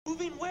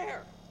Moving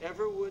where?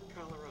 Everwood,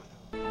 Colorado.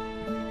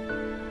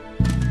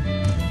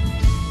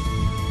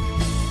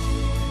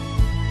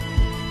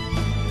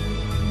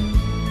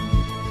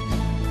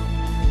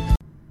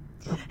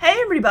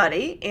 Hey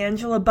everybody,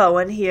 Angela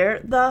Bowen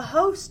here, the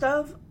host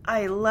of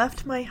I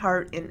Left My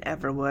Heart in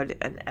Everwood,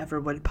 an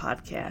Everwood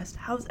podcast.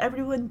 How's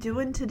everyone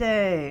doing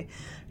today?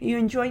 Are you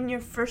enjoying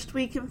your first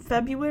week in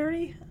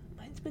February?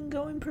 Mine's been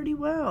going pretty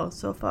well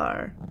so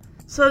far.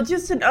 So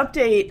just an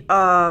update,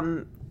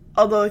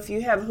 although if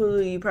you have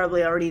Hulu, you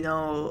probably already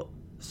know,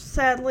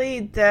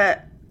 sadly,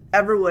 that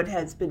Everwood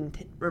has been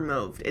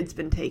removed. It's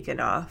been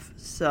taken off.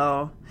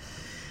 So,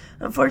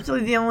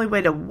 unfortunately, the only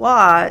way to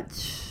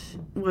watch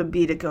would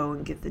be to go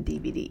and get the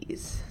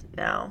DVDs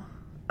now.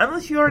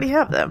 Unless you already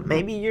have them.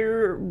 Maybe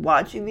you're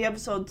watching the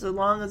episodes as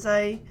long as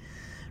I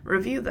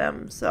review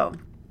them. So,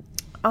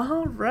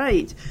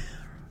 alright.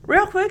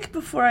 Real quick,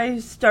 before I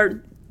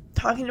start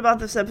talking about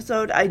this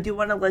episode, I do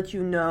want to let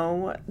you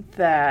know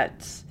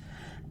that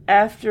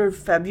after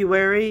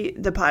February,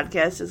 the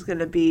podcast is going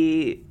to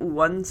be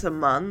once a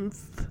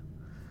month,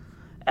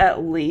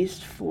 at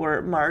least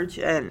for March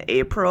and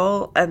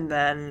April, and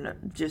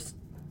then just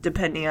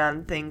depending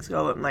on things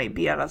go, it might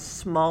be on a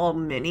small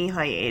mini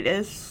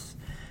hiatus,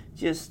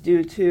 just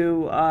due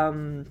to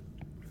an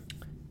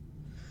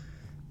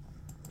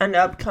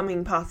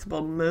upcoming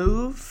possible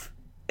move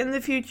in the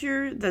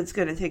future that's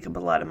going to take up a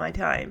lot of my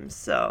time,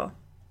 so.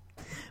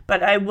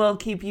 But I will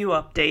keep you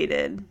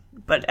updated.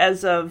 But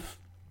as of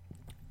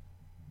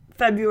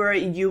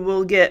February, you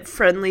will get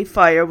Friendly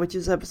Fire, which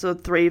is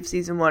episode 3 of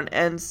season 1,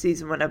 and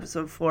season 1,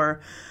 episode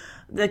 4,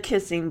 The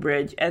Kissing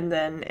Bridge. And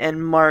then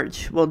in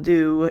March, we'll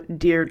do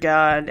Dear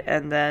God,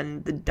 and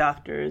then The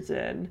Doctor's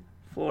in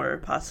for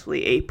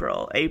possibly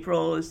April.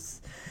 April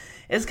is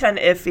kind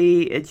of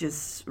iffy. It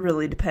just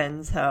really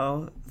depends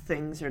how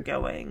things are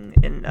going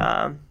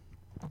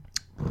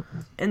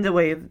in the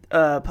way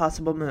of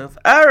possible move.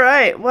 All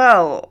right,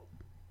 well,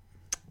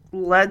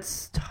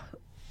 let's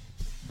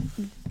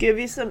give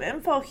you some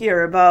info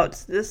here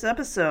about this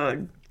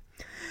episode.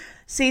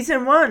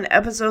 Season 1,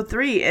 Episode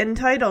 3,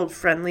 entitled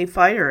Friendly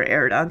Fire,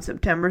 aired on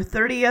September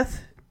 30th,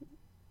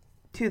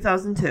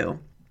 2002.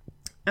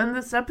 In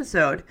this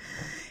episode,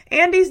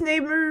 Andy's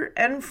neighbor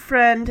and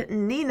friend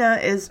Nina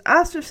is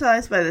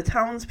ostracized by the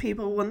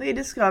townspeople when they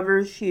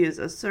discover she is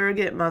a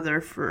surrogate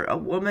mother for a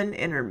woman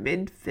in her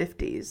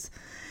mid-50s.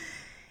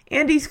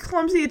 Andy's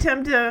clumsy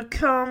attempt to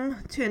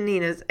come to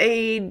Nina's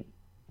aid,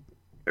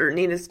 or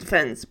Nina's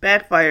defense,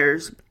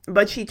 backfires,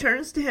 but she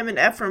turns to him and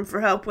Ephraim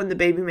for help when the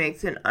baby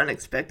makes an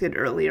unexpected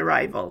early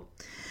arrival.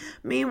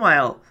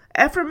 Meanwhile,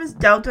 Ephraim is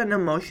dealt an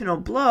emotional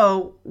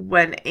blow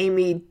when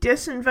Amy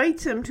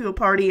disinvites him to a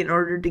party in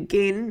order to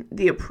gain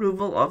the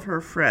approval of her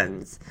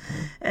friends,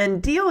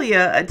 and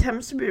Delia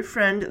attempts to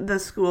befriend the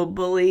school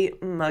bully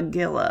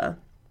Magilla.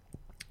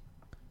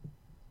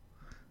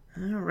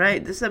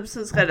 Alright, this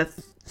episode's got a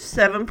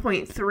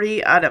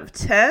 7.3 out of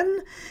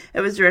 10.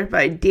 It was directed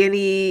by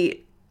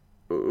Danny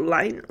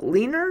Leiner,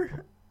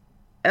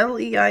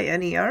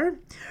 Leiner.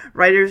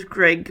 Writers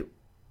Greg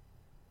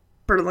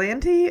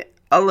Berlanti.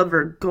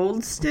 Oliver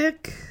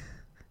Goldstick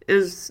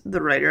is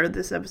the writer of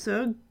this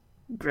episode.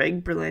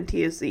 Greg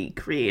Berlanti is the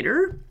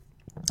creator.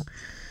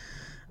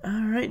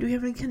 Alright, do we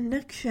have any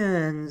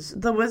connections?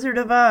 The Wizard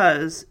of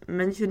Oz,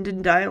 mentioned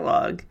in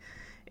dialogue.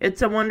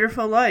 It's a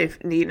Wonderful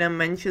Life, Nina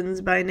mentions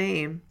by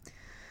name.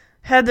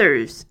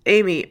 Heathers,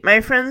 Amy,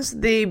 my friends,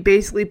 they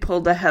basically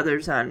pulled the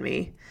Heathers on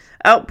me.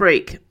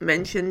 Outbreak,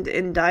 mentioned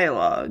in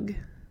dialogue.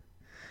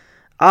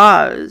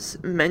 Oz,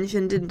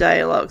 mentioned in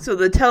dialogue. So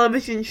the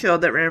television show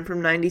that ran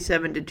from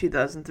 97 to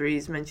 2003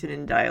 is mentioned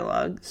in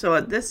dialogue. So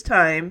at this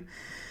time,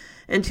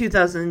 in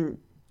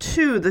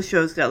 2002, the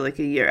show's got like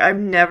a year. I've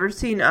never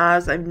seen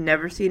Oz. I've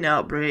never seen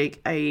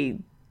Outbreak. I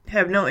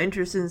have no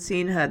interest in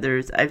seeing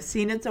Heathers. I've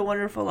seen It's a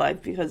Wonderful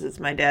Life because it's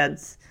my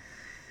dad's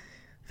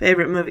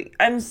favorite movie.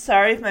 I'm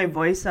sorry if my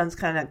voice sounds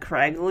kind of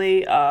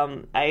craggly.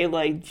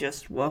 I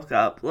just woke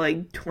up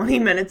 20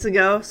 minutes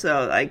ago,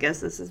 so I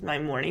guess this is my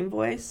morning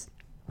voice.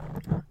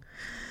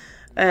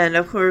 And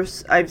of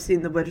course, I've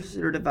seen The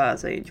Wizard of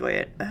Oz. I enjoy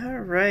it.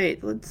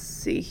 Alright, let's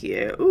see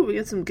here. Ooh, we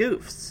got some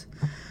goofs.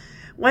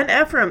 When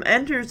Ephraim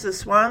enters the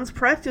Swans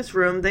practice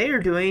room, they are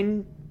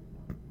doing,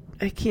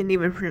 I can't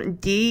even pronounce,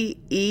 Degages?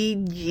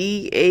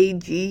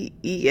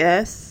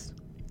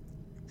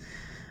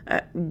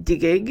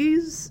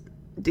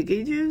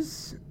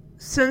 Degages?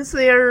 Since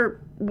they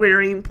are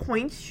wearing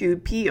point shoe,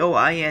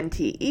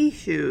 Pointe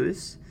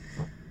shoes,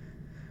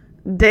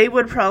 they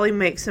would probably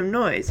make some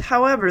noise.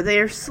 However, they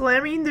are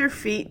slamming their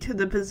feet to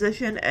the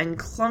position and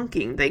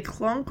clunking. They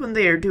clunk when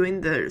they are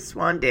doing the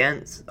swan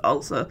dance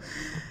also.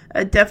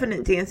 A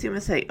definite dancing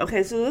mistake.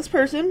 Okay, so this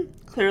person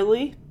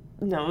clearly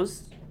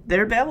knows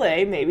their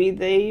ballet. Maybe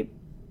they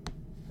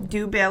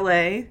do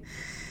ballet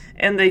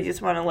and they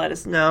just want to let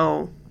us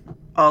know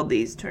all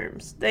these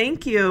terms.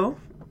 Thank you.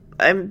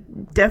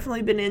 I've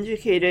definitely been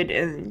educated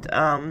in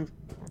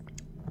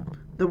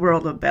the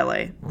world of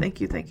ballet.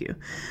 Thank you.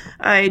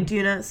 I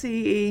do not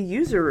see a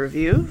user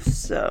review,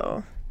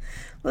 so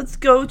let's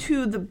go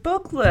to the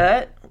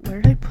booklet,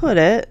 where did I put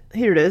it?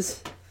 Here it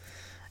is.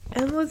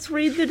 And let's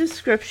read the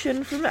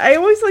description from it. I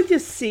always like to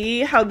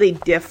see how they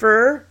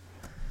differ.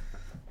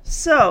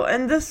 So,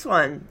 in this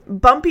one,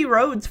 bumpy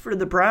roads for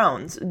the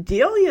Browns.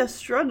 Delia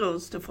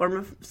struggles to form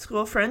a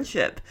school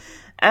friendship.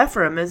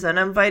 Ephraim is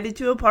uninvited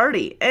to a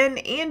party.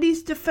 And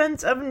Andy's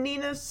defense of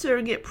Nina's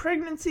surrogate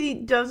pregnancy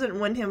doesn't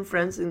win him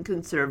friends in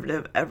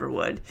conservative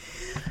Everwood.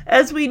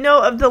 As we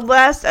know of the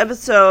last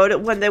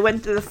episode, when they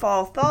went to the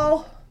Fall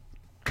Thaw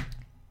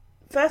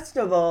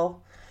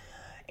Festival,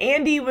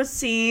 Andy was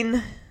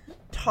seen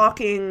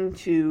talking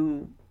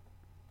to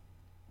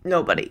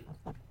nobody.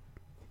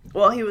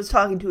 Well, he was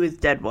talking to his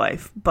dead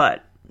wife,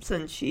 but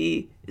since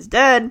she is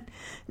dead,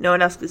 no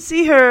one else could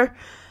see her,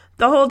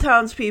 the whole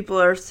townspeople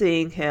are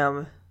seeing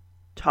him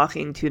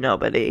talking to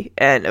nobody.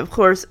 And, of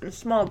course, in a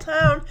small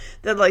town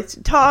that likes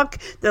to talk,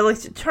 that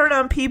likes to turn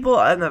on people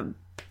on the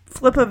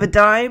flip of a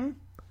dime,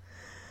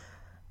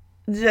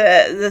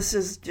 this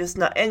is just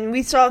not... And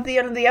we saw at the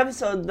end of the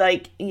episode,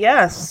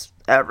 yes,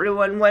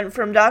 everyone went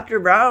from Dr.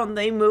 Brown,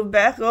 they moved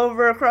back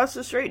over across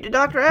the street to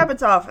Dr.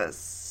 Abbott's office.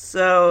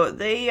 So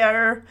they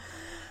are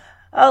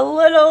a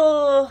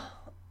little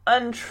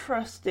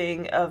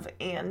untrusting of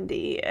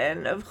Andy.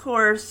 And of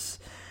course,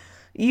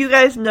 you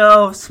guys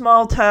know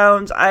small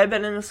towns. I've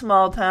been in a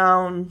small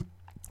town.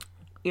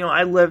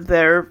 I lived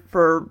there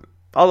for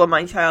all of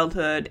my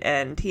childhood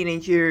and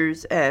teenage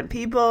years. And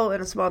people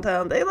in a small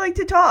town, they like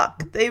to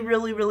talk. They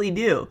really, really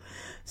do.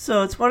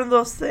 So it's one of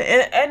those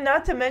things. And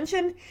not to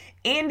mention,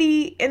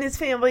 Andy and his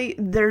family,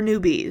 they're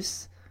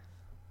newbies.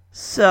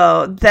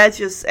 So that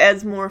just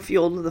adds more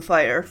fuel to the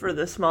fire for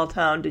the small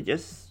town to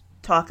just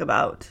talk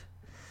about.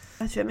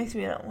 Actually, that makes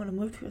me not want to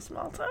move to a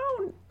small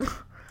town.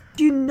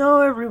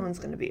 Everyone's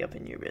going to be up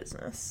in your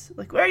business.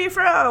 Like, where are you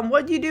from?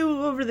 What do you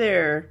do over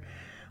there?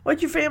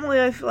 What's your family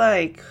life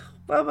like?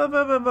 Blah, blah,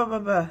 blah, blah, blah, blah,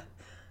 blah.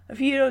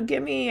 If you don't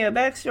give me a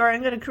backstory,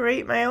 I'm going to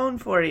create my own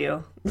for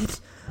you.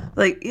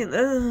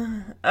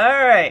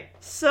 Alright.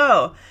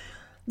 So,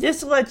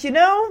 just to let you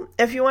know,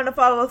 if you want to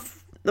follow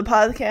the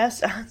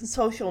podcast on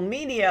social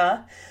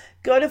media,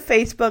 go to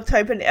Facebook,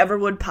 type in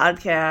Everwood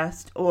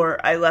Podcast, or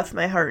I Left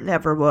My Heart in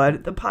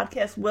Everwood. The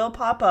podcast will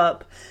pop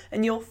up,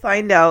 and you'll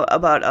find out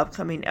about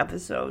upcoming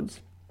episodes.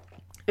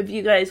 If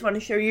you guys want to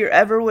share your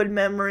Everwood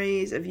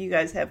memories, if you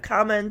guys have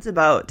comments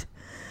about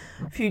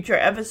future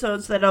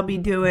episodes that I'll be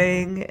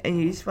doing, and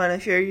you just want to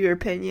share your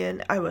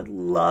opinion, I would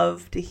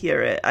love to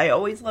hear it. I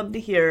always love to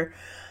hear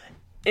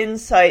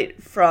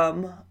insight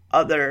from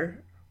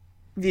other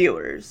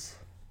viewers.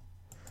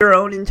 Your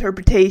own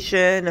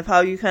interpretation of how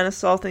you kind of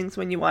saw things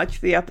when you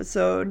watched the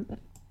episode.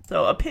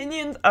 So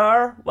opinions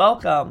are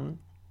welcome.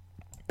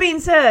 Being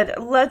said,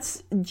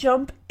 let's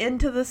jump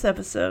into this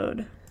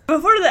episode.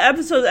 Before the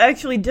episode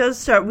actually does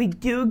start, we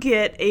do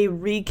get a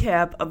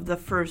recap of the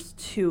first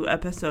 2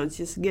 episodes,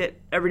 just to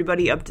get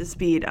everybody up to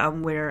speed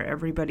on where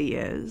everybody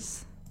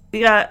is.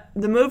 We got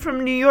the move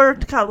from New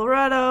York to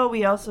Colorado.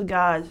 We also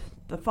got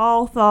the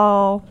Fall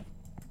Thaw.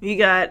 We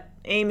got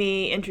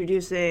Amy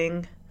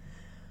introducing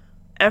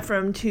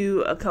Ephraim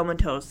to a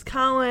comatose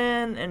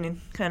Colin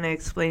and kind of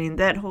explaining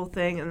that whole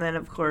thing. And then,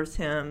 of course,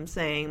 him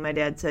saying, my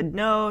dad said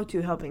no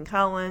to helping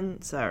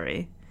Colin.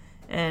 Sorry.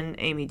 And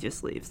Amy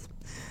just leaves.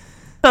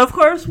 So, of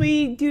course,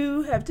 we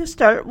do have to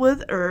start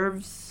with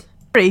Irv's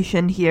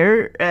narration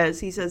here, as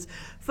he says,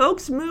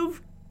 folks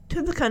move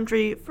to the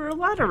country for a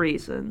lot of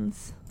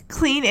reasons.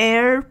 Clean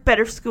air,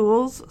 better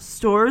schools,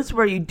 stores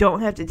where you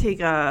don't have to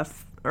fake a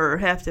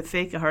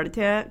heart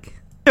attack.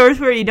 Stores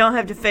where you don't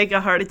have to fake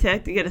a heart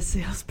attack to get a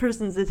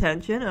salesperson's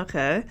attention,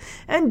 okay.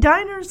 And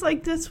diners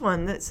like this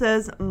one that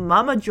says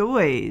Mama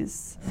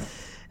Joy's.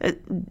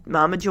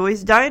 Mama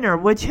Joy's Diner,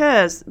 which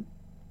has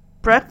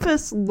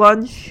breakfast,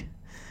 lunch,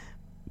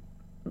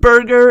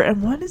 burger,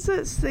 and what does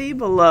it say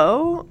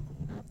below?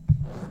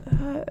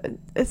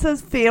 It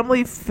says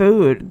family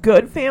food.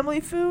 Good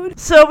family food.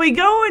 So we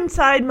go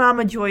inside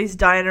Mama Joy's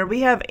Diner.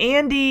 We have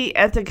Andy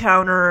at the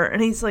counter,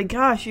 and he's like,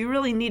 gosh, you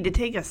really need to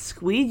take a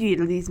squeegee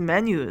to these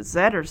menus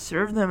that or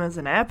serve them as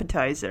an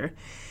appetizer.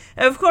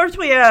 And of course,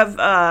 we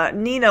have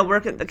Nina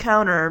working at the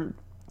counter.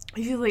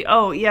 She's like,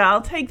 oh, yeah,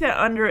 I'll take that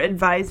under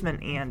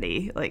advisement,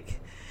 Andy.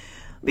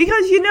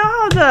 Because you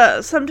know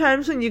how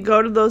sometimes when you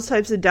go to those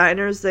types of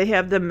diners, they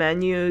have the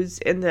menus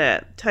in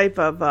that type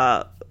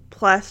of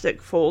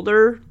plastic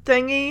folder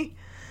thingy,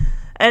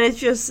 and it's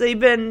just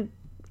that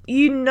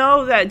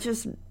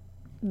just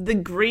the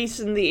grease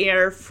in the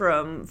air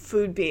from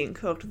food being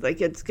cooked,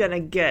 it's gonna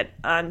get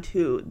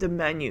onto the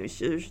menus.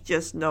 There's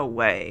just no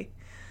way.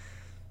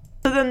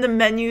 So then the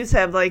menus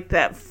have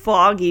that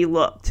foggy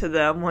look to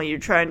them while you're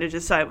trying to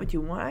decide what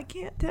you want. I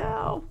can't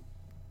tell.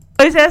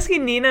 I was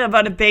asking Nina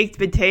about a baked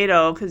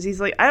potato because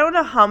he's like, I don't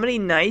know how many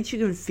nights you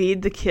can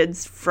feed the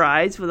kids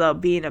fries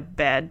without being a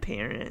bad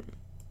parent.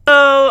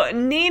 So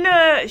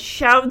Nina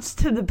shouts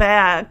to the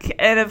back,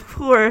 and of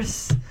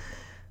course,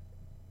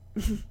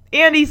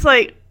 Andy's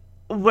like,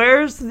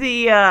 where's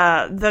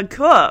the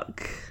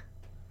cook?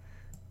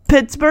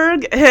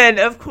 Pittsburgh? And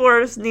of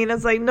course,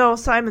 Nina's like, no,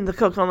 Simon the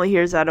cook only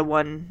hears out of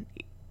one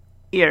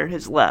ear,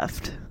 his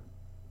left.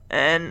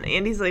 And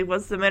Andy's like,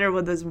 what's the matter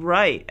with his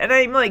right? And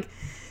I'm like,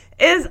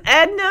 is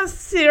Edna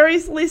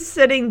seriously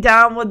sitting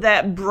down with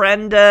that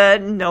Brenda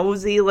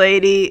nosy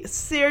lady?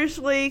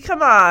 Seriously?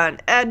 Come on,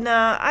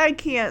 Edna. I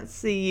can't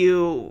see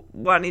you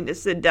wanting to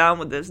sit down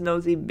with this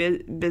nosy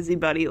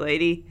busybody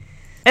lady.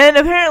 And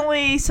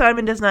apparently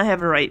Simon does not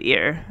have a right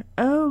ear.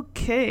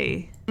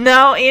 Okay.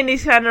 Now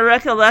Andy's kind of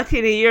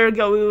recollecting a year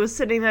ago we was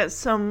sitting at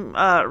some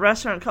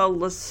restaurant called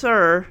Le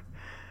Sur.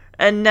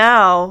 And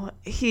now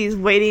he's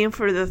waiting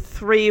for the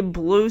 3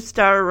 Blue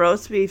Star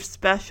roast beef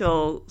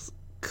specials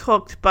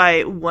cooked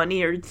by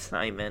One-Eared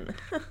Simon.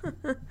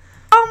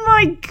 Oh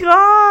my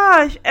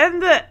gosh!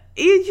 And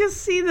you just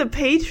see the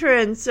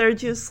patrons are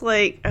just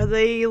like, are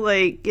they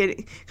like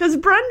getting? Because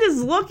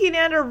Brenda's looking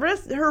at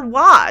her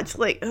watch,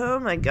 like, oh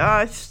my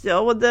gosh,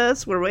 still with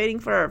this? We're waiting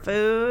for our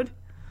food.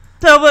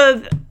 So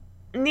with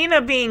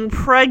Nina being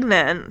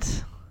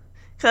pregnant,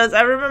 because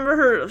I remember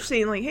her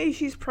saying like, hey,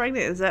 she's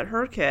pregnant. Is that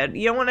her kid?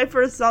 You know, when I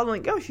first saw them,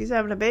 like, oh, she's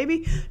having a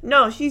baby?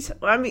 No, she's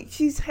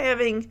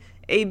having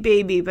a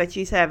baby, but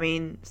she's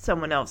having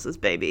someone else's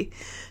baby.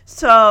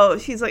 So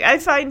she's like, I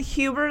find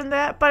humor in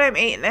that, but I'm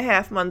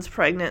 8.5 months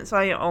pregnant, so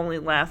I only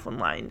laugh when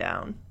lying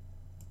down.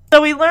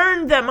 So we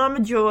learned that Mama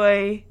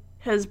Joy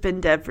has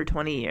been dead for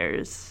 20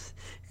 years.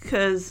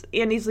 Because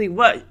Andy's like,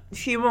 what?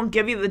 She won't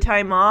give you the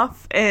time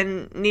off?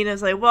 And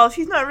Nina's like, well,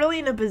 she's not really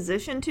in a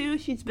position to.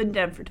 She's been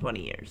dead for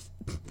 20 years.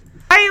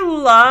 I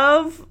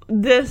love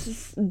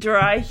this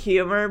dry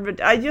humor,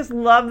 but I just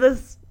love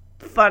this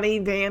funny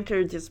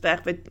banter just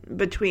back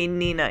between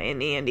Nina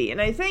and Andy.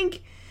 And I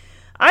think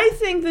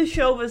the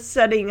show was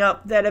setting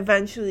up that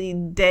eventually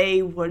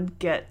they would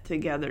get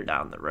together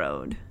down the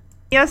road.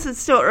 Yes, it's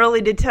still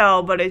early to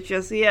tell, but it's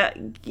just,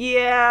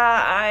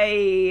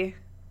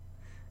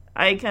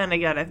 I kind of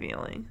got a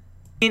feeling.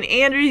 I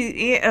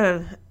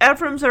mean,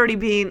 Ephraim's already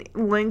being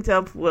linked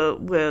up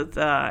with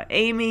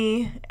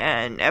Amy,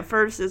 and at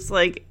first it's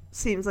like,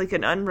 seems like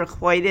an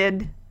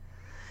unrequited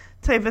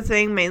type of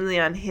thing, mainly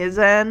on his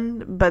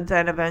end, but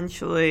then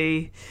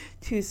eventually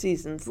 2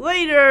 seasons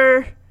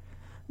later,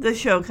 the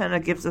show kind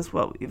of gives us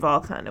what we've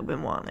all kind of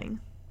been wanting.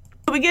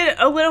 We get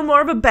a little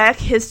more of a back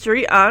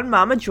history on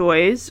Mama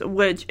Joy's,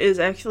 which is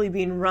actually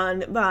being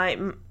run by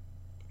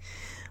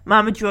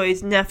Mama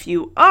Joy's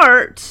nephew,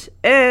 Art,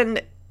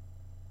 and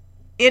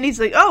Andy's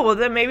like, oh, well,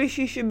 then maybe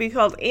she should be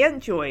called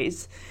Aunt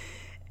Joy's.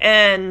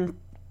 And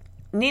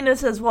Nina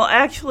says, well,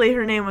 actually,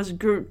 her name was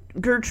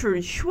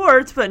Gertrude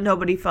Schwartz, but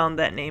nobody found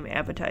that name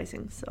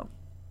appetizing, so.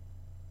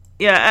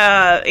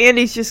 Yeah,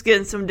 Andy's just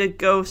getting some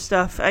to-go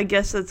stuff. I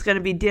guess that's going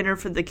to be dinner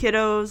for the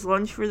kiddos,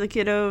 lunch for the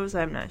kiddos,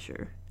 I'm not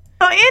sure.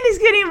 So Andy's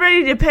getting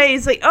ready to pay.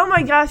 He's like, oh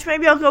my gosh,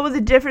 maybe I'll go with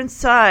a different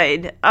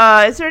side.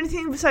 Is there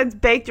anything besides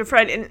baked or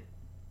fried? And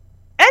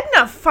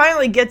Edna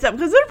finally gets up,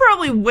 because they're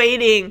probably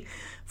waiting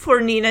for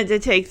Nina to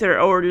take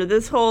their order.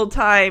 This whole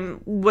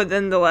time,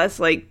 within the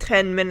last,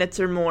 10 minutes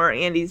or more,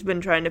 Andy's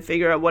been trying to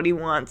figure out what he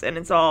wants, and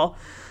it's all,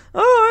 oh,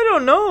 I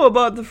don't know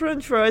about the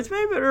french fries,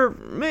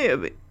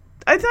 maybe.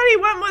 I thought he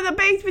went with a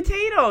baked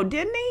potato,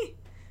 didn't he?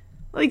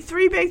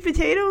 3 baked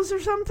potatoes or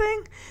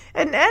something?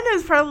 And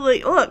Edna's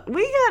probably, look,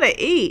 we gotta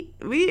eat.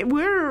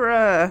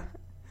 We're,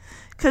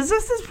 because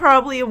this is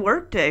probably a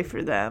work day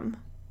for them.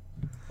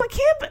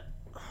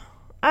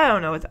 I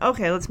don't know.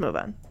 Okay, let's move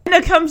on.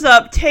 Edna comes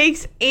up,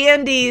 takes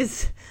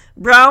Andy's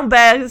brown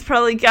bag that's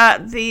probably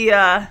got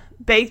the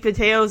baked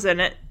potatoes in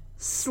it,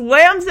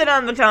 slams it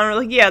on the counter,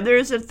 like, yeah,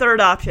 there's a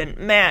third option.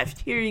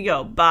 Mashed. Here you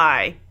go.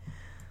 Bye.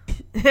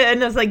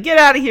 And I was like, get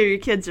out of here. Your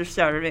kids are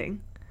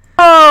starving.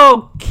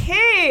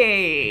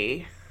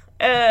 Okay.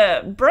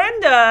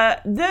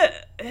 Brenda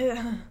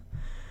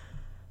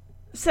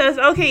says,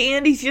 okay,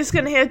 Andy's just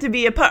going to have to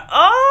be a part.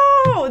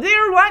 Oh,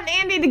 they're wanting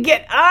Andy to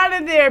get out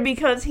of there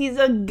because he's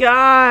a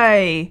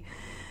guy.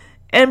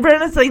 And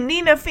Brenda's like,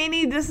 Nina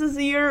Feeney, this is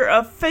your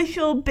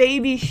official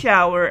baby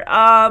shower.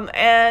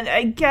 And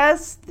I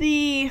guess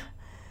the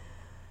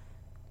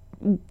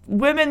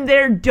women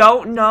there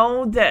don't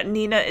know that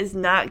Nina is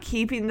not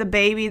keeping the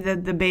baby,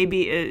 that the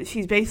baby is,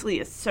 she's basically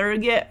a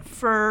surrogate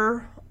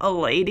for a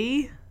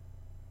lady.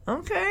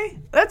 Okay,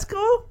 that's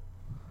cool.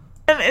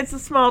 And it's a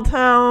small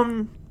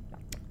town.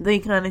 They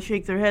kind of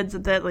shake their heads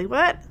at that, like,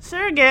 what?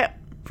 Surrogate?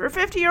 For a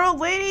 50-year-old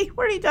lady?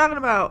 What are you talking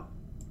about?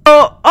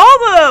 So, all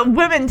the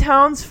women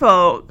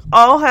townsfolk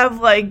all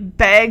have,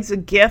 bags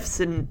of gifts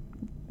and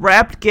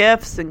wrapped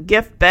gifts and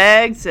gift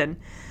bags. And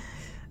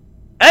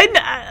now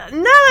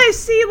I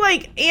see,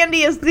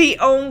 Andy is the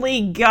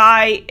only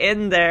guy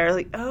in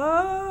there.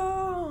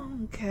 Oh,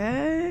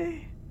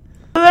 okay.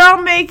 So they're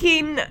all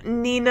making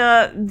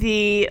Nina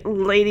the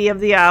lady of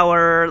the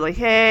hour.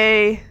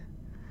 Hey,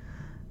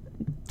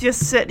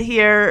 just sit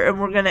here and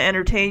we're going to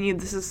entertain you.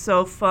 This is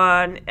so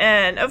fun.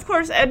 And, of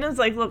course, Edna's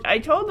like, look, I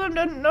told them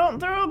don't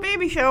throw a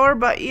baby shower,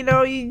 but,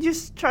 you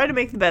just try to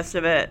make the best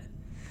of it.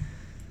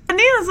 And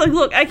Nina's like,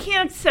 look, I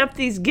can't accept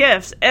these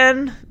gifts.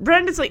 And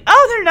Brenda's like,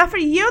 oh, they're not for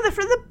you, they're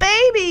for the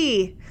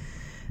baby.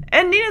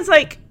 And Nina's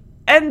like,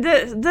 and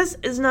this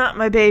is not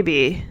my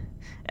baby.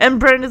 And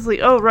Brenda's like,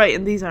 oh, right,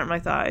 and these aren't my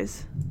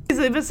thighs.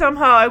 But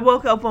somehow I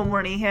woke up one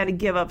morning and had to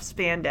give up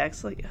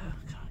spandex. Like, oh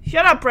God.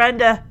 Shut up,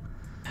 Brenda.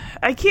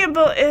 I can't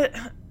believe it.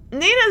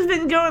 Nina's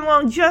been going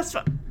along just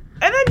fine.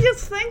 And I'm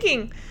just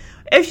thinking,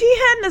 if she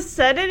hadn't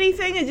said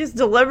anything and just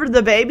delivered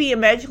the baby, and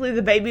magically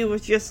the baby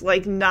was just,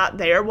 like, not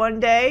there one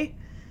day.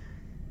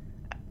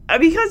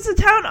 Because the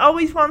town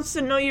always wants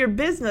to know your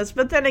business.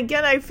 But then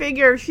again, I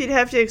figure she'd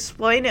have to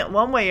explain it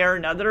one way or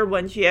another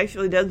when she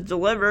actually does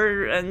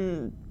deliver.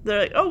 And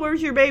they're like, oh,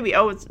 where's your baby?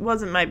 Oh, it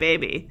wasn't my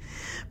baby.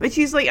 But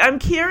she's like, I'm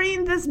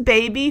carrying this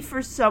baby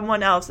for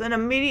someone else. And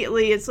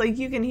immediately, it's like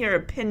you can hear a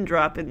pin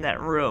drop in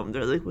that room.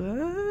 They're like,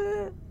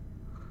 what?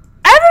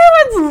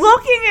 Everyone's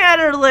looking at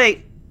her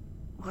like,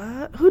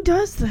 what? Who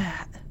does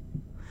that?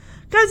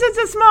 Because it's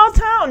a small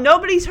town.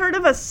 Nobody's heard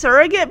of a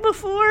surrogate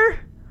before.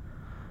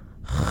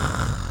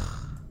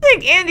 I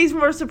think Andy's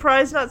more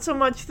surprised, not so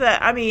much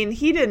that, I mean,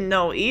 he didn't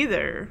know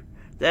either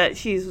that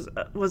she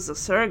was a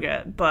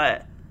surrogate,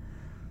 but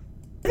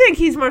I think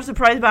he's more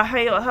surprised about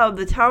how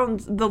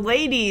the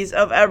ladies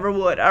of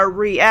Everwood are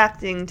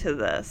reacting to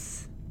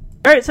this.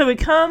 Alright, so we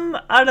come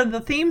out of the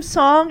theme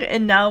song,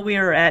 and now we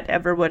are at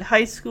Everwood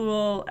High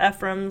School.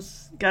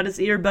 Ephraim's got his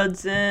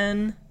earbuds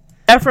in.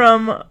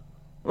 Ephraim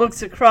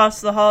looks across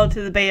the hall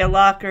to the bay of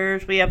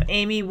lockers. We have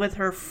Amy with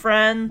her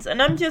friends,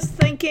 and I'm just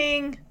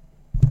thinking,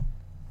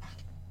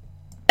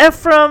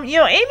 Ephraim,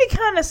 Amy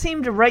kind of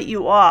seemed to write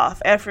you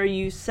off after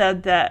you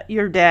said that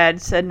your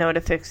dad said no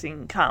to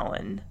fixing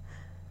Colin.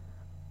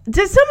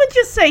 Did someone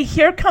just say,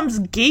 here comes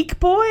Geek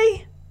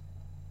Boy?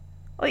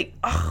 Like,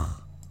 ugh.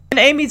 And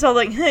Amy's all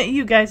like, hey,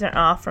 you guys are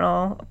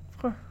awful.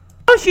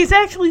 Oh, she's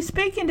actually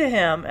speaking to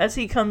him as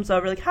he comes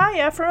over. Like,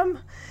 hi, Ephraim.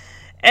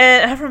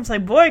 And Ephraim's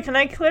like, boy, can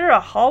I clear a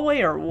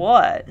hallway or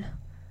what?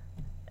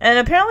 And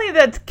apparently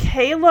that's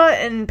Kayla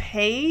and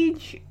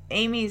Paige,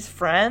 Amy's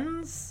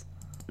friends.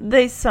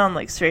 They sound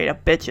like straight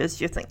up bitches.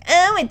 Just like,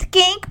 oh, it's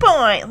Geek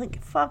Boy.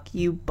 Like, fuck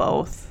you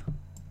both.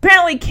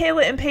 Apparently,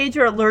 Kayla and Paige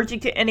are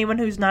allergic to anyone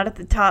who's not at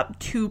the top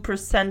 2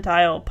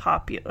 percentile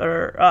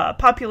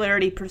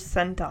popularity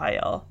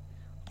percentile.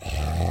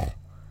 I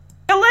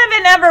live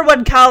in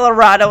Everwood,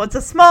 Colorado. It's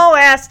a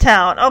small-ass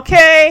town,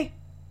 okay?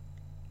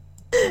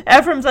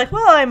 Ephraim's like,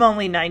 well, I'm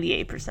only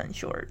 98%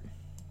 short.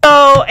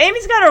 So,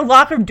 Amy's got her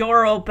locker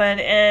door open,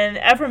 and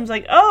Ephraim's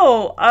like,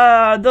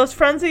 oh, those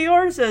friends of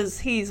yours? As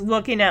he's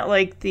looking at,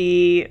 like,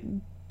 the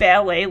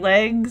ballet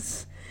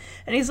legs.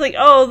 And he's like,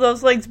 oh,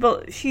 those legs,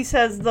 she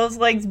says those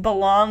legs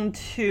belong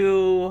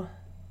to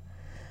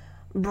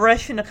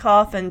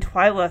Brezhnikov and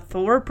Twyla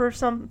Thorpe or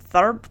some,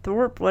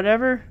 Thorpe,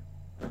 whatever,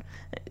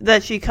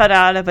 that she cut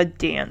out of a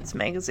dance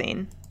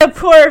magazine. Of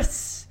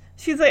course,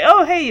 she's like,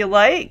 oh, hey, you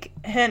like?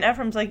 And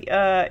Ephraim's like,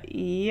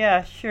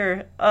 yeah,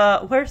 sure.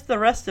 Where's the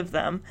rest of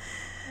them?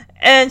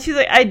 And she's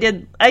like,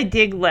 I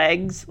dig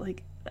legs.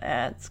 Like,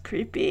 that's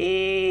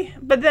creepy.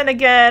 But then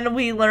again,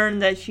 we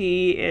learned that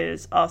she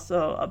is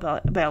also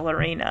a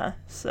ballerina.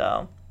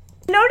 So,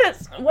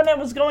 notice when I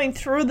was going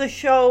through the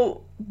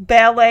show,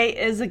 ballet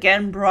is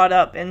again brought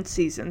up in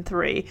season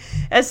 3.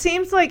 It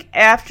seems like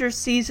after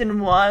season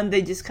 1,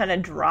 they just kind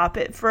of drop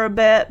it for a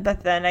bit.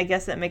 But then I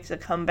guess it makes a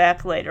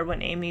comeback later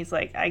when Amy's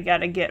like, I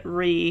gotta get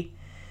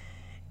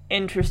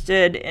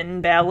interested in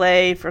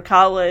ballet for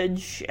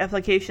college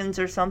applications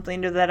or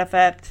something to that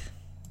effect.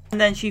 And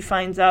then she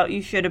finds out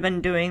you should have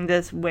been doing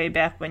this way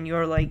back when you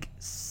were like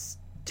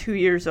 2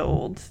 years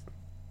old.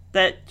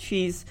 That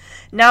she's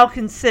now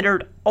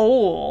considered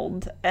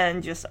old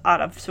and just out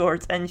of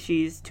sorts, and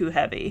she's too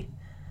heavy.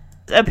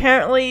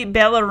 Apparently,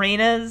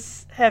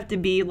 ballerinas have to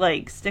be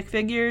like stick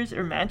figures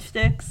or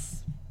matchsticks.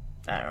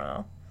 I don't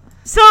know.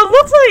 So it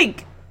looks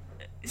like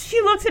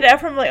she looks at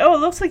Ephraim like, oh, it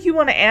looks like you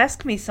want to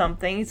ask me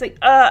something. He's like,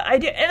 I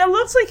did. And it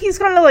looks like he's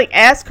going to, like,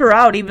 ask her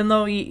out, even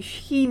though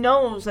he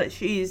knows that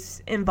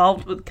she's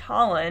involved with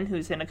Colin,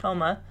 who's in a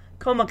coma.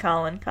 Colin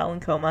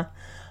coma.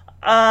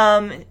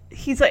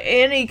 He's like,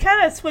 and he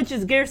kind of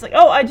switches gears, like,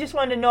 oh, I just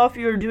wanted to know if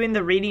you were doing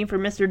the reading for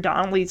Mr.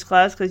 Donnelly's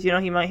class, because,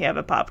 he might have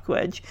a pop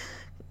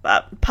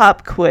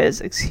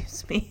quiz,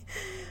 excuse me.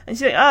 And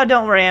she's like, oh,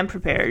 don't worry, I'm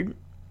prepared.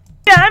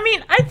 Yeah, I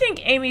mean, I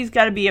think Amy's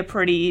got to be a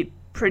pretty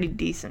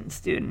decent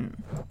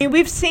student. I mean,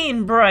 we've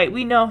seen Bright.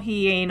 We know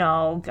he ain't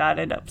all got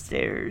it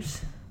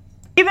upstairs.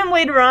 Even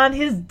later on,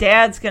 his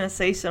dad's gonna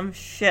say some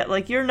shit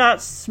like, you're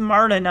not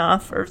smart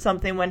enough or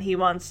something when he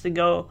wants to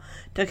go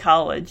to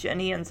college and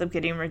he ends up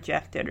getting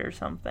rejected or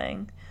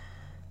something.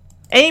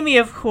 Amy,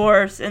 of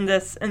course, in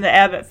the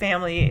Abbott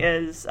family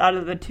is, out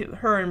of the two,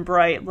 her and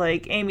Bright,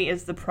 like, Amy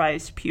is the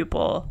prized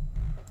pupil.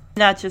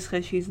 Not just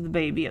because she's the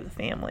baby of the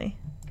family.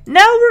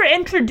 Now we're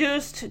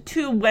introduced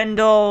to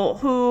Wendell,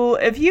 who,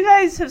 if you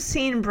guys have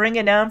seen Bring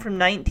It Down from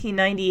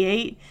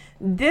 1998,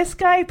 this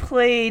guy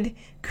played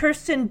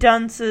Kirsten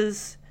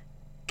Dunst's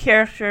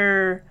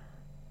character,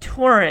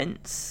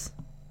 Torrance.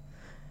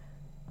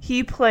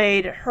 He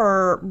played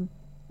her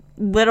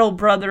little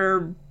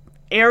brother,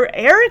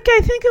 Eric, I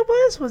think it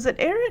was. Was it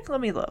Eric?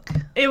 Let me look.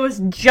 It was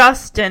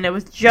Justin. It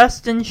was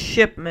Justin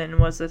Shipman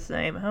was his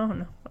name. I don't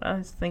know. I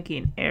was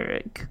thinking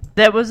Eric.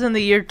 That was in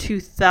the year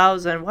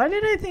 2000. Why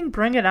did I think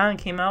Bring It On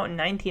came out in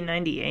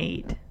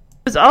 1998?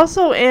 Was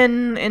also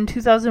in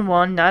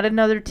 2001, Not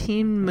Another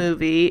Teen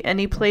Movie, and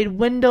he played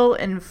Wendell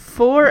in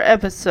 4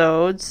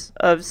 episodes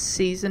of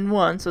season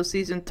 1. So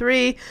season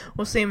 3,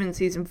 we'll see him in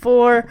season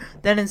 4,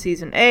 then in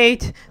season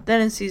 8, then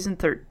in season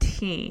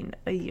 13.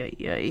 Ay.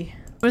 He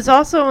was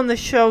also on the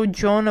show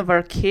Joan of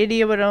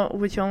Arcadia,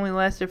 which only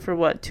lasted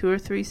for 2 or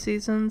 3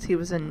 seasons. He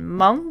was in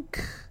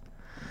Monk,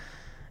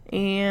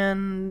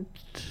 and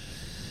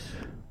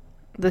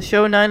the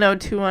show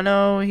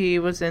 90210, he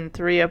was in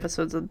 3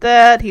 episodes of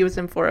that. He was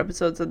in 4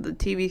 episodes of the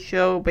TV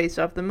show based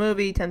off the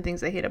movie, 10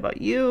 Things I Hate About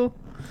You.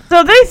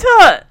 So they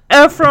thought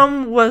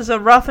Ephraim was a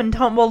rough and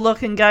tumble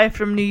looking guy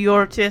from New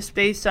York just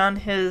based on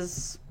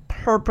his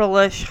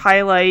purplish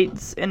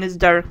highlights and his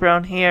dark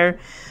brown hair.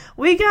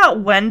 We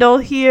got Wendell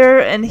here,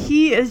 and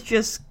he is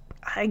just,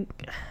 I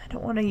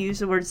don't want to use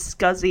the word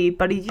scuzzy,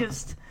 but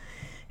his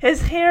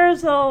hair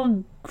is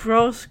all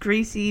gross,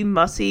 greasy,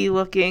 mussy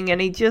looking,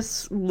 and he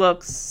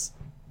looks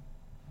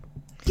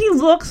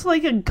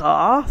like a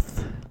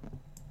goth,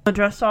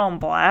 dressed all in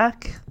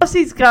black. Plus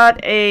he's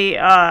got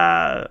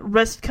a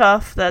wrist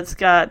cuff that's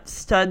got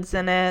studs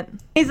in it.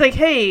 He's like,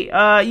 hey,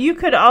 you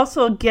could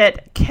also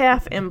get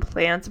calf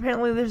implants.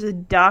 Apparently there's a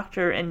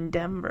doctor in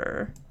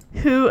Denver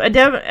who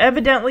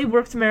evidently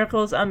works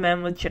miracles on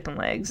men with chicken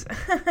legs.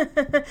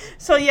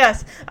 So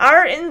yes,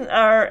 our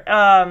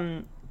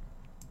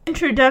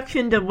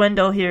introduction to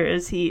Wendell here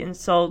is he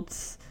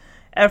insults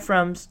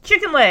Ephraim's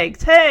chicken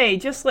legs. Hey,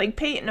 just like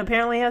Peyton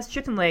apparently has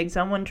chicken legs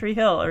on One Tree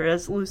Hill, or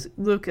as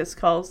Lucas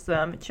calls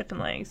them, chicken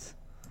legs.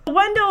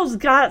 Wendell's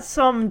got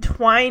some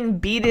twine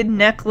beaded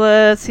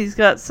necklace. He's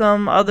got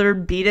some other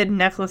beaded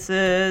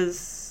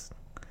necklaces.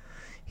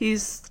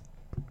 He's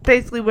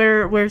basically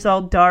wears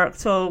all dark,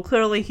 so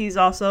clearly he's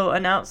also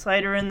an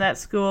outsider in that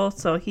school,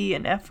 so he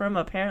and Ephraim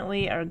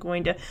apparently are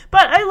going to...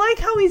 But I like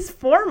how he's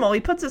formal.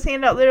 He puts his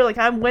hand out there like,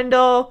 I'm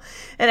Wendell,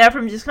 and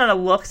Ephraim just kind of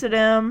looks at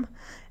him,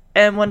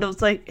 and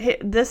Wendell's like, hey,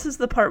 this is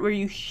the part where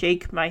you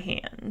shake my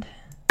hand.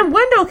 And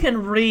Wendell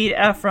can read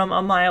Ephraim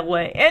a mile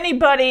away.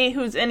 Anybody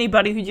who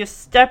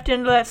just stepped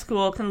into that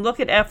school can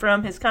look at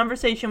Ephraim, his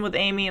conversation with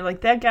Amy,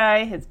 like, that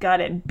guy has got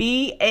it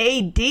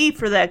B-A-D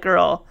for that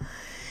girl.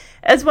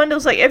 As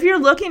Wendell's like, if you're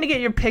looking to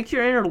get your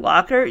picture in her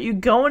locker, you're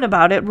going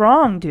about it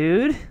wrong,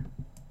 dude.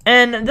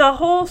 And the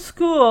whole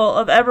school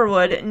of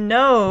Everwood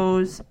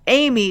knows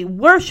Amy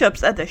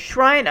worships at the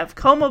shrine of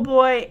Coma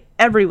Boy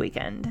every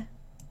weekend.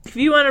 If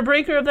you want to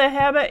break her of that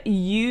habit,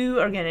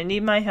 you are going to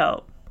need my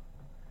help.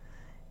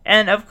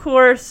 And of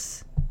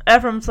course,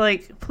 Ephraim's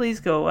like, please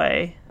go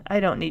away.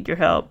 I don't need your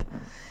help.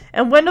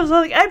 And Wendell's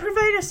like, I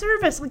provide a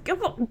service. Like,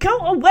 go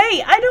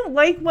away. I don't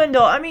like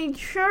Wendell. I mean,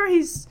 sure,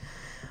 he's...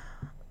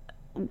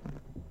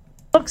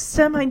 looks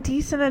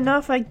semi-decent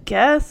enough, I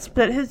guess,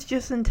 but his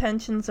just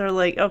intentions are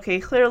like, okay,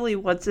 clearly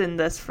what's in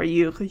this for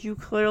you, because you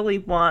clearly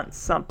want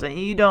something.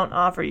 You don't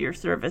offer your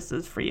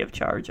services free of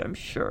charge, I'm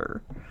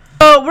sure.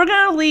 So we're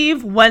going to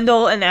leave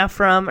Wendell and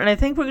Ephraim, and I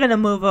think we're going to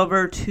move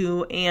over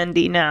to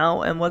Andy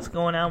now and what's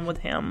going on with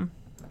him.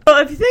 So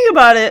if you think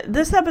about it,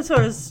 this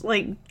episode is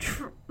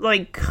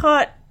like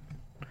cut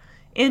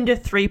into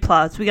 3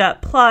 plots. We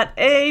got plot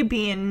A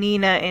being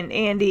Nina and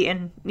Andy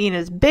and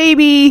Nina's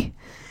baby.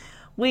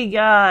 We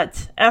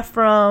got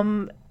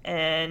Ephraim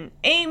and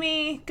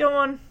Amy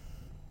going.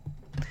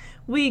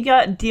 We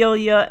got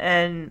Delia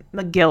and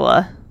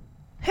Megillah.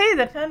 Hey,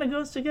 that kind of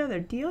goes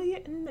together. Delia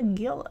and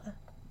Megillah.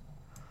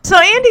 So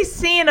Andy's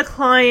seeing a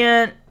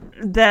client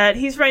that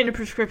he's writing a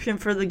prescription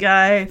for the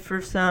guy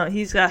for some.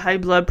 He's got high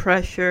blood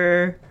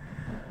pressure,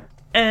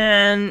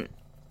 and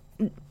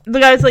the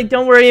guy's like,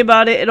 "Don't worry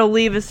about it. It'll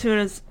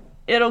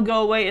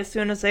go away as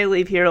soon as I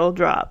leave here. It'll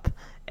drop."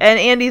 And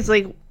Andy's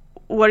like,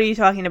 what are you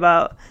talking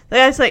about? The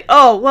guy's like,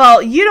 oh,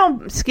 well, you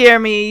don't scare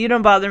me, you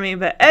don't bother me,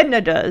 but Edna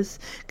does.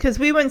 Because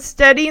we went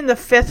steady in the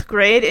 5th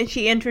grade, and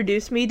she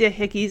introduced me to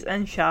hickeys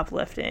and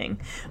shoplifting.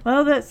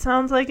 Well, that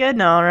sounds like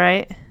Edna, all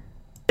right.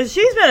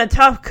 She's been a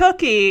tough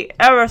cookie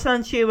ever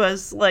since she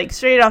was, like,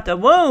 straight out the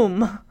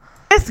womb.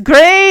 5th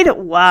grade?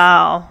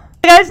 Wow.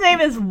 The guy's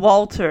name is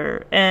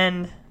Walter,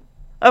 and,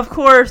 of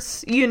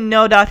course, you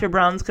know Dr.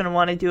 Brown's going to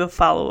want to do a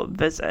follow-up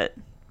visit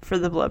for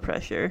the blood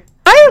pressure.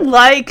 I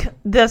like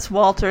this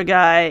Walter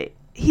guy.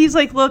 He's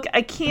like, look,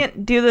 I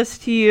can't do this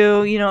to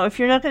you. You know, if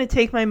you're not going to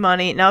take my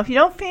money. Now, if you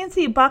don't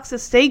fancy a box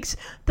of steaks,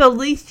 the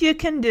least you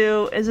can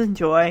do is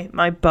enjoy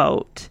my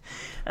boat.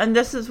 And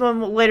this is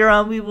when later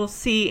on we will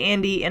see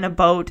Andy in a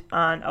boat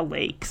on a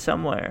lake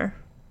somewhere.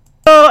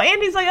 So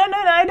Andy's like, oh, no,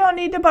 I don't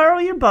need to borrow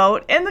your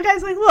boat. And the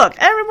guy's like, look,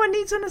 everyone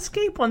needs an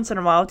escape once in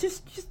a while.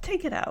 Just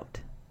take it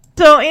out.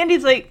 So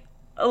Andy's like,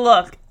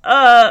 look,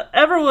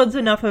 Everwood's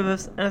enough of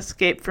an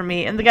escape for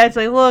me. And the guy's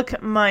like,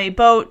 look, my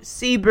boat,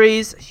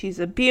 Seabreeze, she's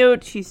a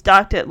beaut. She's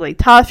docked at Lake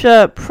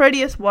Tasha,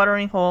 prettiest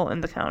watering hole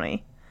in the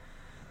county.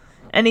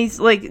 And he's,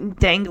 like,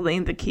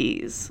 dangling the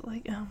keys.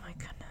 Like, oh, my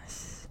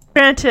goodness.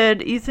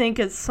 Granted, you think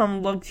it's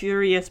some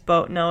luxurious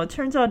boat. No, it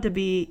turns out to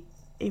be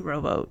a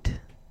rowboat.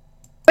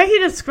 The way he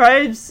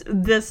describes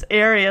this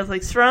area is,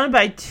 like, surrounded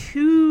by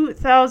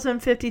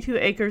 2,052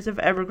 acres of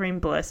evergreen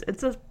bliss.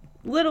 It's a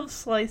little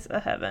slice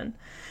of heaven.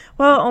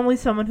 Well, only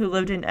someone who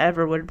lived in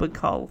Everwood would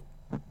call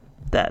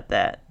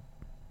that.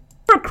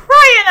 For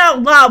crying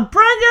out loud,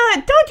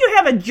 Brenda, don't you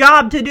have a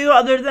job to do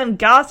other than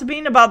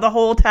gossiping about the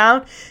whole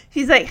town?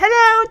 She's like,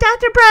 hello,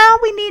 Dr. Brown,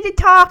 we need to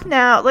talk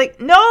now.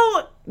 Like,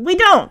 no, we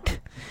don't.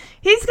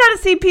 He's got to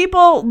see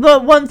people, the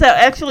ones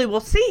that actually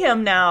will see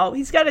him now.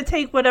 He's got to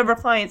take whatever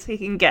clients he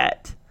can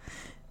get.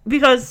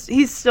 Because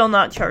he's still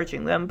not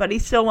charging them, but he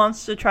still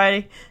wants to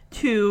try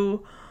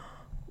to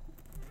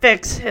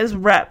fix his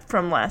rep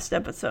from last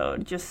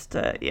episode.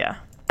 Yeah.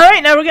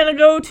 Alright, now we're going to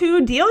go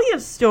to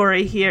Delia's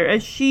story here,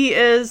 as she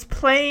is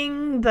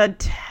playing the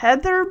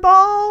tether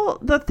ball,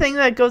 the thing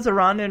that goes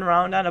around and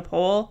around on a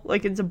pole,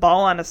 like it's a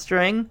ball on a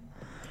string.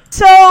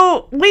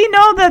 So, we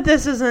know that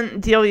this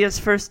isn't Delia's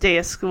first day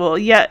of school,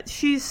 yet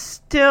she's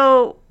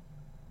still...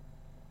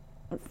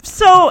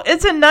 So,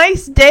 it's a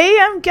nice day,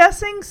 I'm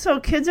guessing, so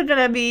kids are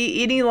going to be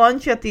eating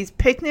lunch at these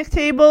picnic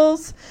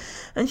tables,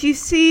 and she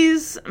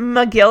sees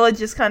McGilla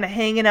just kind of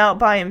hanging out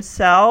by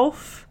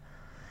himself,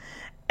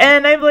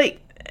 and I'm like,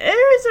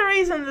 there's a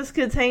reason this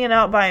kid's hanging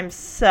out by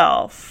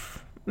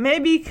himself.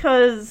 Maybe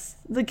because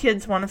the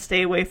kids want to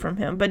stay away from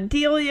him. But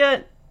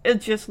Delia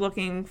is just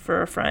looking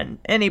for a friend.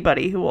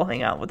 Anybody who will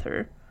hang out with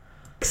her.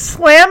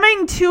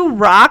 Slamming two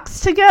rocks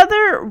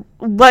together,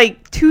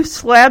 like two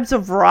slabs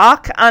of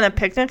rock on a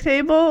picnic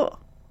table.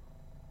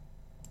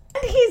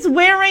 And he's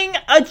wearing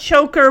a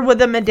choker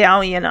with a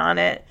medallion on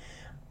it.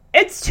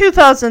 It's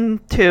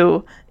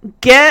 2002.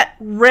 Get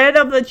rid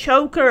of the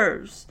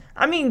chokers.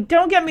 I mean,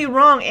 don't get me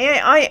wrong,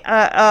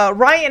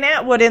 Ryan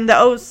Atwood in the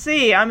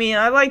OC, I mean,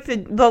 I like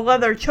the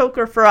leather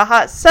choker for a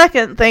hot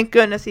second, thank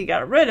goodness he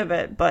got rid of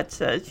it, but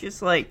it's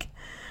just like,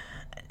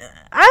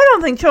 I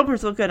don't think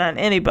chokers look good on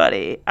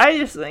anybody. I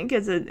just think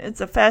it's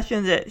a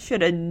fashion that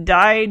should have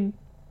died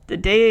the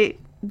day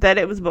that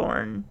it was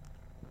born.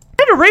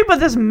 I'm trying to read what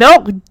this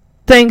milk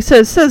thing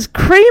says. It says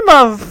cream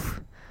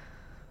of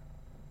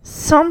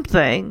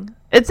something.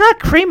 It's not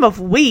cream of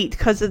wheat,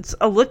 because it's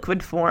a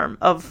liquid form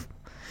of...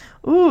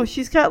 Ooh,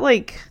 she's got,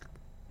 like,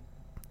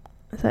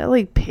 is that,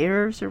 like,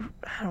 pears, or,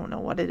 I don't know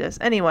what it is.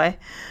 Anyway,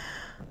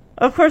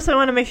 of course, I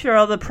want to make sure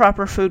all the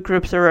proper food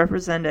groups are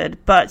represented,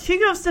 but she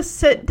goes to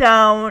sit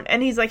down,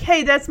 and he's like,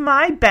 hey, that's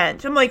my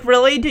bench. I'm like,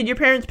 really? Did your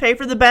parents pay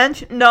for the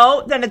bench?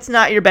 No, then it's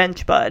not your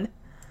bench, bud.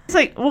 It's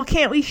like, well,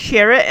 can't we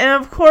share it?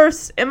 And, of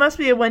course, it must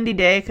be a windy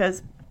day,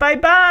 because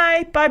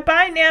bye-bye,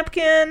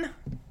 napkin.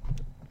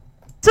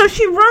 So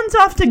she runs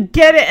off to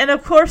get it, and,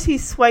 of course, he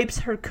swipes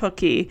her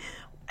cookie.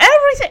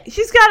 Everything.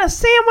 She's got a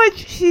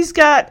sandwich. She's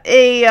got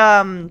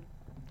a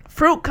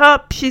fruit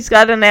cup. She's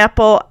got an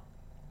apple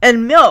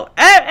and milk.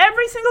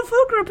 Every single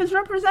food group is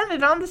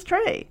represented on this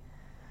tray.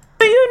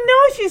 So you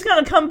know she's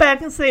going to come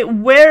back and say,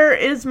 where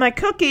is my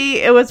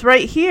cookie? It was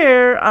right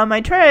here on my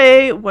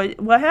tray.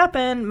 What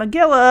happened?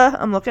 McGilla,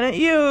 I'm looking at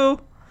you.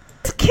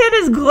 This kid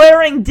is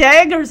glaring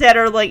daggers at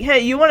her like,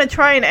 hey, you want to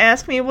try and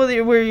ask me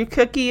where your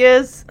cookie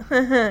is?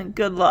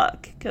 Good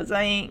luck, because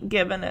I ain't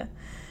giving it.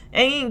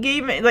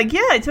 Like,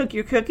 yeah, I took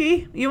your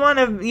cookie. You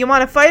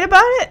wanna fight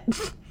about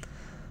it?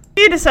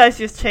 She decides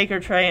to just take her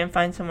tray and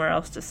find somewhere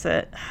else to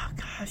sit. Oh,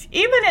 gosh.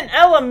 Even in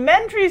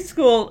elementary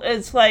school,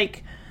 it's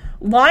like,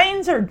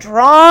 lines are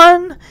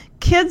drawn.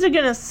 Kids are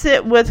gonna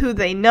sit with who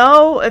they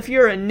know. If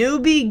you're a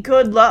newbie,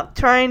 good luck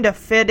trying to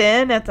fit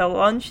in at the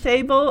lunch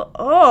table.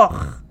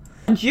 Ugh.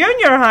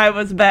 Junior high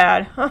was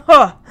bad.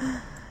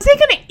 Is he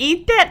gonna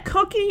eat that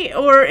cookie,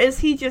 or is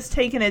he just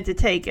taking it to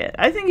take it?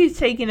 I think he's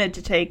taking it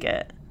to take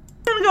it.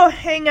 I'm gonna go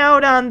hang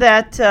out on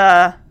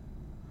that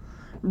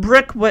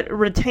brick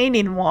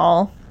retaining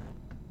wall.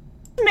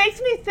 It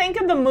makes me think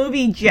of the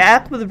movie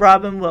Jack with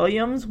Robin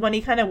Williams, when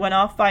he kind of went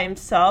off by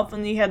himself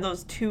and he had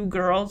those two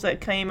girls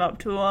that came up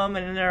to him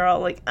and they're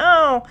all like,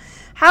 oh,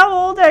 how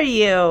old are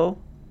you?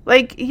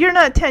 Like, you're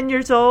not 10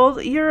 years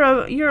old, you're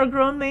a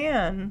grown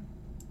man.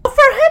 For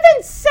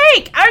heaven's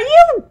sake, are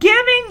you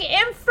giving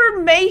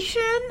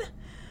information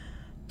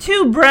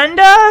to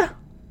Brenda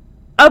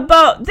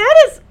about...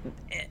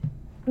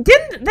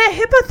 That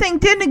HIPAA thing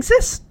didn't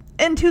exist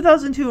in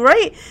 2002,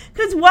 right?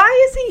 Because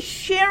why is he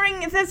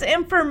sharing this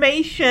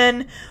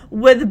information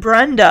with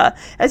Brenda?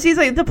 As he's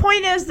like, the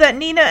point is that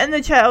Nina and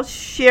the child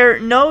share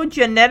no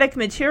genetic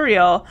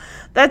material.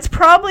 That's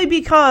probably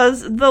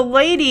because the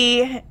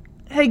lady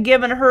had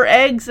given her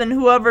eggs and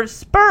whoever's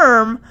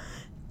sperm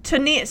to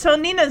Nina. So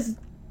Nina's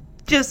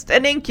just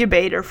an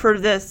incubator for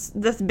this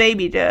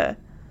baby to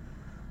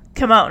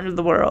come out into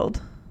the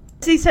world.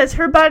 He says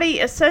her body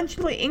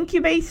essentially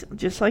incubates,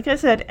 just like I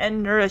said,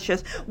 and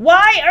nourishes.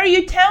 Why are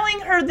you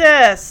telling her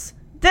this?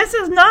 This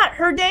is not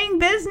her dang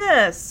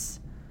business.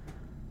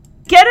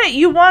 Get it?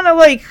 You want to,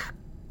 like,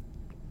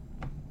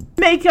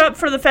 make up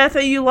for the fact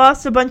that you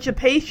lost a bunch of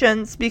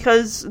patients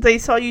because they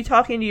saw you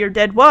talking to your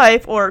dead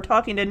wife or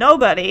talking to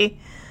nobody.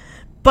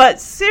 But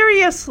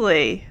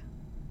seriously,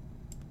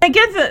 I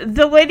get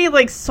the lady,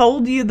 like,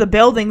 sold you the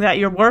building that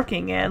you're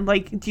working in.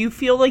 Like, do you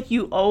feel like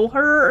you owe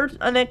her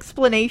an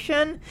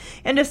explanation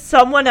into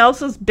someone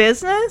else's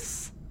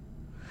business?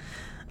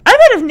 I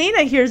bet if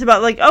Nina hears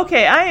about, like,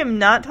 okay, I am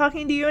not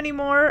talking to you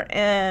anymore,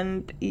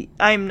 and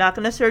I'm not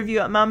going to serve you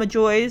at Mama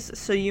Joy's,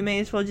 so you may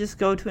as well just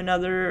go to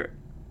another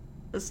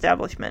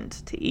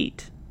establishment to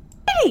eat.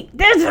 Lady,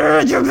 that's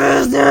not your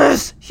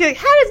business! She's like,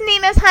 how does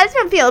Nina's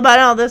husband feel about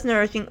all this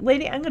nourishing?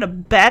 Lady, I'm going to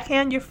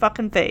backhand your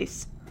fucking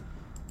face.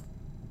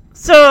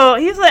 So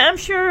he's like, I'm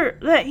sure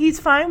that he's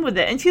fine with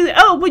it. And she's like,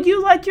 oh, would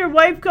you let your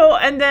wife go?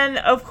 And then,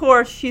 of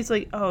course, she's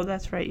like, oh,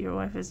 that's right, your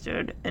wife is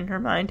dead, in her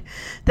mind.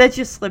 That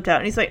just slipped out.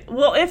 And he's like,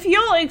 well, if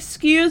you'll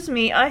excuse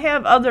me, I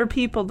have other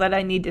people that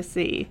I need to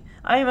see.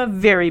 I am a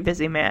very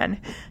busy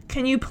man.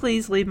 Can you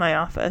please leave my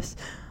office?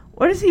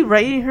 What is he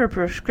writing her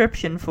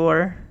prescription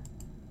for?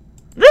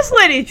 This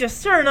lady's just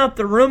stirring up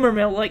the rumor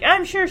mill. Like,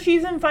 I'm sure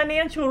she's in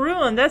financial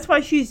ruin. That's why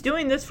she's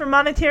doing this for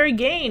monetary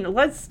gain.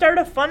 Let's start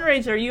a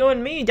fundraiser, you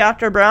and me,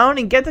 Dr. Brown,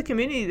 and get the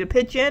community to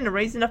pitch in and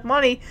raise enough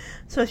money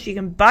so she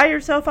can buy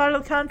herself out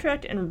of the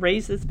contract and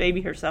raise this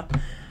baby herself.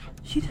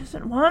 She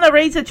doesn't want to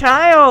raise a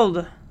child.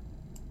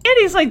 And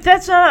he's like,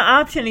 that's not an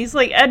option. He's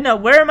like, Edna,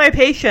 where are my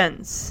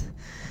patients?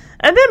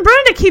 And then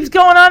Brenda keeps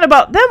going on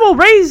about, then we'll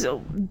raise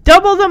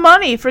double the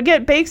money.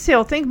 Forget bake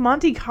sale. Think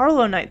Monte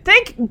Carlo night.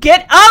 Think,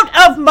 get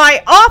out of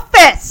my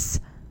office.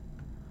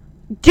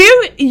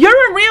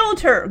 You're a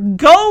realtor.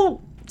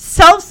 Go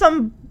sell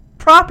some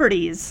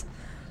properties.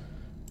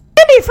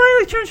 And he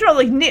finally turns around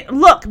like,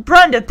 look,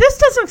 Brenda, this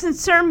doesn't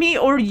concern me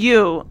or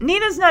you.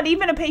 Nina's not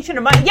even a patient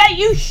of mine. Yet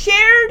you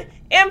shared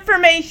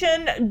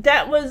information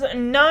that was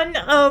none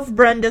of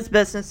Brenda's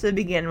business to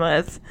begin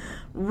with.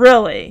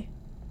 Really.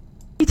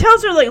 He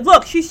tells her, like,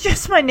 look, she's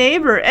just my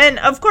neighbor. And,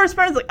 of course,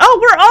 Brenda's like, oh,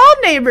 we're all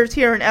neighbors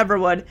here in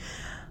Everwood.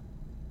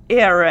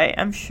 Yeah, right,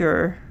 I'm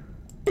sure.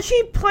 And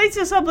she plays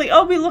this up like,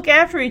 oh, we look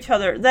after each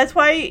other. That's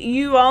why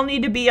you all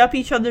need to be up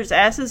each other's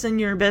asses in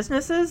your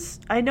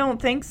businesses? I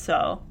don't think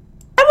so.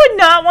 I would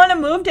not want to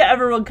move to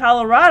Everwood,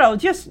 Colorado.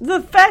 Just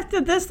the fact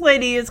that this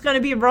lady is going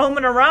to be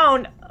roaming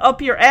around up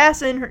your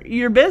ass in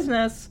your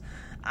business,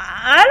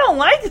 I don't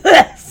like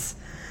this.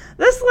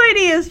 This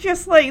lady is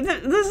just like,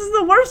 this is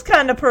the worst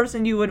kind of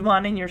person you would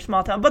want in your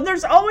small town. But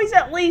there's always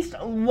at least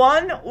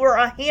one or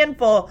a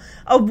handful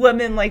of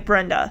women like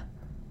Brenda.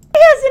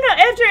 Yes,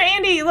 after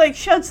Andy, like,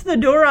 shuts the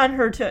door on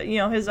her to,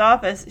 his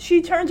office,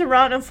 she turns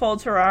around and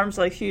folds her arms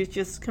like she's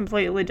just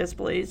completely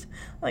displeased.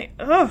 Like,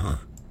 ugh.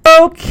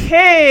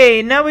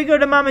 Okay, now we go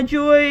to Mama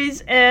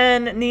Joy's,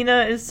 and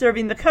Nina is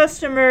serving the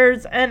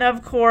customers, and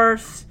of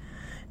course,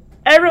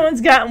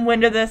 everyone's gotten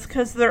wind of this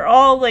because they're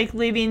all, like,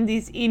 leaving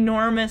these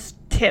enormous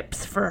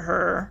tips for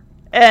her.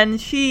 And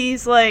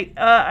she's like,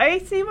 I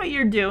see what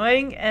you're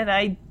doing, and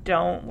I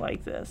don't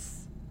like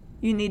this.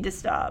 You need to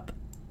stop.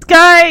 This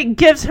guy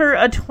gives her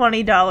a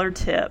 $20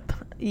 tip.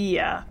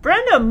 Yeah.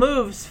 Brenda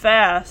moves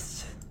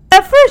fast.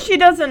 At first, she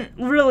doesn't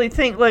really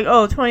think, like,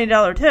 oh,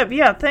 $20 tip.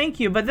 Yeah, thank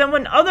you. But then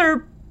when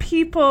other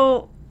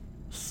people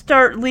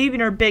start leaving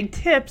her big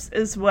tips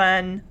is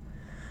when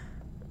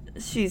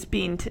she's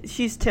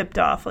tipped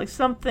off. Like,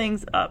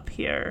 something's up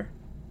here.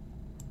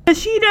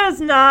 She does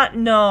not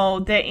know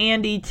that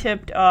Andy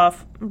tipped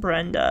off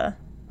Brenda.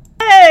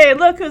 Hey,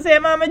 look who's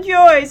at Mama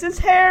Joy's. It's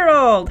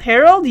Harold.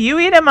 Harold, you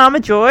eat at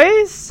Mama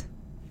Joy's?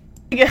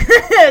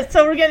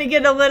 So we're going to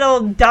get a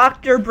little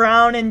Dr.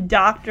 Brown and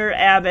Dr.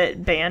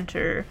 Abbott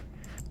banter.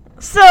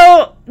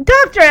 So,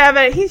 Dr.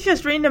 Abbott, he's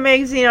just reading a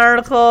magazine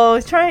article.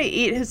 He's trying to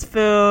eat his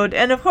food.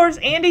 And, of course,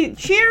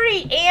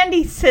 cheery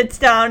Andy sits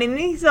down, and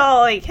he's all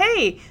like,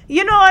 hey,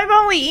 I've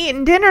only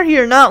eaten dinner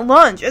here, not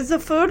lunch. Is the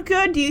food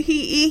good? Do you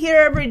eat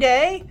here every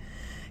day?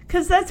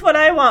 Because that's what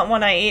I want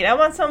when I eat. I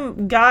want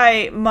some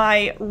guy,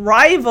 my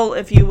rival,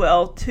 if you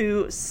will,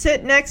 to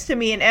sit next to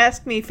me and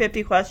ask me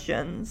 50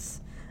 questions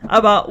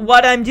about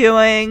what I'm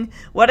doing,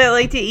 what I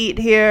like to eat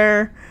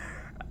here,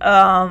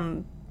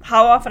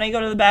 how often I go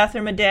to the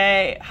bathroom a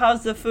day,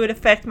 how's the food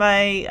affect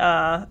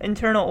my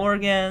internal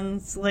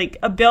organs, like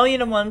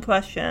 1,000,001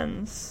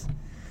 questions.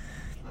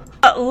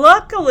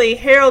 Luckily,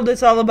 Harold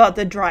is all about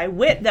the dry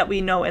wit that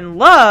we know and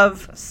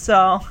love,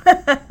 so,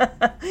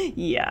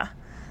 yeah.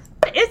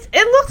 It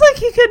looks like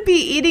he could be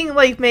eating,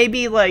 like,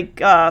 maybe,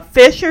 like,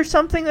 fish or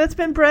something that's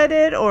been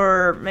breaded,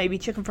 or maybe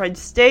chicken fried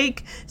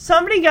steak.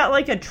 Somebody got,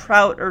 like, a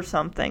trout or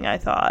something, I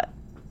thought.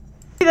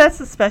 That's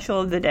the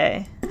special of the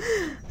day.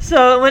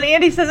 So when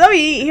Andy says, oh,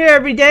 you eat here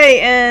every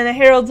day, and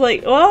Harold's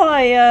like, well,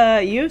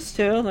 I used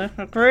to.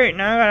 Like, great,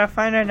 now I gotta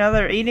find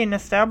another eating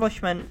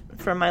establishment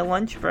for my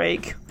lunch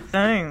break.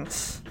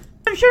 Thanks.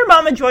 I'm sure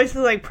Mama Joyce is,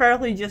 like,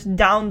 practically just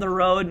down the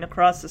road and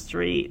across the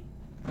street.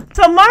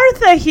 So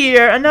Martha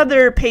here,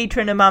 another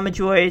patron of Mama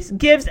Joyce,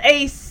 gives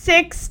a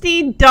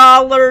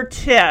 $60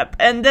 tip.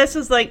 And this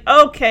is like,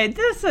 okay,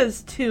 this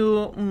is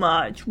too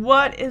much.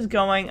 What is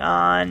going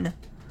on?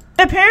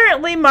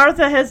 Apparently,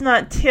 Martha has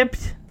not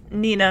tipped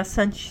Nina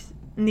since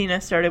Nina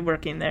started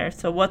working there.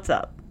 So what's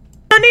up?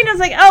 So Nina's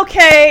like,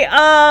 okay,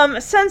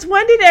 since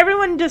when did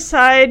everyone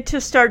decide to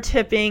start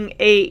tipping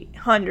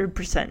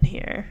 800%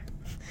 here?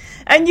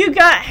 And you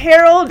got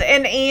Harold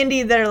and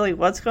Andy that are like,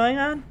 what's going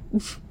on?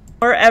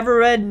 Or ever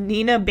read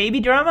Nina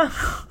baby drama?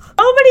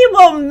 Nobody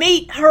will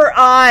meet her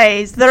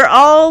eyes. They're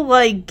all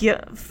like,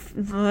 yeah,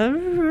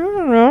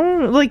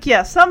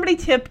 somebody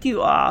tipped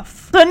you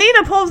off. So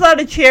Nina pulls out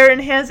a chair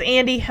and has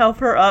Andy help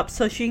her up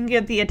so she can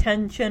get the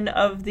attention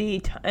of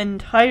the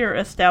entire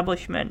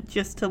establishment,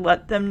 just to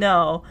let them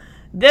know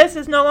this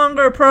is no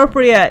longer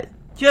appropriate.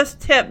 Just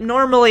tip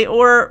normally,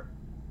 or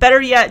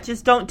better yet,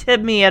 just don't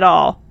tip me at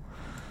all.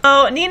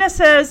 So Nina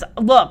says,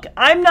 look,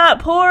 I'm not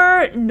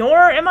poor,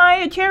 nor am I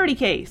a charity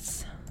case.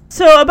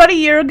 So about a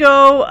year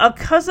ago, a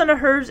cousin of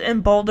hers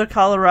in Boulder,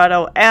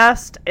 Colorado,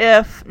 asked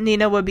if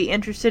Nina would be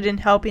interested in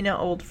helping an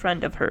old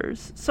friend of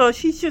hers. So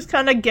she's just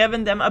kind of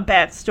giving them a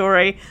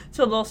backstory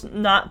so they'll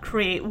not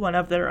create one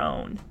of their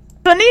own.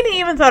 So Nina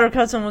even thought her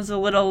cousin was a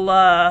little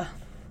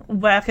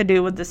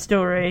wackadoo with the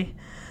story.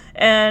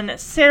 And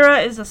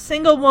Sarah is a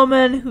single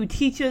woman who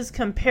teaches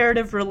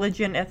comparative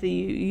religion at the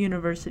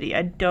university.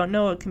 I don't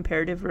know what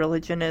comparative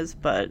religion is,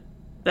 but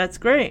that's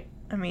great.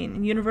 I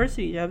mean,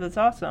 university job, that's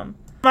awesome.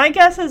 My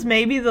guess is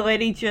maybe the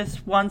lady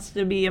just wants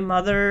to be a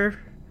mother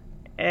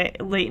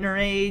late in her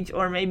age,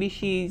 or maybe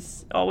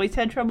she's always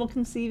had trouble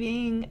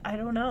conceiving. I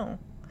don't know.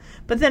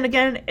 But then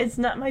again, it's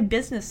not my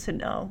business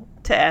to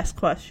ask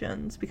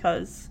questions,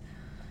 because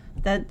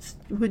that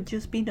would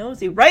just be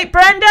nosy. Right,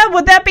 Brenda?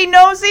 Would that be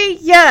nosy?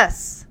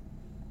 Yes.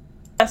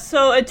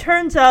 So it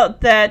turns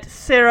out that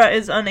Sarah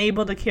is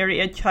unable to carry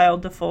a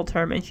child to full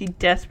term, and she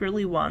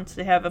desperately wants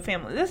to have a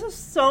family. This is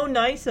so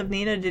nice of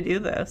Nina to do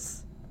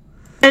this.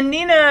 And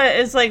Nina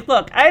is like,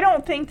 look, I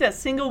don't think that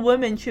single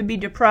women should be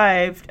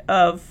deprived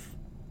of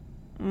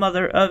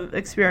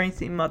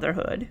experiencing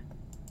motherhood.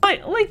 No,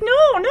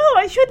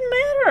 it shouldn't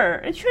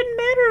matter. It shouldn't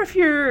matter if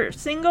you're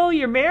single,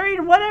 you're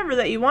married, whatever,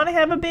 that you want to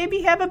have a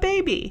baby, have a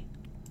baby.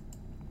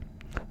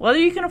 Whether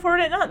you can afford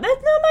it or not,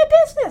 that's not my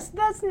business.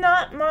 That's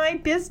not my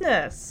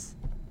business.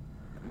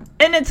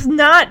 And it's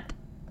not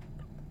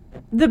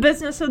the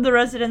business of the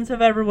residents of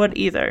Everwood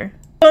either.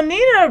 So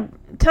Nina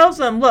tells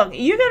them, look,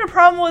 you got a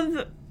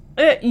problem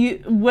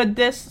with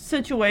this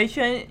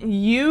situation,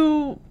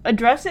 you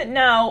address it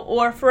now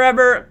or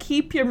forever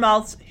keep your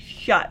mouths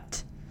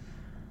shut.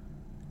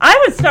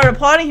 I would start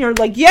applauding her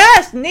like,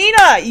 yes,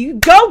 Nina, you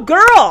go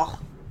girl.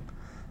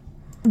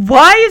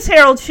 Why is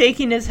Harold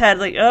shaking his head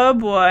like, oh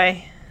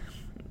boy,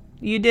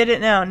 you did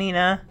it now,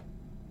 Nina?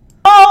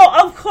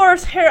 Oh, of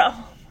course,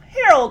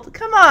 Harold,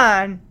 come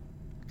on.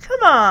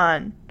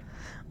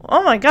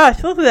 Oh my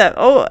gosh, look at that.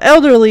 Oh,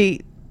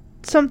 elderly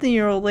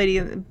something-year-old lady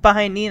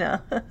behind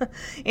Nina.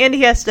 And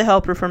he has to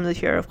help her from the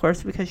chair, of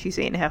course, because she's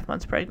 8.5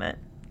 months pregnant.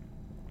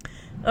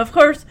 Of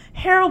course,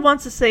 Harold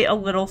wants to say a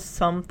little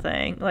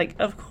something. Like,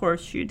 of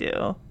course you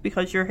do.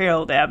 Because you're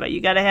Harold Abbott. You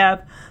gotta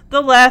have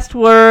the last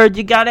word.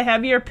 You gotta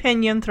have your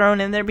opinion thrown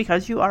in there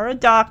because you are a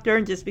doctor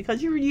and just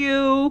because you're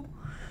you.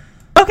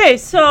 Okay,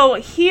 so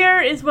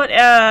here is what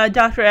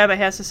Dr. Abbott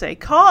has to say.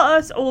 Call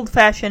us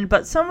old-fashioned,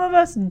 but some of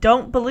us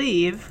don't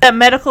believe that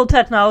medical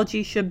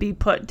technology should be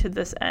put to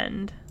this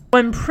end.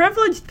 When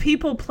privileged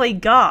people play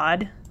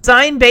God,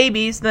 design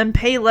babies, then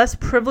pay less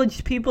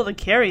privileged people to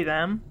carry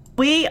them,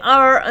 we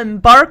are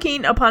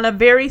embarking upon a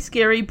very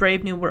scary,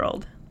 brave new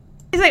world.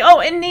 He's like, oh,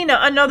 and Nina,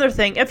 another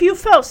thing. If you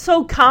felt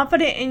so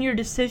confident in your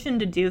decision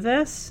to do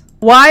this,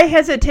 why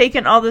has it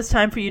taken all this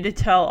time for you to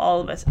tell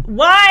all of us?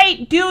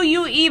 Why do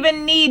you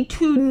even need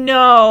to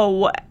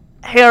know,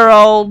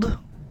 Harold?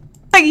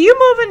 Like, you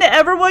move into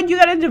Everwood, you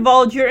gotta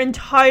divulge your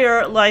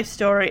entire life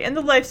story and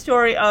the life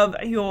story of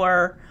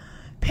your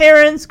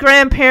parents,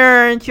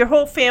 grandparents, your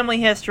whole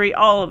family history,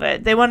 all of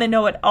it. They want to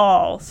know it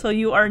all, so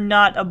you are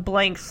not a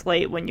blank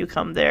slate when you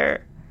come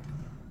there.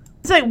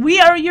 It's like, we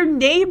are your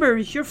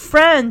neighbors, your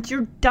friends,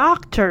 your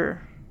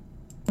doctor.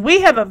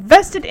 We have a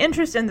vested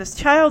interest in this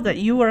child that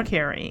you are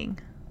carrying.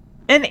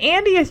 And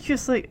Andy is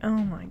just like, oh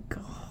my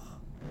god.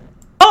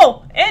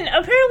 Oh, and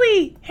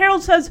apparently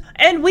Harold says,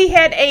 and we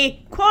had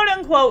a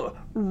quote-unquote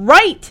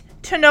right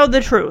to know the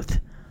truth.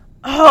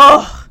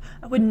 Oh,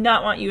 I would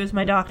not want you as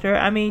my doctor.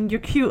 I mean, you're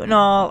cute and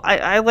all.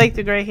 I like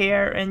the gray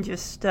hair and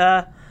just,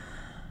 I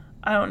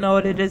don't know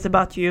what it is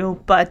about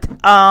you, but,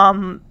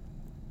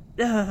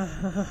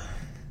 apparently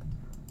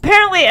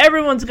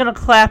everyone's gonna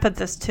clap at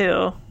this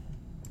too.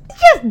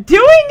 Just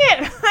doing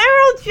it!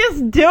 Harold's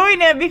just doing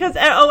it because,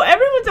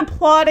 everyone's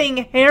applauding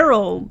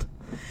Harold.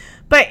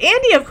 But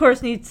Andy, of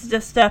course, needs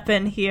to step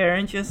in here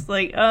and just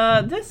like,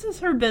 this is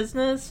her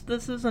business.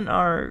 This isn't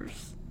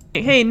ours.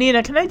 Hey,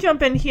 Nina, can I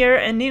jump in here?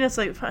 And Nina's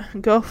like,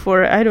 go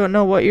for it. I don't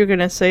know what you're going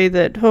to say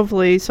that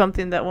hopefully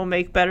something that will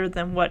make better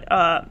than what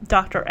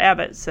Dr.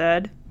 Abbott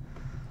said.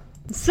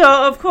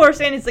 So, of course,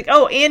 Andy's like,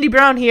 oh, Andy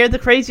Brown here, the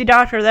crazy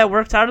doctor that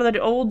works out of the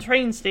old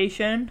train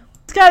station.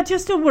 He's got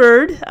just a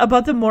word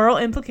about the moral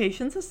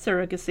implications of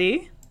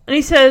surrogacy. And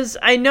he says,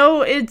 I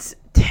know it's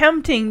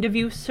tempting to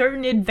view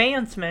certain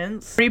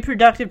advancements,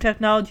 reproductive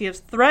technology,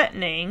 as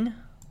threatening.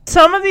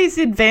 Some of these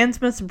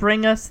advancements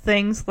bring us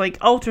things like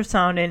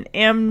ultrasound and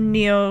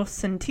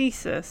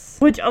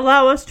amniocentesis, which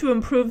allow us to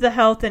improve the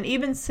health and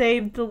even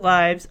save the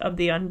lives of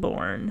the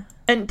unborn.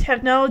 And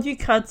technology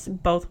cuts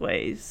both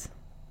ways.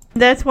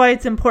 That's why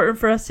it's important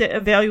for us to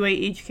evaluate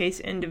each case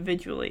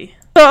individually.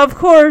 So, of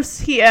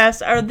course, he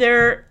asks, are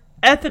there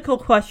ethical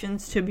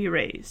questions to be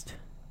raised?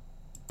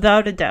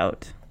 Without a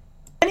doubt.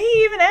 And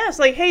he even asks,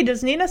 like, hey,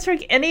 does Nina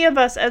strike any of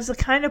us as the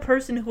kind of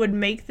person who would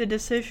make the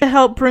decision to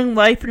help bring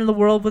life into the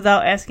world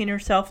without asking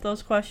herself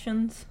those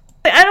questions?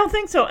 I don't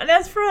think so. And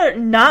as for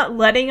not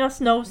letting us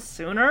know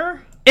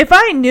sooner, if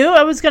I knew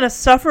I was going to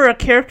suffer a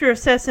character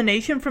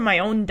assassination from my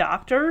own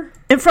doctor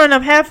in front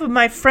of half of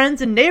my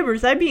friends and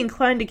neighbors, I'd be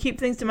inclined to keep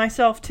things to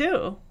myself,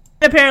 too.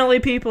 Apparently,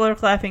 people are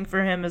clapping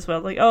for him as well.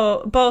 Like,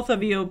 oh, both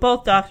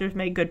doctors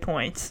made good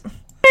points.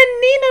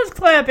 And Nina's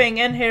clapping,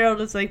 and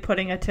Harold is, like,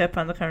 putting a tip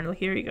on the counter. Like,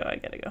 here you go, I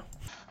gotta go.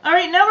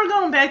 Alright, now we're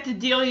going back to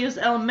Delia's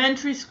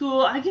elementary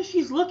school. I guess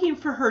she's looking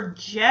for her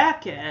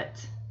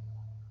jacket.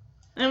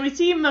 And we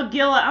see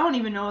McGilla. I don't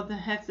even know what the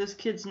heck this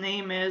kid's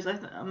name is.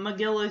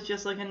 McGilla is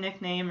just like a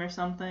nickname or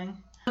something.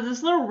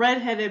 This little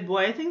redheaded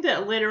boy, I think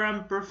that later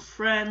on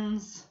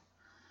befriends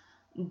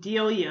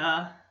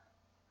Delia.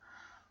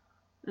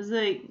 Is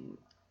like,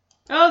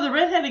 oh, the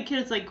redheaded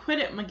kid is like, quit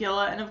it,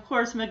 McGilla. And of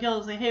course,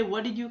 McGilla's like, hey,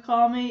 what did you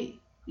call me?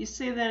 You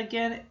say that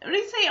again? What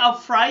did he say? I'll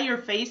fry your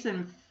face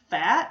in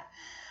fat?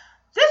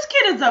 This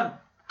kid is a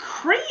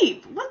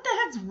creep. What the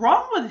heck's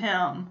wrong with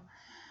him?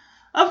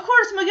 Of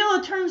course,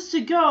 McGilla turns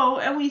to go,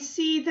 and we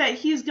see that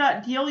he's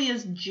got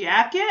Delia's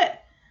jacket.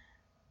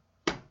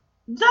 The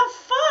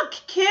fuck,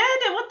 kid?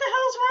 What the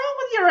hell's wrong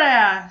with your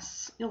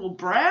ass, you little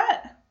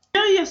brat?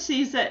 Delia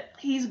sees that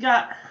he's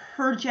got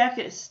her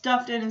jacket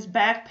stuffed in his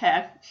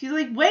backpack. She's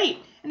like, wait.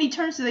 And he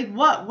turns to like,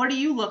 what? What are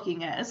you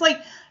looking at? It's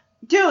like,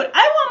 dude,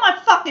 I want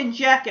my fucking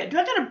jacket. Do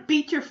I gotta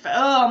beat your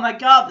oh my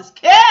god, this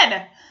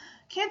kid!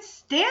 Can't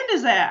stand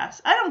his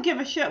ass. I don't give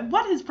a shit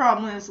what his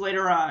problem is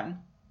later on.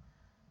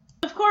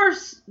 Of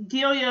course,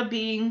 Delia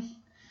being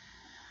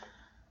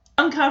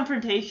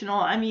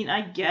unconfrontational. I mean,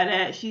 I get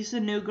it. She's a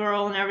new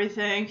girl and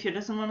everything. She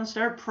doesn't want to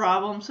start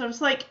problems. So it's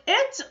like,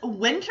 it's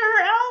winter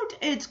out.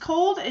 It's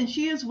cold. And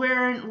she is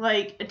wearing,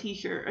 like, a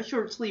t-shirt. A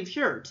short sleeve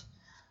shirt.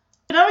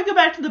 So now we go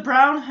back to the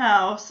Brown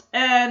house.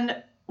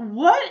 And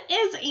what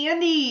is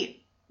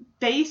Andy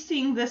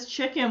basting this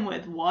chicken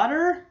with?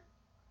 Water?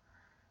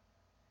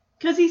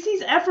 Because he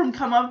sees Ephraim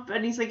come up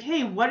and he's like,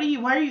 hey, why are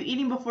you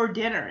eating before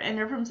dinner? And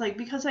Ephraim's like,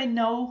 because I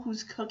know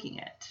who's cooking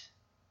it.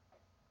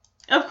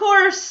 Of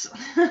course,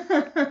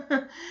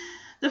 the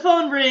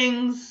phone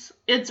rings.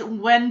 It's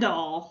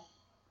Wendell.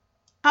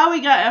 How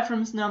he got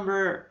Ephraim's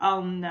number,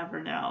 I'll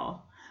never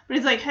know. But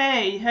he's like,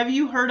 hey, have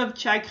you heard of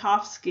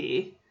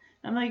Tchaikovsky?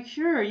 I'm like,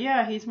 sure,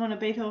 yeah, he's one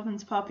of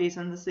Beethoven's puppies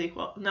in the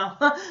sequel. No.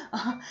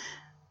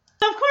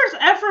 Of course,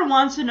 Ephraim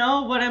wants to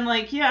know, but I'm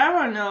like, yeah, I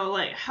want to know,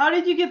 like, how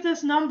did you get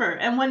this number?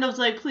 And Wendell's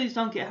like, please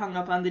don't get hung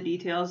up on the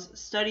details.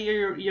 Study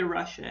your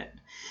Russian.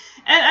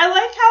 And I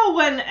like how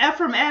when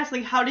Ephraim asks,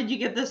 like, how did you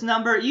get this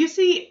number? You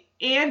see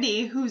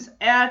Andy, who's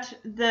at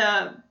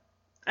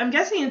I'm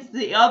guessing it's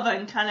the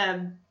oven,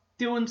 kind of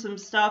doing some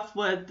stuff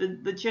with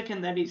the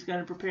chicken that he's going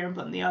to prepare and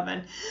put in the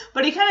oven.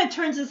 But he kind of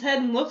turns his head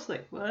and looks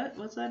like, what?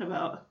 What's that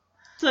about?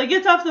 So he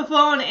gets off the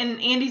phone,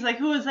 and Andy's like,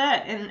 who is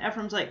that? And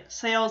Ephraim's like,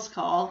 sales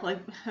call. Like,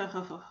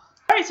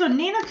 alright, so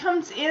Nina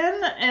comes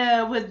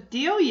in with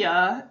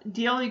Delia.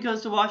 Delia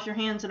goes to wash her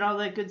hands and all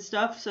that good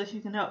stuff so she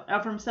can help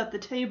Ephraim set the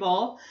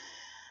table.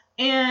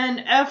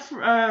 And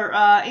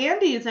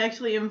Andy is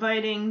actually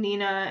inviting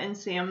Nina and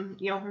Sam,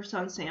 her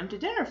son Sam, to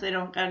dinner if they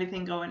don't got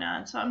anything going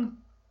on. So I'm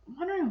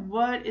wondering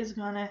what is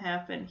going to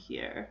happen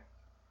here.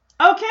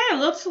 Okay,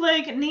 looks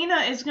like Nina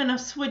is going to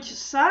switch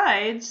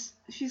sides.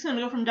 She's going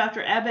to go from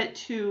Dr. Abbott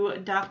to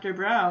Dr.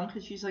 Brown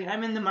because she's like,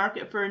 I'm in the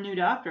market for a new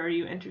doctor. Are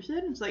you interested?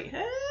 And it's like, heck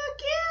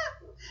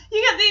yeah.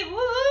 You got the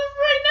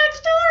right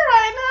next door.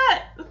 Why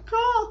not?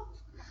 Cool.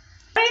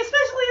 I mean,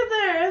 especially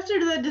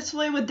after the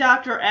display with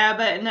Dr.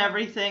 Abbott and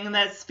everything and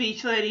that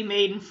speech that he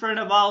made in front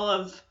of all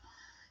of,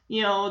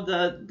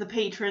 the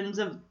patrons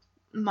of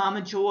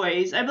Mama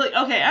Joy's. I'd be like,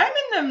 okay,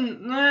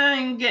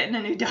 I'm getting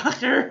a new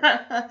doctor.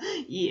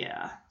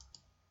 Yeah.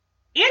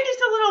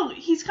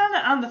 He's kind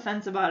of on the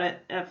fence about it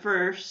at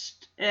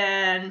first,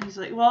 and he's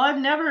like, well, I've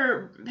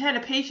never had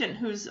a patient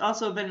who's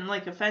also been,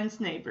 like, a fence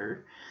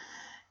neighbor.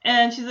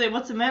 And she's like,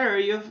 what's the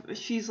matter?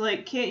 She's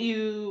like, can't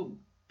you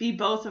be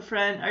both a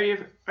friend?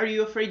 Are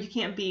you afraid you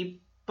can't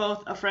be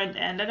both a friend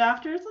and a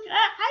doctor? It's like,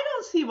 I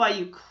don't see why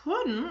you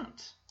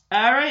couldn't.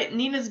 Alright,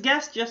 Nina's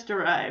guest just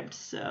arrived,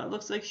 so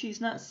looks like she's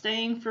not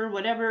staying for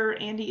whatever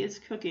Andy is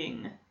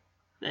cooking.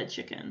 That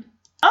chicken.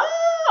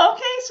 Oh,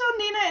 okay, so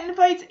Nina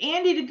invites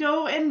Andy to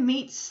go and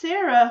meet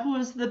Sarah, who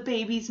is the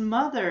baby's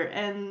mother,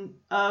 and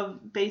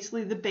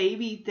basically the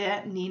baby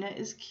that Nina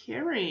is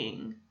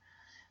carrying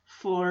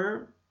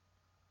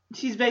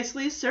she's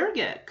basically a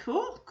surrogate.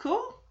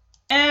 Cool.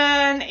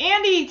 And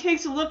Andy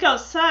takes a look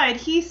outside.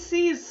 He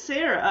sees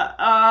Sarah,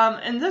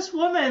 and this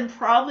woman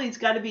probably's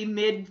got to be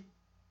mid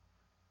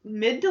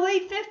to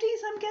late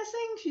 50s, I'm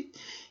guessing. She,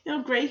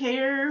 gray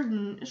hair,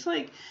 and it's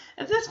like,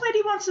 if this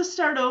lady wants to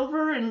start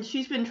over and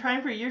she's been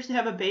trying for years to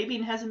have a baby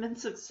and hasn't been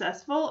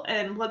successful,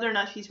 and whether or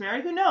not she's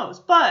married, who knows?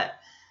 But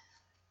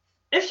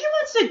if she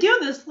wants to do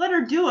this, let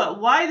her do it.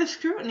 Why the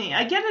scrutiny?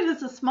 I get it,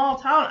 it's a small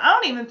town. I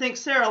don't even think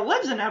Sarah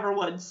lives in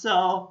Everwood,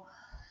 so...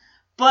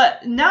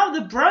 But now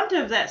the brunt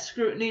of that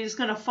scrutiny is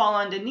going to fall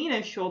onto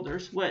Nina's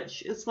shoulders,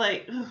 which is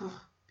like, ugh,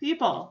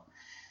 people.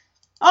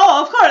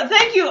 Oh, of course,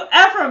 thank you,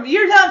 Ephraim.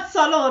 You're not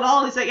subtle at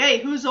all. He's like, hey,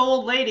 who's the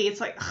old lady? It's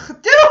like,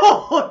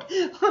 dude!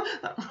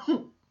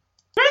 Granted,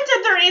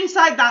 they're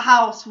inside the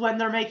house when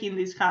they're making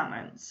these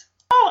comments.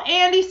 Oh,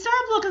 Andy,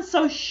 stop looking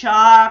so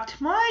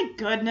shocked. My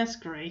goodness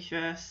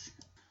gracious.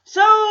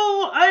 So,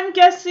 I'm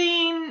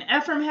guessing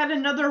Ephraim had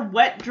another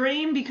wet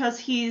dream because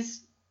he's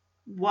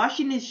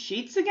washing his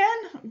sheets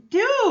again?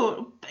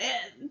 Dude,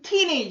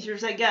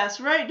 teenagers, I guess,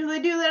 right? Do they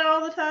do that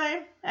all the time?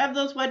 Have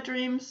those wet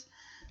dreams?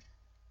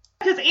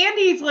 Because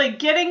Andy's, like,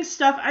 getting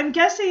stuff. I'm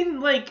guessing,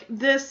 like,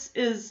 this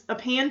is a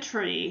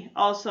pantry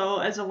also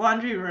as a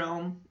laundry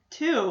room,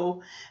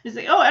 too. He's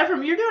like, oh,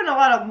 Ephraim, you're doing a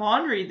lot of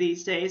laundry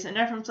these days. And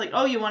Ephraim's like,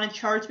 oh, you want to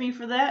charge me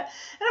for that?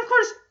 And, of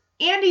course,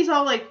 Andy's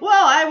all like,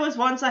 well, I was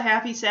once a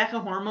happy sack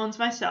of hormones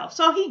myself.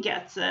 So he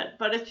gets it.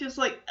 But it's just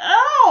like,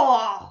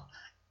 oh,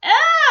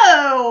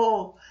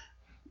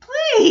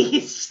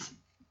 please.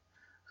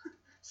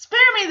 Spare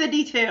me the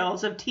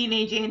details of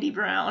teenage Andy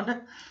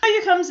Brown.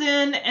 He comes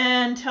in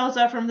and tells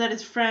Ephraim that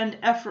his friend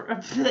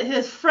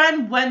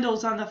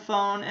Wendell's on the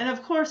phone. And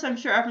of course, I'm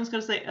sure Ephraim's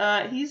going to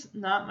say, he's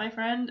not my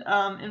friend.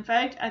 In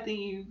fact, I think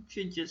you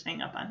should just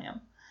hang up on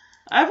him.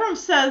 Ephraim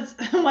says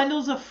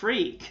Wendell's a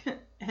freak.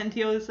 And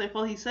Delia's like,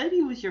 well, he said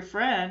he was your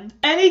friend.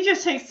 And he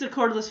just takes the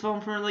cordless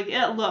phone from her, like,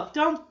 yeah, look,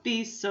 don't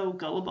be so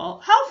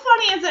gullible. How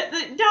funny is it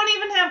that don't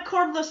even have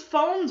cordless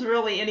phones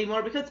really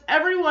anymore because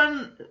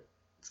everyone's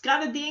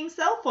got a dang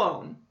cell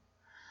phone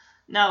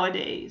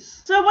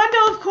nowadays. So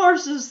Wendell, of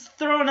course, is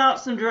throwing out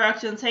some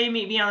directions. Hey,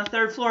 meet me on the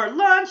 3rd floor at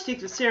lunch. Take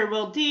the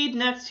stairwell deed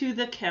next to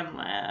the chem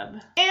lab.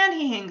 And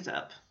he hangs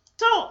up.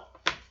 So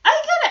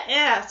I gotta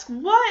ask,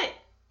 what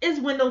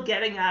is Wendell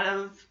getting out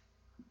of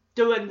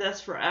doing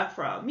this for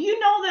Ephraim? You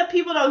know that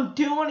people don't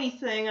do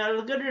anything out of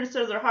the goodness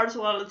of their hearts a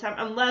lot of the time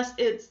unless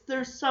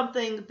there's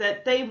something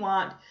that they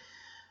want,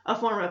 a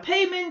form of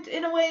payment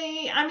in a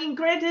way. I mean,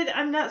 granted,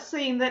 I'm not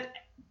saying that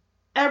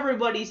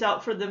everybody's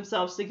out for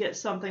themselves to get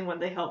something when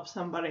they help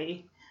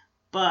somebody,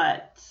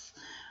 but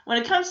when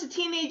it comes to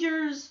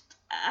teenagers,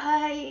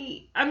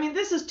 I mean,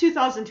 this is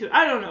 2002.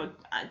 I don't know.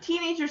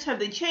 Teenagers, have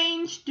they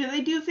changed? Do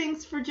they do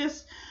things for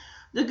just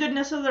the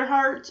goodness of their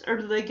hearts, or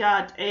do they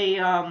got a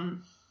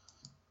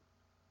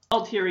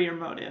ulterior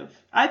motive?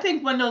 I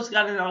think Wendell's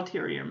got an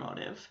ulterior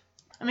motive.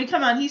 I mean,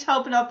 come on, he's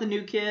helping out the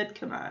new kid.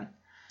 Come on.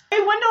 Hey,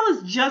 Wendell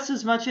is just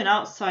as much an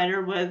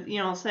outsider with,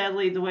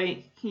 sadly, the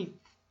way he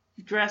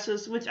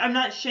dresses, which I'm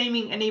not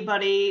shaming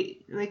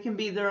anybody. They can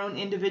be their own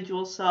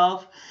individual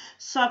self.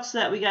 Sucks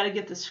that we got to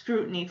get the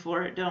scrutiny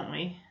for it, don't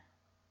we?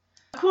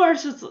 Of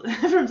course,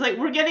 everyone's like,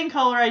 we're getting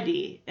caller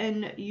ID,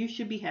 and you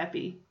should be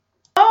happy.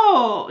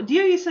 Oh,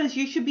 Delia says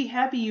you should be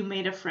happy you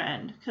made a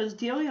friend, because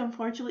Delia,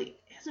 unfortunately,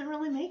 isn't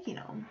really making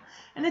them.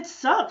 And it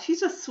sucks.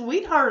 She's a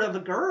sweetheart of a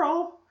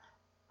girl.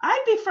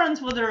 I'd be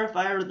friends with her if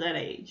I were that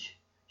age.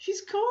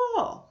 She's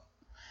cool.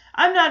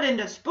 I'm not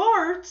into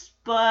sports,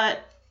 but,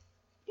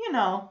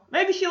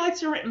 maybe she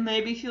likes to read,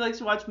 maybe she likes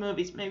to watch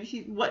movies,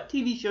 what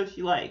TV shows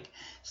she like.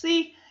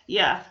 See,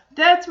 yeah,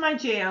 that's my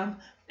jam.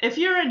 If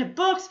you're into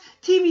books,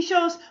 TV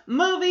shows,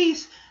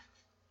 movies,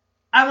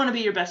 I want to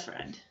be your best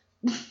friend.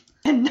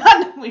 And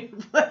not in a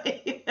weird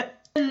way.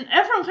 And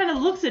Ephraim kind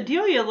of looks at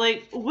Delia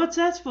like, what's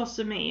that supposed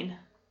to mean?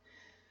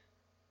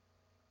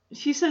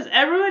 She says,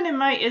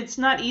 it's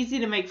not easy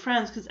to make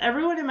friends because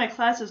everyone in my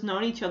class has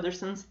known each other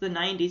since the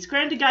 90s.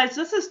 Granted, guys,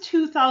 this is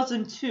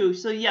 2002,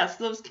 so yes,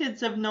 those kids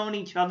have known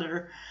each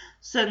other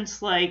since,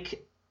 the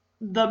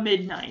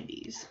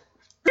mid-90s.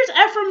 Here's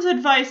Ephraim's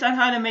advice on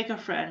how to make a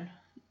friend,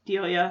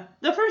 Delia.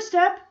 The first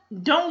step,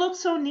 don't look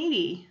so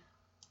needy.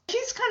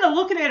 She's kind of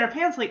looking at her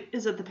pants like,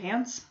 is it the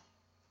pants?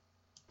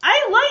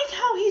 I like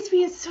how he's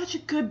being such a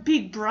good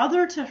big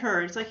brother to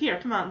her. It's like, here,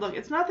 come on, look,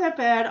 it's not that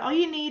bad. All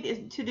you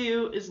need to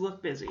do is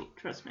look busy.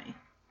 Trust me.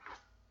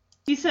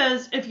 He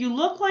says, if you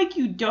look like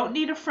you don't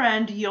need a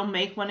friend, you'll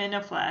make one in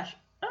a flash.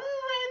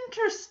 Oh,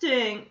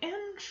 interesting.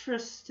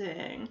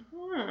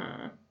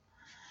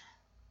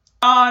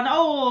 An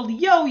old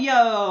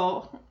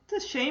yo-yo.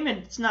 It's a shame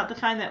it's not the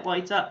kind that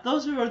lights up.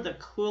 Those were the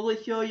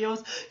coolest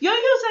yo-yos.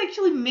 Yo-yos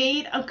actually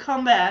made a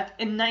comeback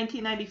in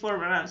 1994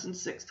 when I was in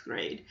 6th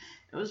grade.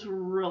 It was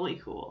really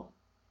cool.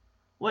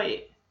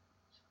 Wait.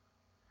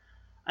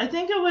 I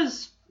think it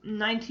was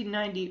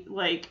 1990,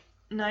 late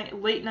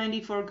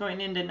 94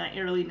 going into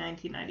early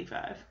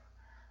 1995.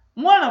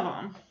 One of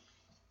them.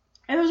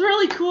 And it was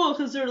really cool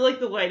because they're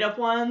the light up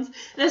ones.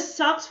 And it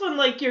sucks when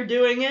you're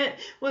doing it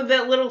with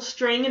that little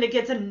string and it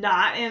gets a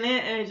knot in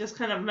it and it just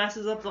kind of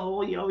messes up the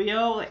whole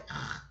yo-yo.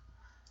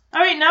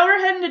 Alright, now we're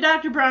heading to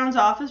Dr. Brown's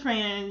office.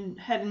 We're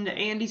heading to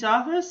Andy's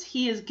office.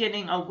 He is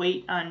getting a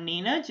wait on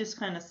Nina, just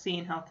kind of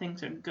seeing how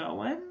things are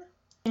going.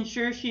 And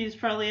sure, she's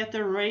probably at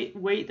the right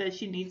weight that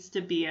she needs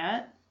to be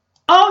at.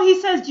 Oh, he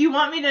says, do you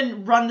want me to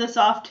run this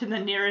off to the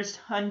nearest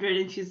 100?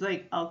 And she's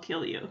like, I'll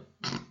kill you.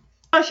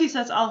 Oh, she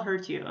says, I'll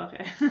hurt you.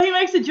 Okay. He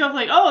makes a joke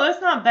like, oh,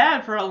 that's not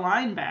bad for a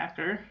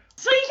linebacker.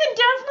 So you can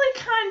definitely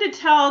kind of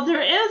tell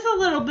there is a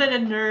little bit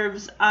of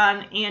nerves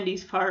on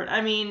Andy's part.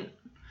 I mean,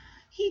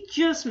 he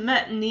just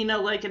met Nina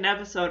like an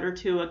episode or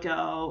two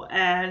ago,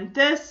 and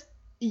this,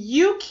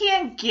 you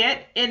can't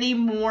get any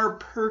more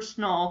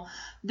personal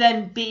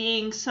than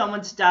being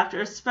someone's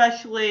doctor,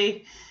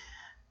 especially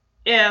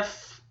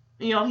if,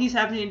 you know, he's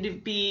having to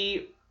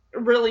be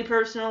really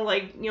personal,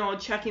 like, you know,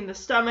 checking the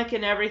stomach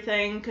and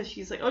everything, because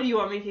she's like, oh, do you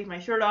want me to take my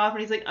shirt off?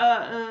 And he's like,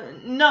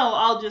 no,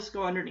 I'll just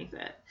go underneath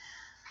it.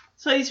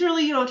 So he's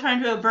really, you know,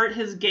 trying to avert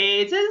his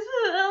gaze. It's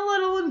a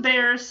little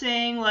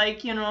embarrassing,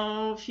 like, you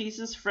know, she's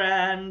his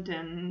friend,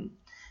 and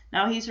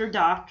now he's her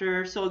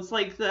doctor, so it's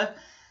like the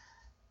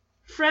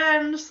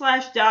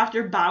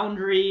friend/doctor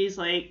boundaries,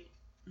 like,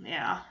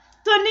 yeah.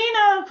 So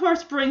Nina, of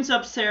course, brings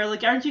up Sarah,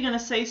 like, aren't you going to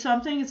say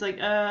something? He's like,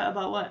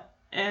 about what?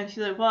 And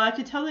she's like, well, I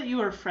could tell that you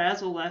were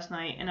frazzled last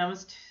night, and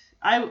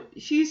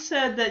she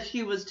said that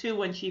she was too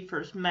when she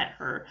first met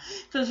her.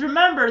 Because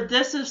remember,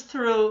 this is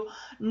through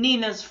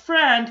Nina's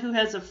friend, who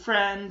has a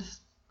friend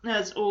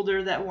that's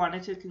older that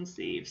wanted to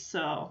conceive,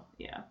 so,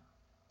 yeah.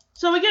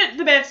 So we get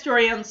the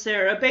backstory on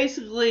Sarah.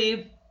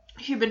 Basically,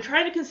 she'd been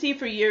trying to conceive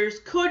for years,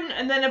 couldn't,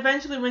 and then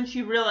eventually when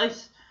she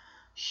realized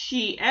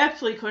she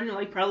actually couldn't,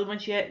 like probably when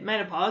she had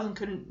menopause and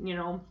couldn't, you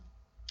know,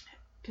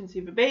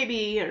 conceive a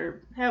baby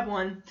or have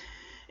one,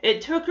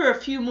 it took her a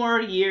few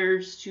more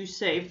years to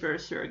save for a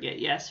surrogate.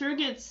 Yeah,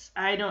 surrogates,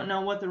 I don't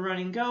know what the run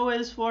and go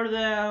is for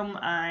them.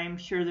 I'm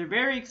sure they're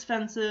very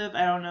expensive.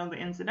 I don't know the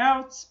ins and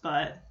outs,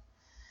 but...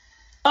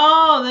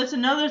 Oh, that's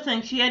another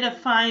thing. She had to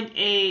find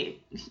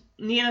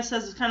Nina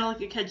says it's kind of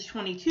like a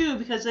catch-22,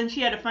 because then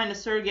she had to find a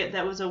surrogate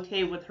that was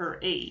okay with her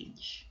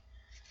age.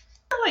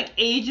 Like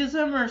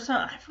ageism or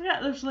something. I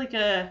forgot, there's like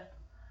a...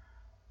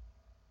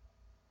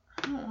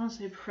 I don't want to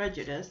say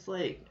prejudice,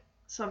 like...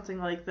 something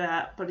like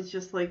that, but it's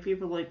just like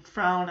people like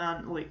frown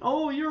on, like,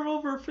 oh, you're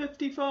over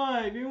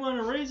 55, you want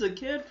to raise a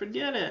kid,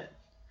 forget it.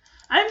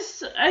 I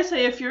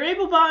say if you're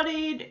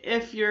able-bodied,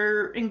 if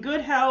you're in good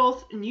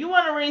health, and you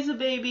want to raise a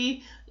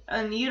baby,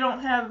 and you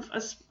don't have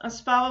a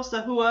spouse,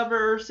 a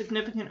whoever,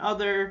 significant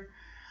other,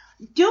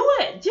 do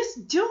it.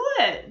 Just do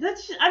it.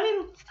 I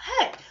mean,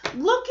 heck,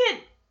 look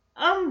at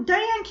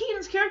Diane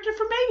Keaton's character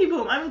from Baby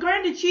Boom. I mean,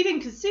 granted, she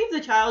didn't conceive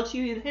the child.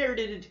 She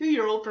inherited a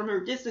 2-year-old from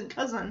her distant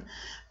cousin.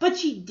 But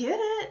she did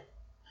it.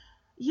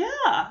 Yeah.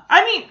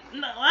 I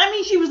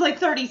mean, she was like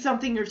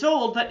 30-something years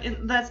old, but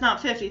that's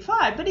not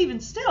 55. But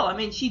even still, I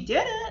mean, she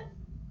did it.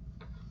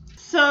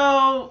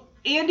 So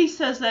Andy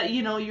says that,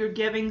 you know, you're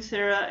giving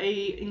Sarah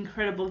a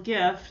incredible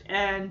gift.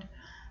 And,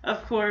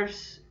 of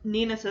course,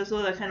 Nina says,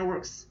 well, that kind of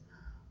works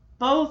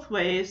both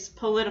ways,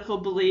 political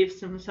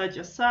beliefs and such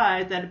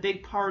aside, that a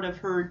big part of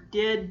her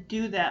did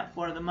do that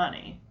for the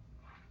money.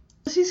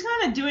 She's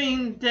kind of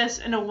doing this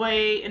in a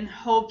way in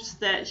hopes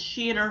that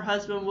she and her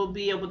husband will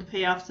be able to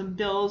pay off some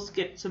bills,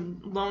 get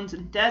some loans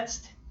and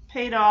debts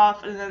paid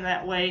off, and then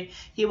that way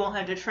he won't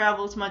have to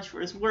travel as much for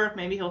his work.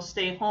 Maybe he'll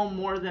stay home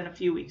more than a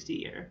few weeks a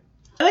year.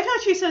 I like how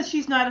she says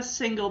she's not a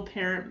single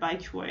parent by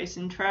choice,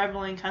 and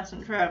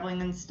constant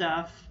traveling and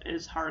stuff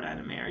is hard on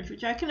a marriage,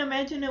 which I can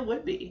imagine it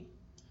would be.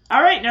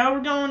 Alright, now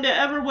we're going to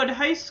Everwood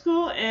High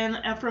School, and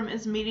Ephraim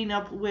is meeting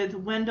up with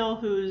Wendell,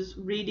 who's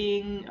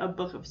reading a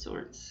book of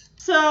sorts.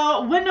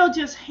 So, Wendell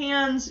just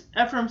hands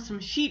Ephraim some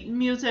sheet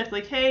music,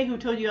 like, hey, who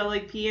told you I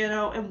like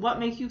piano, and what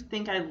makes you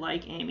think I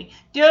like Amy?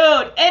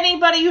 Dude,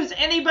 anybody who's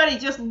anybody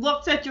just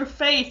looks at your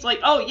face like,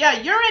 oh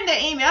yeah, you're into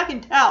Amy, I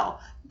can tell.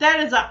 That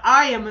is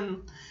I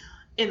am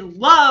in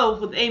love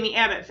with Amy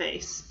Abbott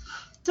face.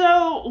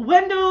 So,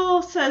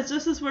 Wendell says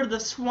this is where the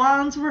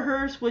Swans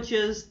rehearse, which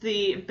is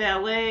the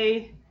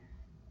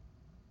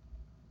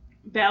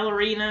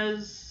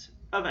ballerinas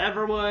of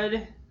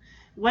Everwood.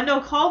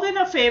 Wendell called in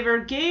a favor,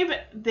 gave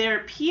their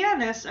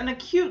pianist an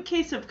acute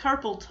case of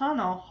carpal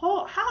tunnel.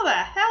 How the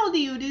hell do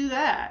you do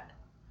that?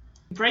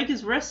 Break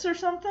his wrists or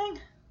something?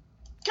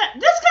 God,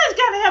 this guy's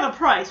got to have a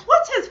price.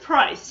 What's his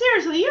price?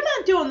 Seriously, you're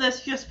not doing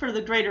this just for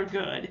the greater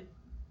good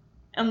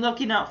and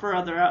looking out for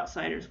other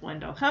outsiders,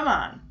 Wendell. Come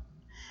on.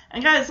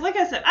 And guys, like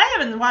I said, I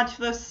haven't watched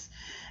this.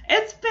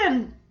 It's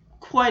been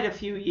quite a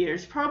few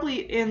years, probably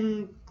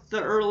in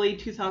the early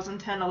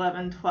 2010,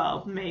 11,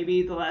 12,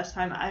 maybe the last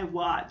time I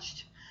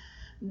watched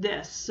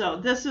this. So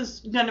this is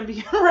going to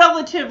be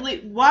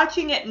relatively,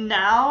 watching it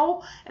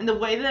now and the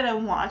way that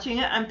I'm watching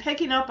it, I'm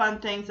picking up on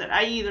things that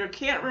I either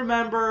can't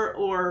remember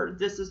or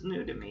this is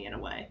new to me in a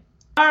way.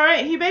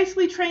 Alright, he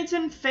basically trades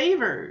in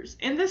favors.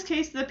 In this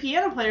case, the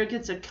piano player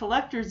gets a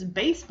collector's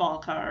baseball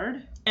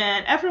card,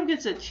 and Ephraim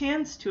gets a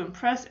chance to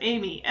impress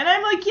Amy. And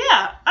I'm like,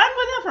 yeah, I'm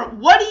with Ephraim.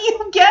 What do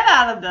you get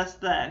out of this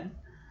then?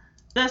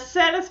 The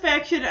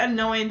satisfaction of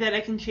knowing that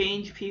I can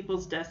change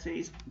people's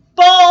destinies.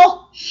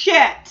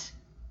 Bullshit!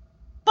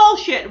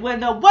 Bullshit,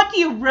 Wendell. What do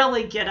you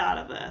really get out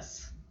of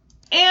this?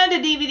 And a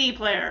DVD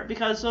player,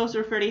 because those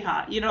are pretty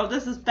hot. You know,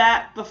 this is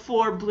back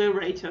before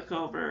Blu-ray took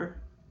over.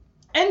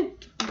 And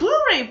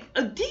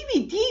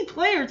DVD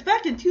players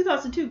back in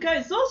 2002,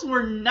 guys, those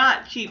were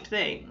not cheap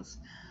things.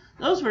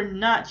 Those were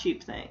not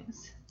cheap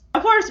things.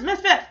 Of course, Miss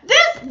Beth,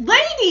 this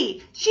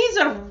lady, she's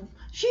a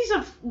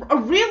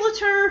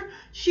realtor.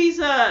 She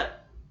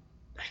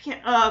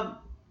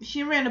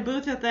ran a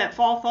booth at that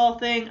fall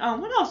thing.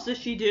 What else does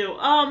she do?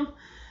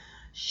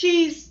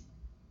 She's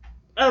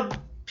a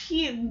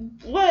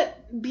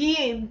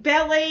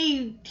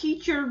ballet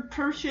teacher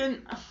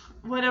person,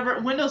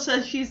 whatever. Windows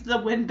says she's the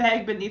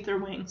windbag beneath her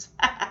wings.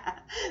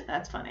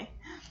 That's funny.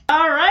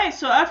 All right,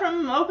 so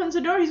Ephraim opens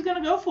the door. He's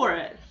gonna go for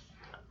it.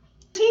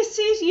 He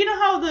sees, you know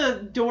how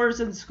the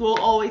doors in school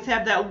always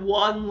have that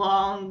one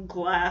long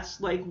glass,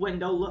 like,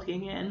 window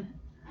looking in?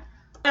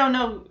 I don't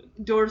know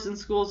doors in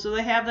school, so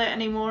they have that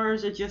anymore, or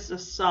is it just a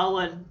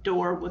solid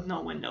door with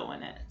no window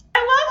in it? I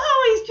love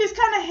how he's just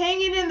kind of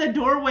hanging in the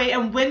doorway,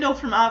 and Window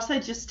from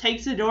outside just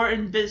takes the door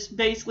and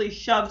basically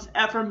shoves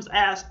Ephraim's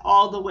ass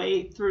all the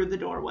way through the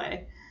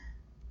doorway.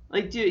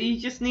 Like, dude, he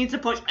just needs to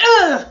push.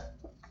 Ugh!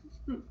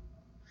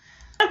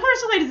 Of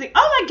course, the lady's like,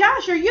 oh my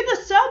gosh, are you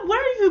the sub?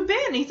 Where have you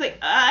been? He's like,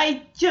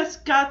 I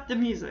just got the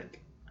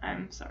music.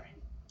 I'm sorry.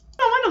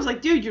 Window's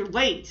like, dude, you're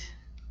late.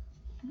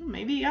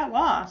 Maybe you got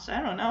lost.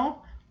 I don't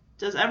know.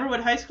 Does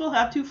Everwood High School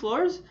have 2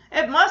 floors?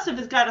 It must if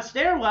it's got a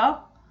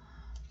stairwell.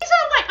 He's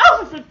all like,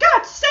 oh, for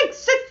God's sake,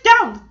 sit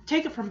down.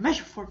 Take it from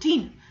measure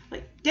 14.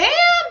 Like, damn,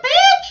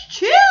 bitch,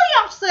 chill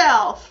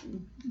yourself.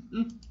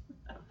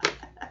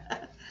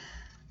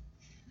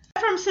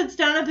 Ephraim sits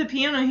down at the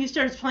piano and he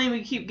starts playing.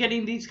 We keep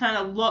getting these kind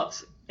of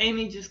looks.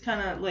 Amy just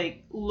kind of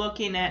like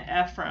looking at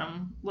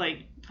Ephraim,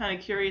 like kind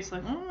of curious,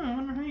 like, oh, I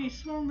wonder how you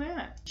smell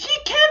that. She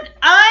kept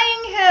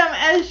eyeing him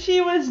as she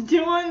was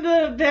doing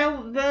the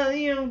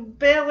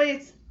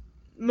ballet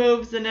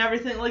moves and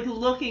everything, like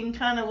looking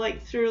kind of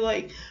like through,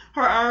 like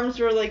her arms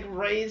were like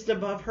raised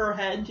above her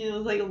head. She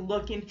was like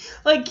looking,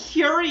 like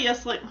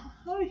curious, like,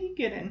 how did he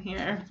get in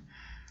here?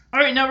 All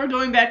right, now we're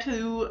going back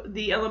to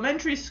the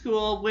elementary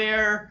school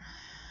where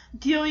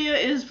Delia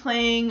is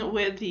playing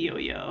with the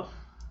yo-yo.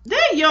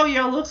 That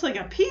yo-yo looks like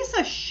a piece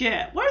of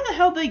shit. Where the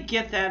hell did they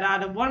get that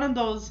out of? One of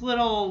those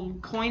little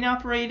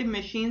coin-operated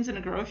machines in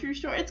a grocery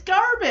store? It's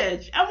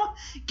garbage.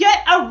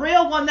 Get a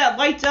real one that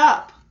lights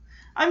up.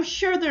 I'm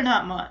sure they're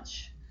not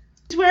much.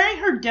 She's wearing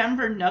her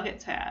Denver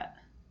Nuggets hat.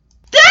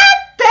 That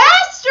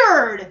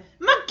bastard!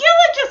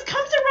 McGilla just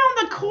comes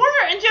around the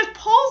corner and just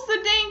pulls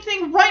the dang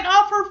thing right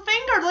off her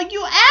finger. Like,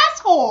 you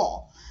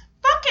asshole!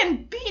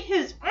 Fucking beat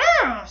his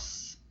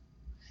ass.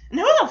 And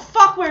who the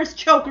fuck wears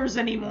chokers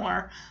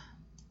anymore?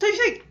 So she's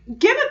like,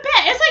 give it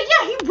back. It's like,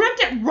 yeah, he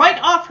ripped it right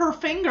off her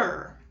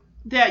finger.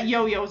 That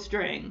yo-yo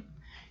string.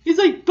 He's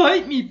like,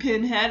 bite me,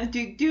 Pinhead.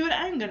 Dude,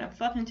 I'm gonna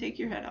fucking take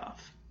your head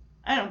off.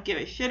 I don't give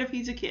a shit if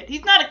he's a kid.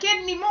 He's not a kid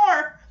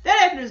anymore.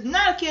 That actor is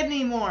not a kid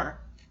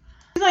anymore.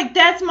 He's like,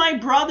 that's my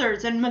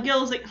brother's. And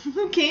McGilla's like,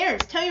 who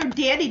cares? Tell your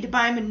daddy to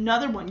buy him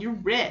another one. You're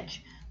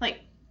rich. Like,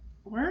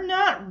 we're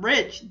not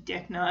rich,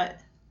 dicknut.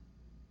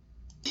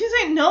 She's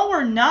like, no,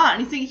 we're not.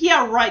 And he's like,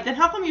 yeah, right. Then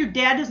how come your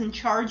dad doesn't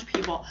charge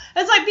people?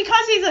 It's like,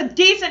 because he's a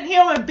decent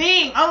human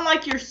being,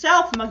 unlike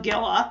yourself,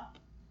 McGilla.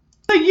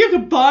 Like, you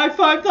could buy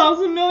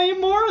 5,000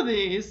 million more of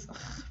these.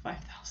 Ugh,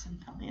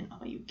 5,000 million?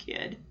 Oh, you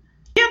kid.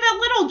 Yeah, that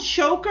little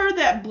choker,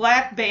 that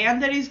black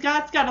band that he's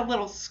got, it's got a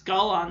little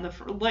skull on the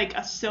front, like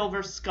a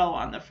silver skull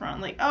on the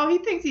front. Like, oh, he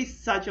thinks he's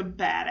such a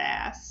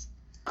badass.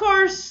 Of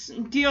course,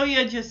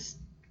 Delia just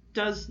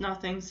does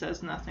nothing,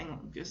 says nothing,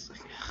 just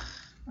like, ugh.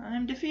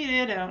 I'm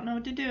defeated. I don't know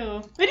what to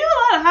do. We do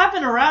a lot of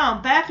hopping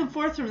around, back and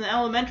forth from the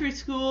elementary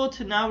school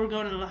to now we're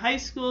going to the high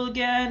school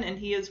again, and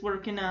he is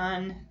working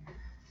on,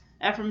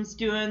 Ephraim's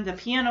doing the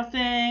piano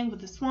thing with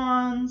the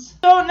swans.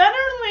 So not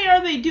only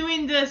are they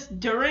doing this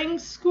during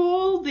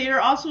school, they are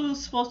also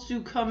supposed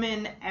to come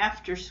in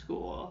after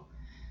school.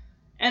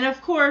 And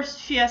of course,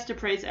 she has to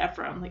praise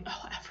Ephraim. Like,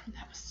 oh, Ephraim,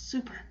 that was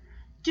super.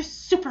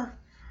 Just super.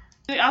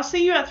 I'll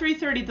see you at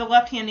 3:30. The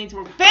left hand needs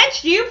work.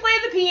 Bitch, do you play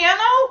the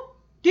piano?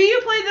 Do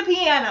you play the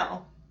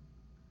piano?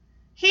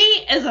 He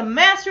is a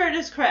master at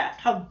his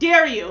craft. How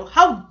dare you?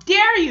 How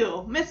dare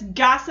you, Miss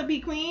Gossipy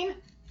Queen?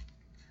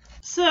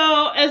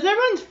 So, as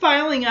everyone's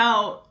filing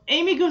out,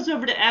 Amy goes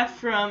over to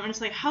Ephraim and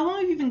is like, how long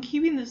have you been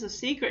keeping this a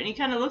secret? And he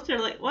kind of looks at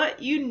her like,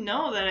 what? You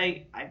know that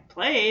I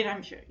played.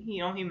 I'm sure,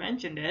 he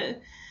mentioned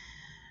it.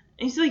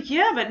 And he's like,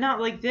 yeah, but not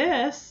like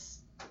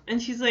this.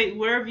 And she's like,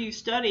 where have you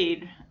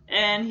studied?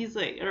 And he's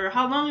like, or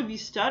how long have you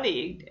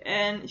studied?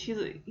 And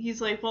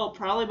he's like, well,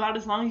 probably about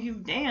as long as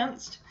you've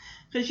danced.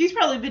 Because she's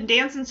probably been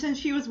dancing since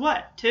she was,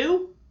 what,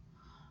 2?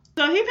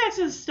 So he packs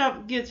his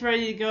stuff, gets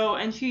ready to go,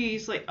 and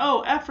she's like,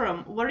 oh, Ephraim,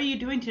 what are you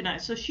doing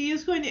tonight? So she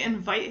is going to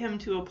invite him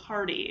to a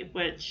party,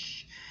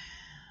 which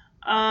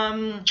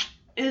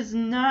is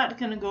not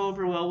going to go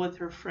over well with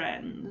her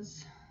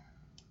friends.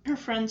 Her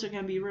friends are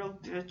going to be real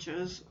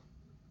bitches.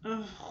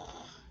 Ugh.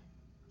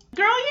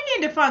 Girl, you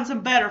need to find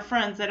some better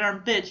friends that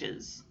aren't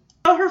bitches.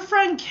 So her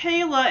friend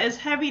Kayla is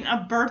having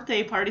a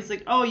birthday party. He's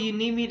like, oh, you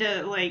need me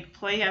to, like,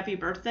 play happy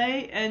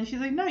birthday? And she's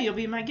like, no, you'll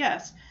be my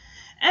guest.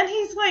 And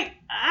he's like,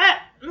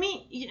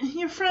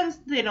 your friends,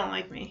 they don't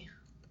like me.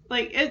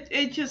 Like,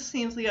 it just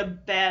seems like a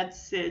bad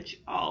sitch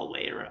all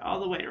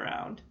the way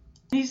around.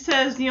 He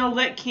says,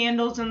 lit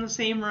candles in the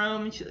same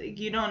room. And she's like,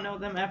 you don't know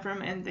them,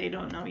 Ephraim, and they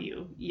don't know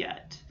you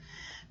yet.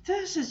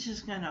 This is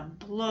just gonna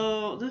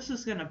blow. This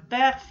is gonna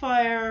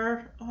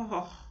backfire.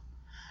 Oh,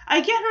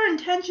 I get her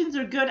intentions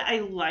are good. I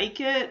like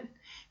it.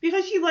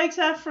 Because she likes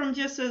Ephraim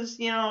just as,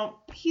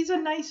 he's a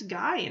nice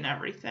guy and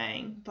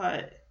everything.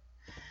 But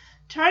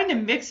trying to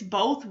mix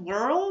both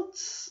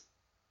worlds,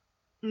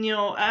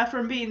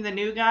 Ephraim being the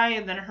new guy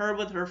and then her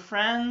with her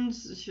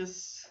friends, it's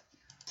just...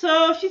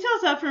 So she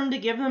tells Ephraim to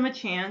give them a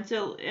chance.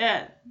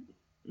 At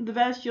the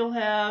best, you'll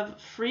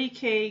have free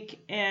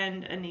cake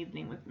and an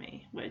evening with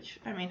me. Which,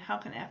 how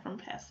can Ephraim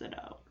pass it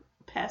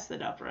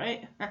up,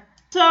 right?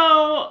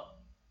 So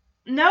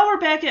now we're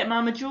back at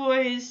Mama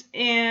Joy's,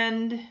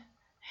 and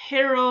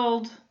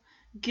Harold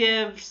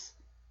gives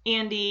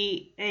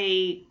Andy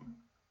a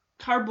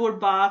cardboard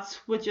box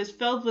which is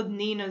filled with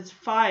Nina's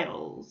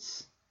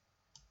files,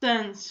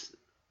 since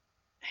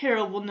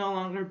Harold will no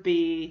longer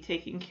be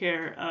taking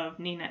care of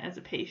Nina as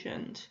a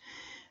patient.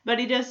 But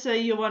he does say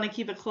you'll want to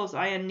keep a close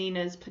eye on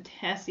Nina's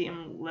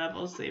potassium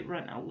levels. They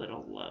run a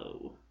little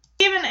low.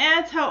 He even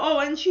adds how,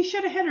 and she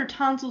should have had her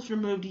tonsils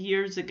removed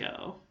years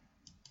ago.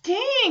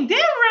 Dang, they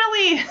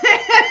really...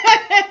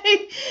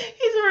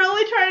 He's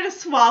really trying to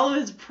swallow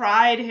his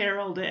pride,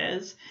 Harold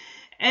is.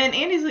 And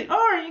Andy's like,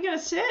 oh, are you going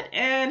to sit?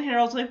 And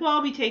Harold's like, well,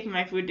 I'll be taking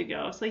my food to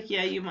go. It's like,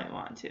 yeah, you might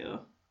want to.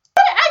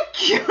 What a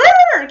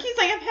jerk! He's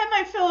like, I've had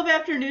my fill of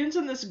afternoons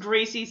on this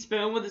Gracie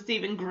spoon with its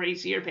even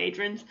Gracier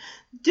patrons.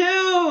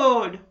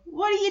 Dude,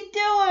 what are you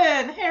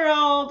doing,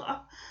 Harold?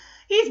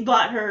 He's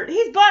butthurt.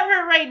 He's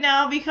butthurt right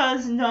now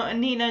because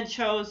Nina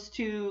chose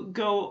to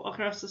go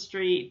across the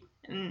street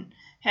and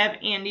have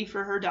Andy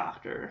for her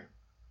doctor.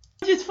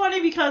 Which is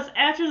funny because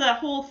after that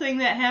whole thing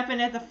that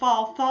happened at the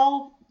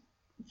Fall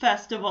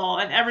Festival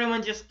and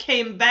everyone just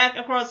came back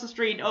across the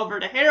street over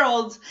to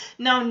Harold's,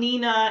 now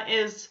Nina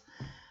is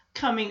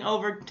coming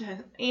over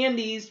to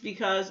Andy's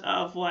because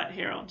of what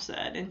Harold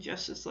said. And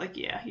Justice like,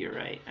 yeah, you're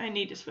right. I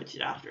need to switch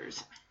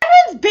doctors.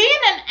 Everyone's being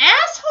an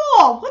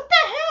asshole! What the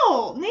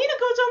hell? Nina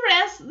goes over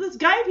and asks this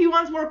guy if he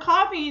wants more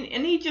coffee,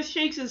 and he just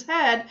shakes his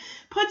head,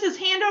 puts his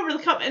hand over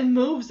the cup, and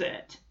moves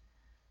it.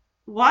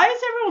 Why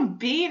is everyone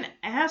being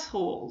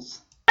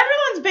assholes?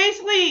 Everyone's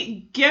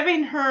basically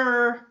giving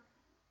her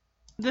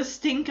the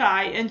stink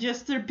eye and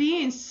just they're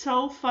being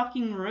so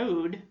fucking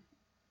rude.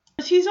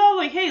 She's all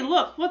like, hey,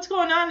 look, what's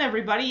going on,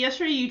 everybody?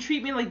 Yesterday you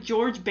treat me like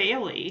George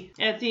Bailey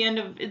at the end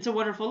of It's a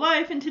Wonderful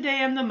Life, and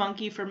today I'm the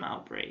monkey from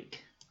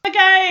Outbreak. The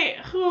guy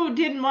who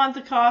didn't want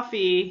the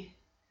coffee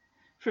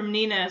from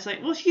Nina is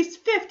like, well, she's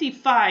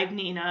 55,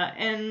 Nina,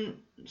 and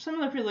some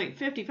of the people are like,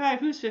 55?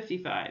 Who's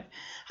 55?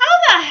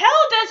 How the hell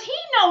does he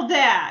know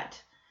that?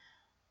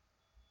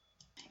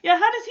 Yeah,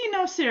 how does he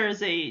know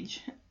Sarah's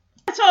age?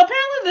 So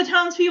apparently the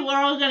townspeople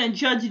are all going to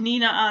judge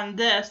Nina on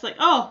this. Like,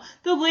 oh,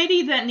 the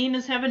lady that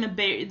Nina's having the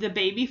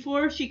baby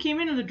for, she came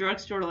into the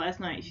drugstore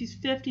last night. She's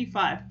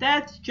 55.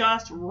 That's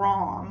just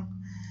wrong.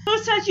 Who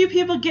says you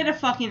people get a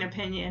fucking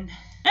opinion?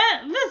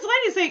 And this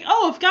lady's like,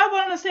 oh, if God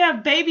wanted us to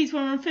have babies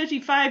when we're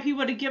 55, he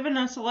would have given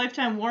us a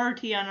lifetime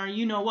warranty on our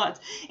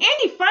you-know-whats.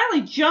 Andy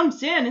finally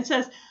jumps in and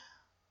says,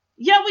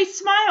 yeah, we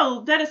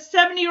smiled that a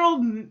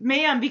 70-year-old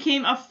man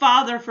became a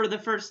father for the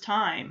first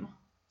time.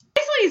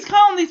 Basically, he's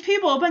calling these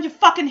people a bunch of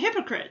fucking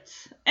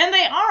hypocrites. And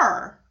they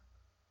are.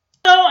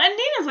 So, and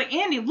Nina's like,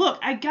 Andy, look,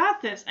 I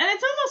got this. And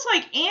it's almost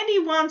like Andy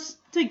wants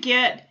to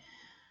get...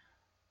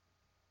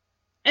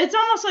 It's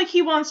almost like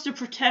he wants to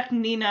protect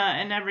Nina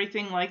and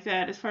everything like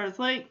that. As far as,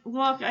 like,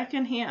 look, I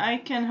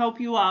can help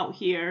you out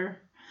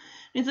here.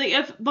 It's like,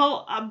 if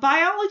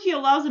biology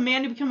allows a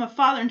man to become a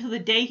father until the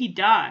day he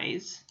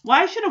dies,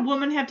 why should a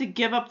woman have to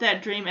give up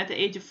that dream at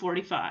the age of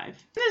 45? And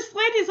this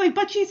lady's like,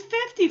 but she's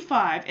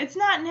 55. It's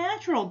not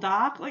natural,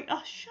 Doc. Like,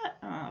 oh, shut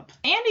up.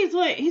 Andy's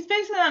like, he's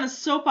basically on a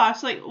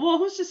soapbox, like, well,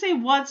 who's to say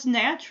what's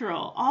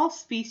natural? All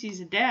species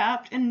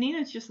adapt. And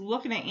Nina's just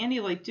looking at Andy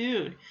like,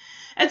 dude.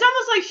 It's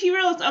almost like she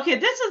realized, okay,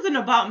 this isn't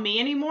about me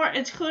anymore.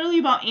 It's clearly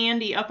about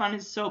Andy up on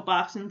his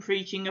soapbox and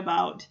preaching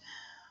about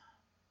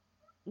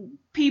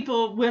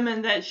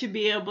women that should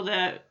be able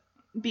to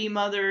be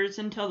mothers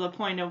until the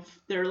point of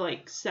they're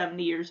like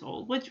 70 years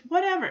old. Which,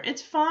 whatever,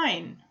 it's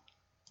fine.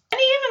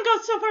 And he even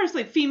goes so far as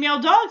like,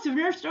 female dogs have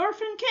nursed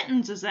orphan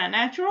kittens. Is that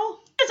natural?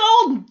 This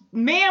old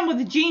man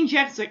with a jean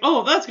jacket's like,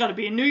 oh, that's gotta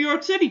be a New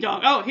York City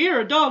dog. Oh, here,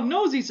 a dog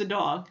knows he's a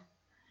dog.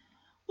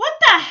 What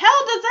the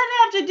hell does that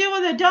have to do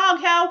with a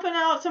dog helping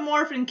out some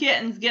orphan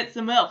kittens get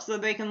some milk so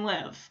they can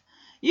live?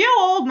 You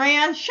old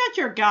man, shut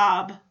your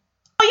gob.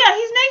 Oh yeah,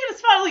 he's making a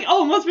spot like,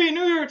 oh, it must be a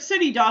New York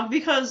City dog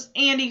because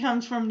Andy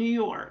comes from New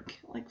York.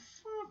 Like,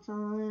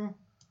 and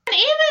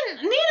even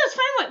Nina's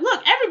finally like,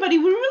 look, everybody,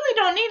 we really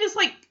don't need this.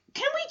 Like,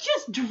 can we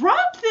just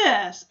drop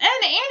this? And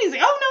Andy's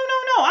like,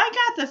 oh, no, I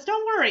got this.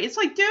 Don't worry. It's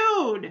like,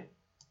 dude,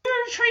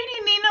 you're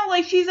treating Nina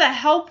like she's a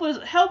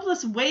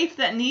helpless waif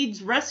that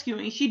needs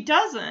rescuing. She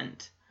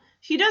doesn't.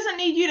 She doesn't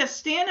need you to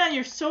stand on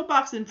your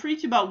soapbox and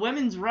preach about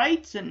women's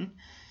rights and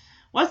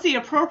what's the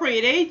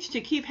appropriate age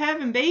to keep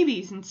having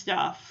babies and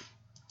stuff.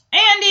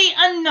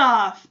 Andy,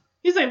 enough.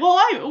 He's like, well,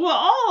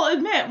 I'll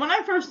admit, when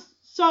I first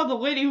saw the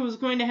lady who was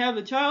going to have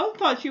the child, I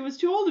thought she was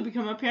too old to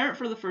become a parent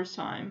for the first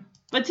time.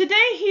 But today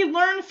he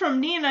learned from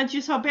Nina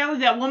just how badly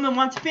that woman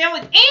wants a family.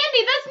 Andy,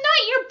 that's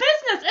not your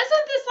business.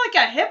 Isn't this like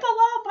a HIPAA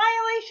law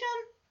violation?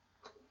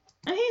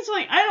 And he's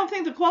like, I don't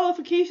think the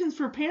qualifications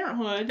for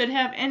parenthood should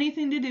have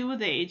anything to do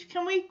with age.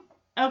 Can we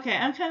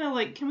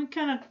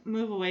kind of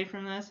move away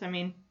from this? I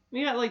mean,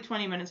 we got like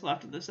 20 minutes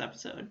left of this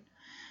episode.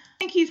 I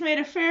think he's made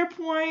a fair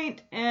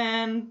point,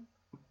 and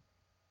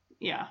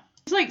yeah.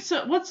 It's like,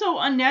 so what's so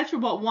unnatural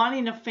about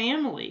wanting a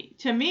family?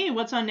 To me,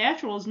 what's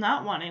unnatural is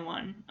not wanting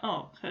one.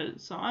 Oh,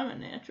 so I'm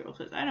unnatural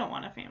because I don't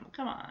want a family.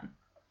 Come on.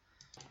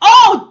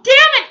 Oh,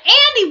 damn it,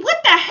 Andy!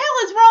 What the hell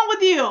is wrong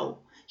with you?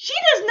 She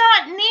does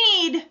not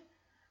need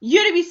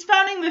you to be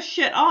spouting this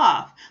shit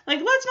off. Like,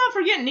 let's not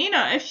forget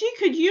Nina. If she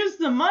could use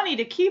the money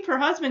to keep her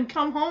husband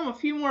come home a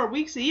few more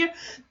weeks a year.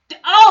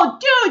 Oh,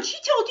 dude, she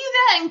told you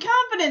that in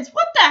confidence.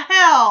 What the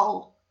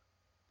hell?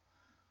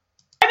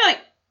 I'd be like,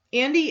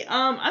 Andy,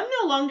 I'm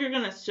no longer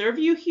going to serve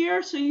you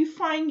here, so you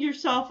find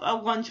yourself a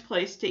lunch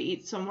place to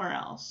eat somewhere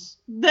else.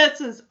 This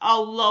is a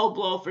low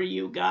blow for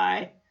you,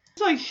 guy.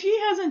 It's like she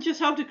hasn't just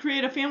helped to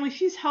create a family,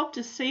 she's helped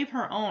to save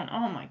her own.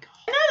 Oh my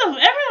god. And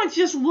everyone's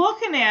just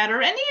looking at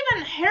her, and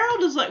even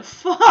Harold is like,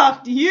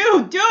 fuck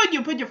you, dude,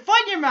 you put your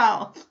foot in your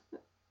mouth.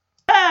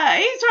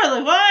 He's sort of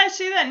like, well, I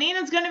see that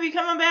Nina's going to be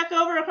coming back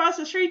over across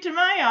the street to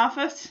my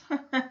office.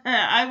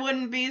 I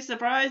wouldn't be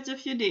surprised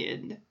if you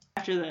did.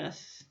 After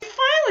this.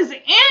 Finally,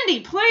 like, Andy,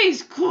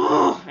 please.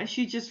 And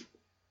she just,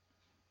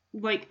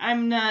 like,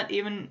 I'm not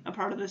even a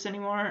part of this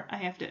anymore. I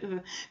have to.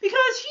 Because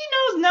she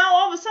knows now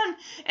all of a sudden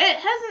it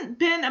hasn't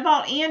been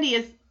about Andy.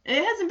 It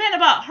hasn't been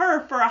about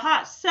her for a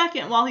hot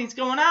second while he's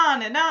going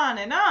on and on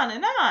and on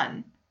and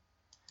on.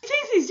 He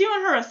thinks he's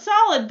doing her a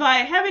solid by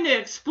having to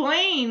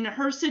explain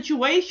her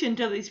situation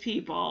to these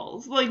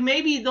people. Like,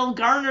 maybe they'll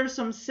garner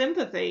some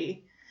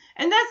sympathy.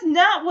 And that's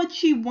not what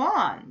she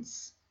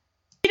wants.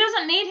 She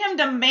doesn't need him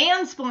to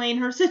mansplain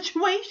her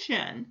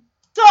situation.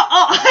 So,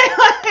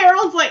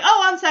 Harold's like,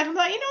 on second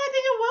thought, I think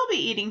I will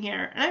be eating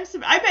here. And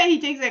I bet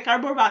he takes that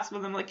cardboard box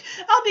with him, like,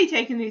 I'll be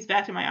taking these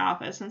back to my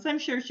office, since I'm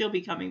sure she'll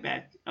be coming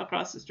back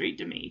across the street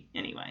to me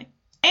anyway.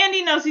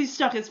 Andy knows he's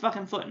stuck his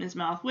fucking foot in his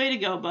mouth. Way to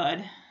go,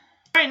 bud.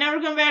 Alright, now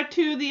we're going back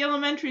to the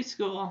elementary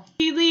school.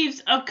 She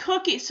leaves a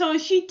cookie. So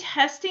is she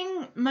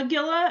testing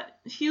Magilla?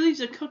 She leaves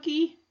a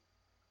cookie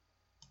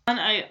on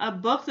a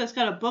book that's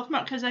got a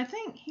bookmark, because I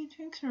think he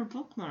takes her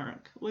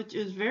bookmark, which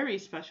is very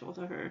special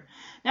to her.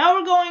 Now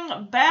we're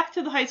going back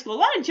to the high school. A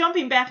lot of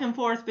jumping back and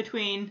forth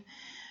between,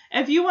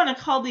 if you want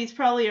to call these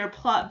probably our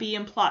plot B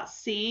and plot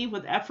C,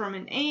 with Ephraim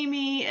and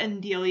Amy,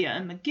 and Delia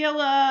and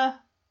Magilla.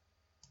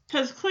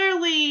 Because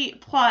clearly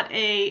plot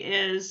A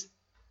is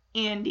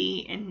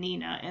Andy and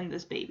Nina and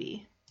this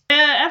baby.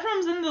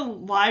 Ephraim's in the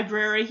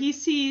library. He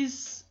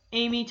sees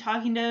Amy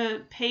talking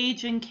to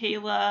Paige and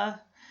Kayla,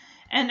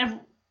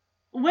 and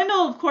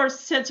Wendell, of course,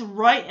 sits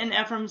right in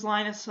Ephraim's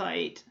line of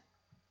sight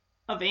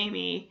of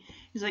Amy.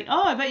 He's like,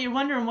 I bet you're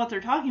wondering what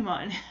they're talking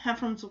about. And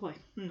Ephraim's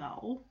like,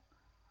 no.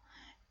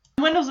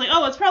 And Wendell's like,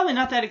 it's probably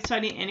not that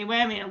exciting anyway.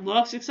 I mean, it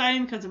looks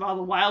exciting because of all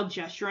the wild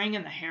gesturing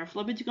and the hair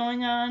flippage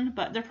going on.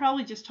 But they're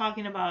probably just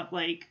talking about,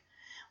 like,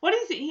 what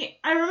is it?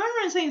 I remember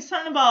him saying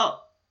something about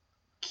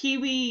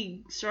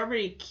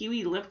strawberry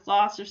kiwi lip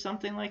gloss or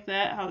something like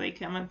that, how they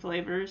come in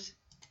flavors.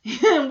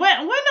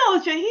 Wendell,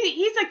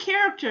 he's a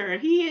character.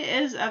 He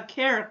is a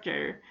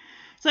character.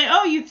 It's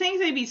like, you'd think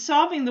they'd be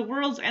solving the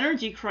world's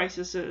energy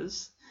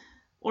crises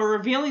or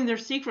revealing their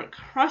secret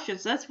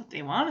crushes. That's what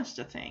they want us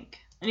to think.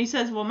 And he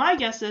says, well, my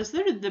guess is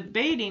they're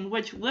debating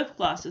which lip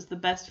gloss is the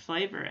best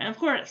flavor. And of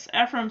course,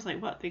 Ephraim's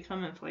like, what, they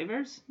come in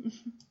flavors? Here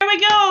we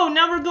go!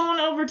 Now we're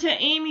going over to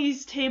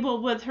Amy's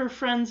table with her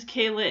friends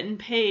Kayla and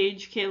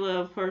Paige. Kayla,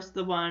 of course,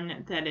 the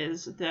one that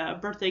is the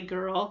birthday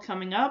girl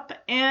coming up.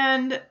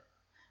 And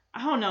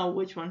I don't know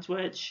which one's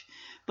which,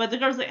 but the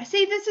girl's like,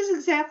 see, this is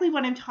exactly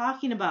what I'm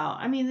talking about.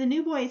 I mean, the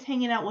new boy is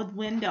hanging out with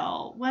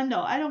Wendell.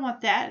 Wendell, I don't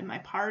want that in my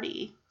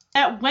party.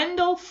 That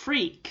Wendell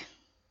freak.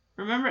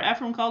 Remember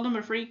Ephraim called him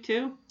a freak,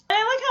 too? And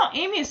I like how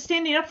Amy is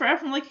standing up for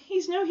Ephraim like,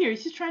 he's new here,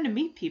 he's just trying to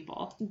meet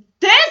people.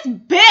 This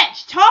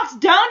bitch talks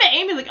down to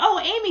Amy like,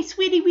 Amy,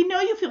 sweetie, we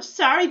know you feel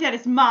sorry that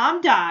his mom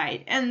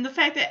died. And the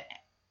fact that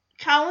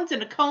Colin's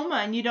in a coma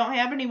and you don't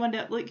have anyone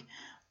to, like, what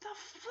the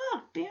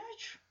fuck, bitch?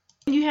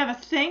 You have a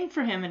thing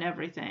for him and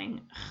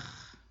everything.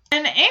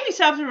 And Amy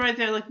stops her right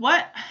there like,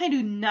 what? I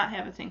do not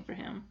have a thing for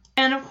him.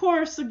 And of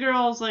course the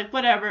girl's like,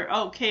 whatever.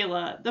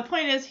 Kayla. The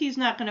point is he's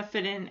not going to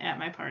fit in at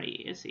my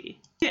party, is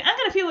he? I'm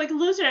going to feel like a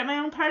loser at my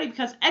own party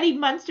because Eddie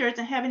Munster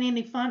isn't having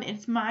any fun and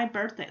it's my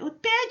birthday.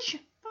 Like, bitch.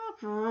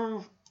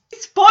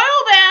 Spoiled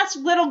ass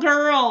little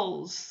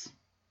girls.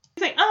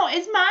 He's like,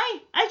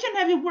 I shouldn't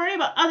have to worry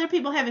about other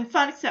people having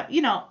fun except,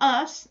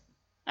 us.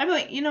 I'd be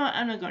like, you know what?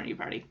 I'm not going to your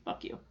party.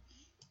 Fuck you.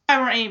 If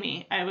I were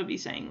Amy, I would be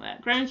saying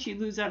that. Granted, she'd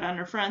lose out on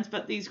her friends,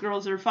 but these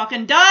girls are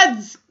fucking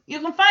duds!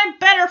 You can find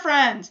better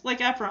friends, like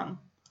Ephraim.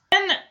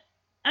 And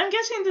I'm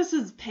guessing this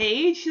is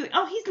Paige. She's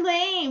like, he's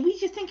lame. We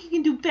just think he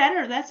can do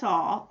better, that's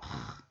all.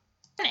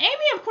 And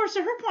Amy, of course,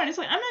 to her point, is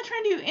like, I'm not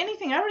trying to do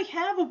anything. I already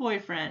have a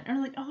boyfriend.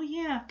 And like, oh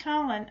yeah,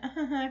 Colin.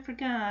 I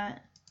forgot.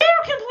 They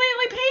were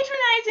completely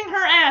patronizing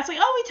her ass. Like,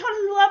 oh, we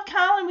totally love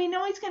Colin. We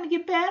know he's going to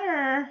get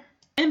better.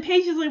 And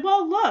Paige is like,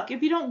 well, look,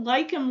 if you don't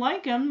like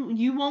him,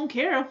 you won't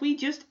care if we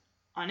just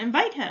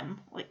uninvite him.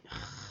 Like,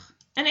 ugh.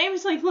 And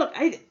Amy's like, look,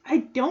 I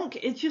don't,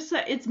 it's just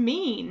that it's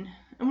mean.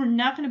 And we're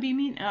not going to be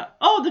mean.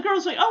 The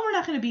girl's like, oh, we're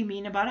not going to be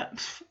mean about it.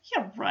 Pfft,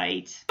 yeah,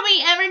 right. Did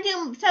we ever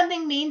do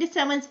something mean to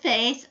someone's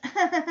face?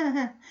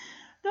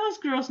 Those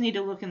girls need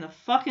to look in the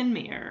fucking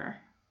mirror.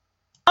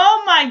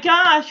 Oh my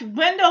gosh,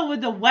 Wendell with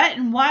the Wet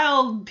n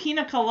Wild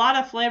pina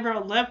colada flavor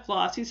of lip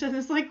gloss. He says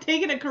it's like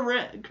taking a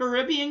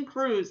Caribbean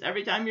cruise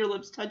every time your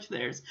lips touch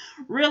theirs.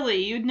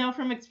 Really, you'd know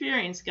from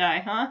experience, guy,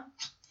 huh?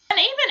 And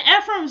even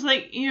Ephraim's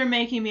like, you're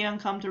making me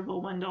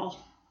uncomfortable, Wendell.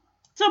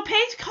 So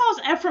Paige calls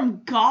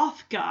Ephraim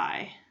goth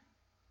guy.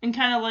 And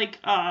kind of like,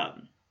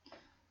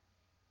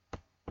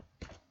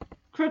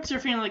 crooks her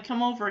finger, like,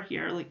 come over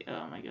here. Like,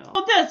 oh my god.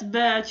 Oh, this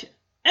bitch.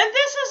 And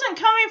this isn't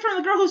coming from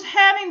the girl who's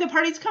having the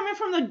party. It's coming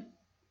from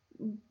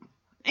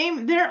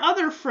their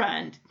other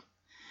friend.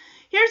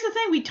 Here's the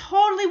thing. We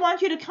totally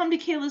want you to come to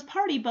Kayla's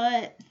party,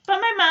 but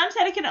my mom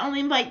said I could only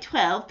invite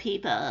 12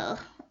 people.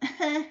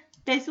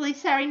 Basically,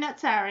 sorry, not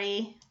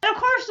sorry. And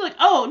of course, like,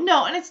 oh,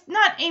 no, and it's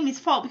not Amy's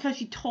fault because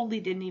she totally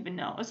didn't even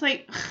know. It's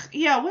like,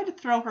 yeah, way to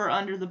throw her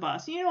under the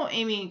bus. You know,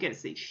 Amy ain't gonna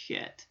say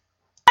shit.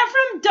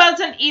 Ephraim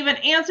doesn't even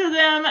answer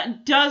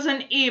them,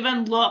 doesn't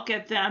even look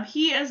at them.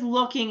 He is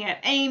looking at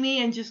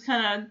Amy and just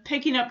kind of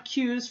picking up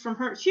cues from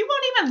her. She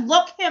won't even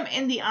look him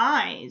in the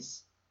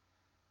eyes.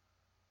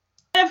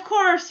 And of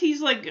course,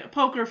 he's like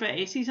poker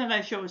face. He's not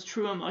going to show his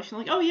true emotion.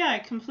 Like, oh yeah, I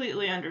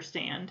completely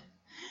understand.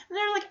 And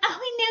they're like, oh,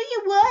 we knew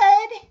you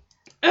would.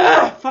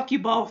 Ugh, fuck you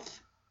both.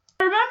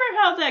 Remember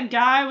how that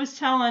guy was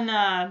telling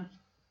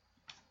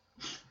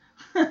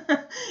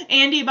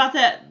Andy about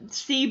that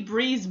Sea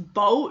Breeze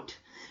boat?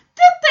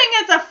 This thing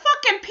is a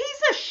fucking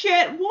piece of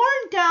shit,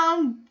 worn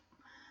down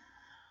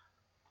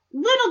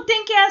little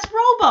dink-ass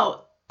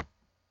rowboat.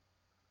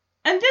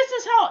 And this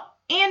is how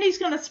Andy's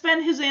going to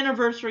spend his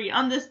anniversary,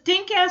 on this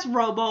dink-ass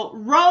rowboat,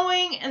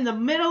 rowing in the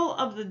middle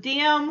of the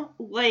damn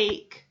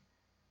lake.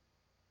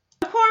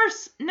 Of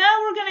course, now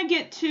we're going to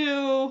get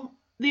to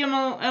the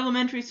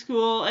elementary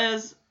school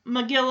as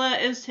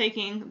Megilla is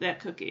taking that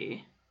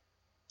cookie.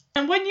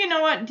 And when you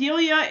know what,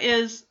 Delia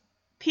is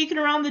peeking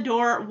around the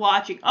door,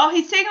 watching. Oh,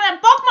 he's taking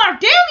that bookmark!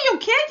 Damn you,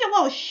 kid, you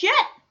little shit!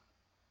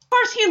 Of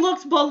course, he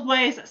looks both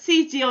ways,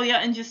 sees Delia,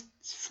 and just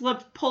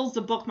pulls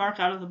the bookmark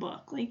out of the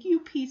book. Like, you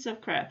piece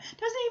of crap.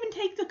 Doesn't even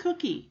take the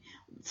cookie.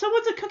 So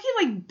was the cookie,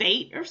 like,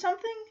 bait or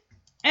something?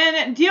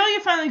 And Delia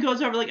finally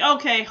goes over, like,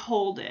 okay,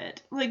 hold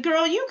it. Like,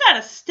 girl, you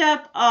gotta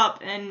step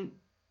up and,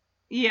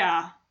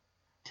 yeah,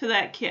 to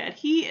that kid.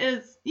 She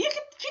could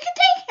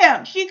take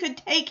him! She could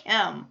take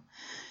him.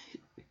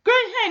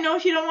 Granted, I know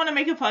she don't want to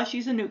make a fuss.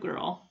 She's a new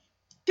girl.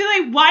 She's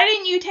like, why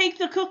didn't you take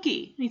the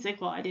cookie? And he's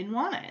like, well, I didn't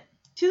want it.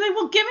 She's like,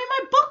 well, give me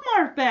my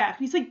bookmark back.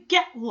 And he's like,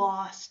 get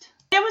lost.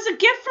 It was a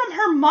gift from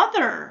her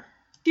mother.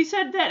 She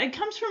said that it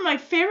comes from my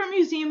favorite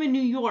museum in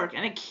New York,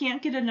 and I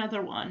can't get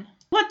another one.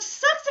 What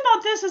sucks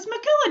about this is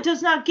Megilla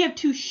does not give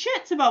two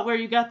shits about where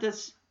you got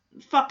this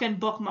fucking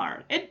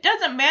bookmark. It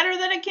doesn't matter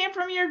that it came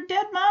from your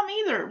dead mom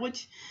either,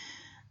 which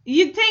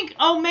you'd think,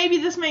 oh, maybe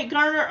this might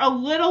garner a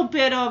little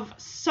bit of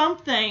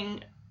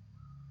something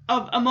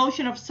of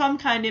emotion of some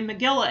kind in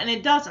Megilla, and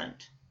it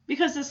doesn't.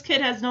 Because this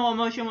kid has no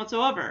emotion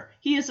whatsoever.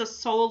 He is a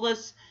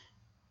soulless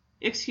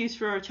excuse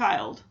for a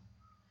child.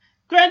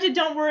 Granted,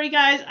 don't worry,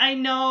 guys. I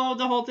know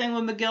the whole thing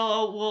with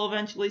Megilla will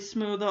eventually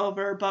smooth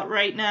over, but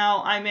right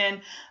now I'm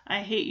in I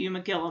hate you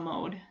Megilla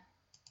mode.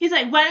 He's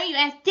like, why don't you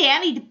ask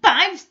Daddy to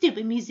buy the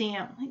stupid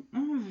museum?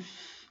 Like,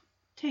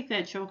 take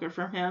that choker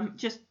from him.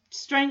 Just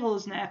strangle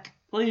his neck,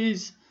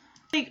 please.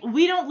 Like,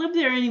 we don't live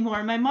there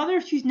anymore. My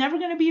mother, she's never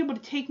going to be able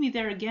to take me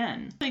there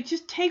again. Like,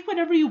 just take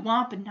whatever you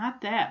want, but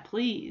not that,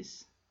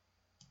 please.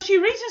 She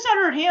reaches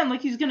out her hand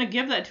like he's going to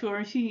give that to her.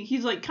 And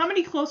he's like, come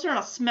any closer and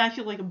I'll smash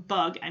you like a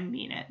bug. I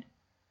mean it.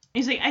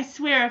 He's like, I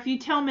swear, if you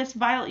tell Miss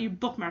Violet your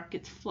bookmark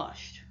gets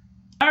flushed.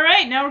 All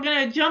right, now we're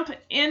going to jump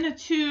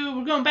into,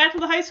 we're going back to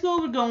the high school.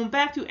 We're going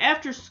back to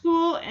after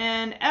school,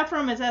 and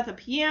Ephraim is at the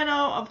piano.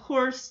 Of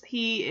course,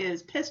 he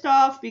is pissed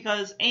off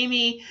because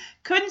Amy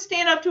couldn't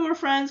stand up to her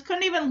friends,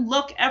 couldn't even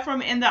look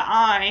Ephraim in the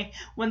eye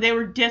when they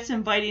were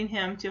disinviting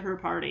him to her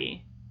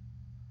party.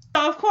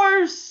 So, of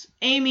course,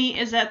 Amy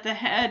is at the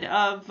head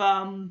of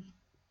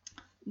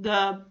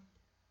the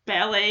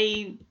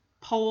ballet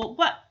pole.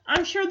 What?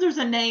 I'm sure there's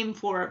a name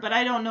for it, but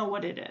I don't know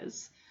what it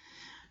is.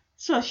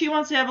 So she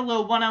wants to have a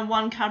little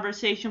one-on-one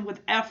conversation with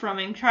Ephraim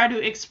and try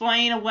to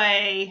explain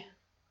away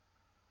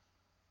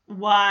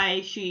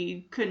why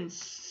she couldn't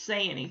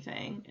say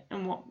anything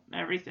and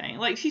everything.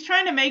 Like, she's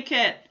trying to make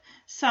it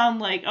sound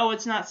like, oh,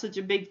 it's not such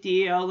a big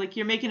deal. Like,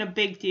 you're making a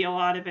big deal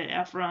out of it,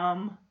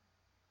 Ephraim.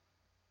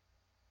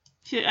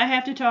 I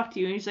have to talk to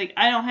you. And he's like,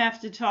 I don't have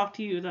to talk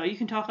to you, though. You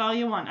can talk all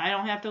you want. I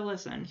don't have to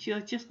listen. She's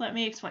like, just let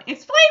me explain.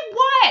 Explain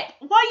what?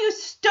 While you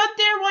stood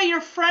there while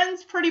your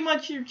friends pretty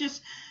much, you're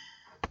just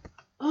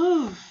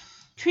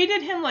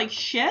treated him like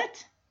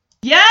shit.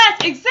 Yes,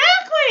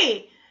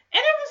 exactly!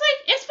 And it was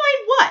like, it's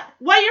fine what?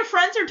 Why your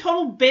friends are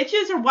total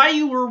bitches or why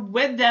you were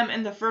with them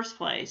in the first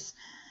place?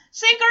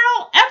 See,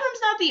 girl,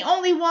 Ephraim's not the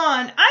only one.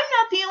 I'm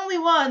not the only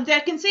one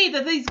that can see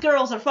that these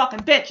girls are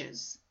fucking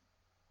bitches.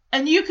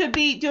 And you could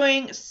be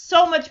doing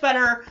so much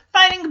better,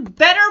 finding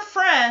better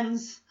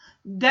friends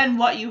than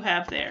what you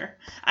have there.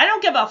 I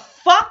don't give a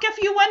fuck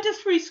if you went to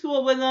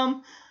preschool with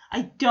them.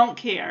 I don't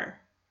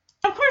care.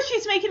 Of course,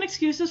 she's making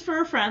excuses for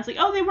her friends. Like,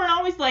 oh, they weren't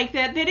always like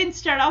that. They didn't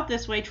start out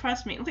this way.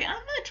 Trust me. Like, I'm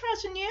not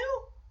trusting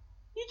you.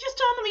 You just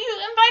told them you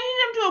invited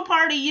them to a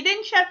party. You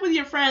didn't check with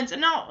your friends.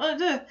 And now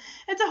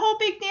it's a whole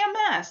big damn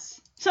mess.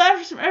 So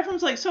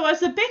Ephraim's like, so as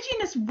the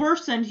bitchiness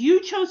worsened,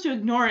 you chose to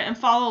ignore it and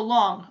follow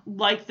along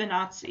like the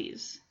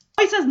Nazis.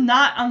 He says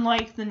not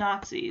unlike the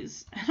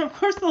Nazis. And of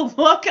course, the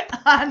look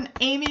on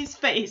Amy's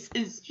face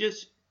is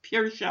just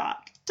pure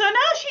shock. So now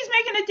she's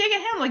making a dig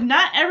at him. Like,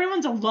 not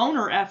everyone's a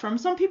loner, Ephraim.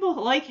 Some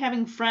people like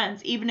having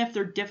friends, even if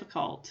they're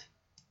difficult.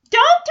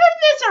 Don't turn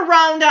this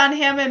around on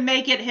him and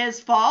make it his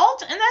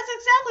fault. And that's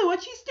exactly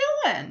what she's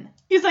doing.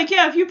 He's like,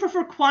 yeah, if you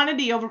prefer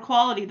quantity over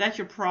quality, that's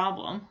your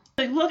problem.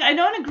 Like, look, I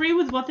don't agree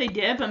with what they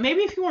did, but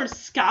maybe if you weren't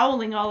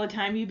scowling all the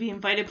time, you'd be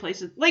invited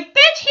places. Like,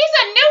 bitch, he's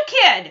a new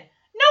kid.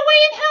 No way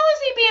in hell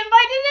is he being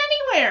invited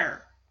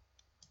anywhere.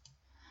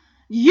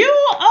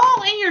 You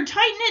all in your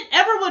tight-knit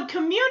Everwood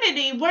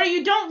community where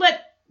you don't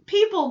let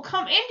people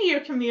come into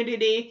your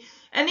community,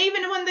 and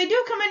even when they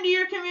do come into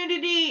your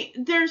community,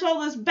 there's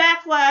all this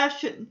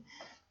backlash. And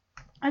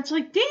it's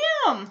like,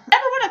 damn,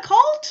 Everwood a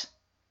cult?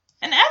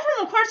 And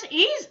Ephraim, of course,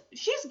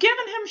 she's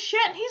giving him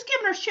shit, and he's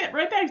giving her shit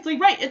right back. It's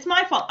like, right, it's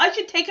my fault. I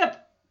should take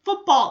up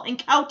football and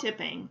cow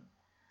tipping.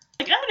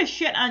 Like, I'm gonna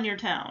shit on your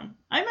town.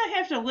 I might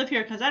have to live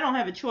here because I don't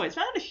have a choice.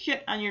 I'm gonna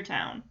shit on your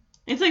town.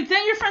 It's like,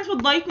 then your friends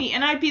would like me,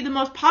 and I'd be the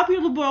most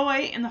popular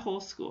boy in the whole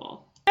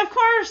school. Of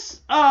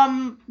course,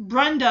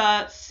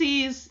 Brenda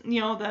sees,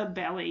 the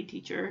ballet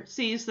teacher,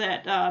 sees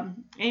that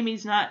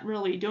Amy's not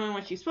really doing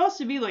what she's supposed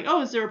to be. Like,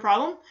 oh, is there a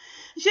problem?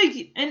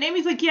 And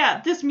Amy's like,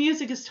 yeah, this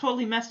music is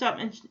totally messed up.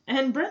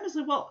 And Brenda's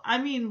like, well, I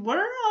mean,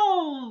 we're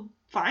all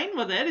fine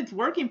with it. It's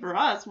working for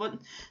us.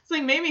 It's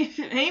like, maybe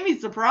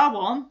Amy's the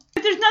problem.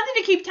 But there's nothing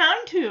to keep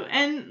time to.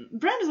 And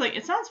Brenda's like,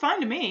 it sounds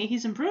fine to me.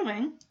 He's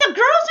improving. The girls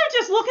are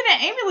just looking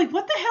at Amy like,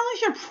 what the hell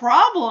is your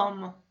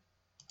problem?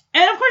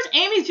 And of course,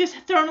 Amy's just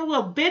throwing a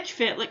little bitch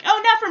fit. Like,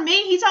 oh, not for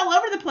me. He's all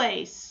over the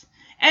place.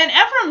 And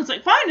Ephraim's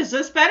like, fine, is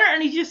this better?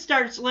 And he just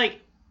starts,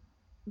 like,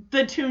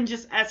 the tune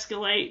just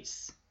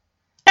escalates.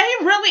 And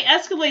he really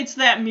escalates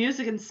that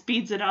music and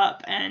speeds it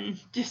up. And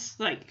just,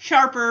 like,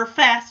 sharper,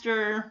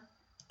 faster.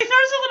 He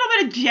throws a little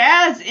bit of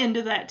jazz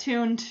into that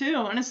tune,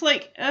 too. And it's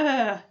like,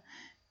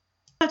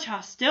 such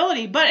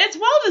hostility. But it's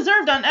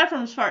well-deserved on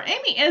Ephraim's part.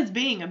 Amy is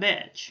being a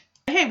bitch.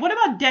 Hey, what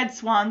about Dead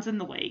Swans in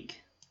the Lake?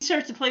 He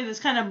starts to play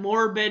this kind of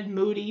morbid,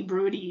 moody,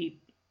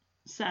 broody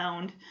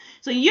sound.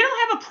 So you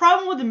don't have a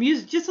problem with the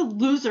music, just a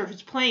loser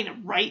who's playing it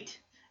right.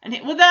 And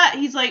with that,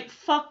 he's like,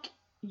 fuck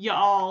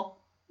y'all.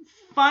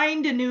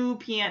 Find a new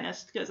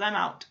pianist, because I'm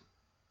out.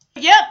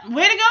 Yep,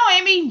 way to go,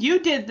 Amy. You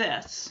did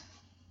this.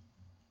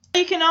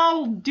 You can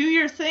all do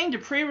your thing to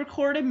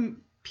pre-recorded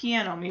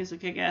piano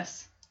music, I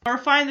guess. Or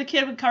find the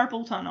kid with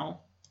carpal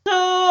tunnel.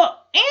 So,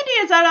 Andy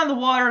is out on the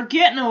water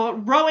getting a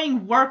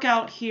rowing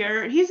workout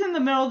here. He's in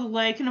the middle of the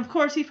lake, and of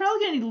course, he's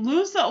probably going to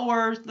lose the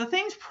oars. The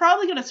thing's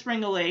probably going to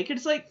spring a lake.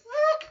 It's like...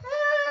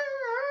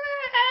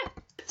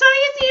 So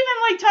he's even,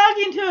 like,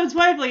 talking to his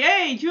wife, like,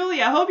 hey,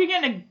 Julie, I hope you're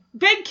getting a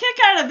big kick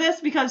out of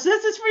this, because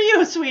this is for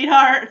you,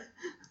 sweetheart.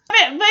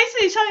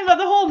 Basically, he's talking about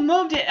the whole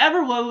move to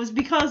Everwood was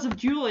because of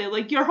Julia.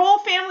 Like, your whole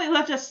family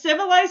left a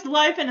civilized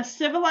life in a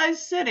civilized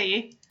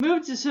city,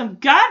 moved to some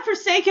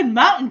godforsaken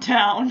mountain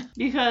town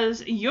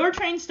because your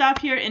train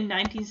stopped here in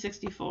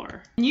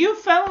 1964. And you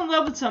fell in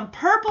love with some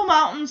purple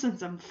mountains and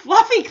some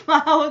fluffy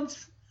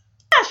clouds.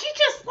 Yeah, she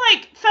just,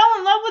 like, fell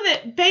in love with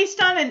it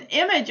based on an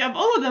image of,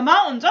 oh, the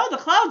mountains, oh, the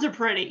clouds are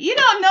pretty. You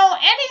don't know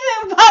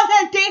anything about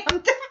that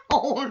damn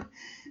town.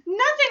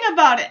 Nothing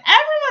about it.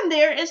 Everyone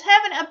there is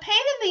having a pain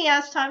in the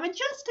ass time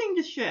adjusting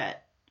to shit.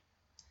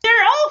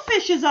 They're all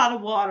fishes out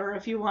of water,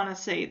 if you want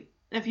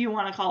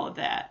to call it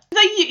that.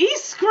 Like,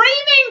 he's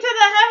screaming to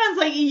the heavens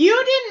like,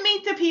 you didn't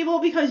meet the people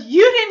because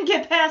you didn't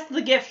get past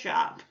the gift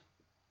shop.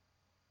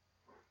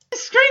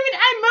 He's screaming,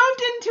 I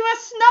moved into a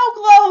snow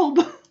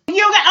globe.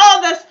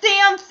 This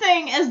damn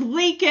thing is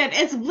leaking.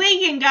 It's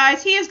leaking,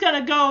 guys. He is going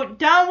to go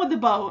down with the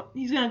boat.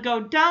 He's going to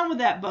go down with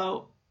that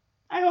boat.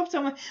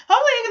 Hopefully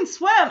he can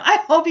swim. I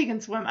hope he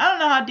can swim. I don't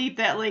know how deep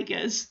that lake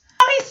is.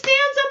 Oh, he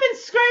stands up and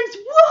screams,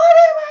 what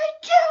am I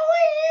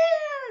doing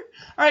here?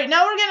 All right,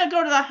 now we're going to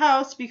go to the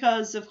house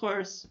because, of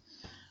course,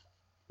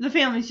 the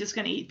family's just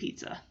going to eat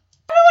pizza.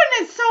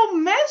 Everyone is so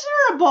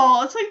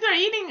miserable. It's like they're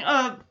eating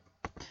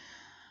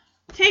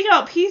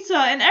takeout pizza,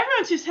 and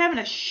everyone's just having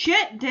a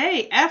shit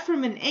day.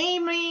 Ephraim and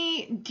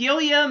Amy,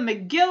 Delia,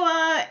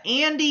 McGilla,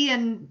 Andy,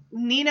 and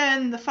Nina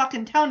in the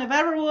fucking town of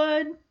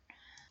Everwood.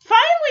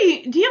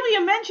 Finally,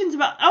 Delia mentions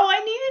about, oh, I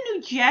need a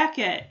new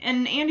jacket.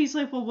 And Andy's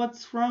like, well,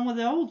 what's wrong with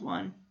the old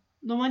one?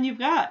 The one you've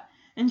got.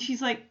 And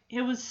she's like,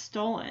 it was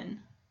stolen.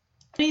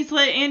 And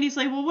Andy's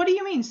like, well, what do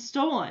you mean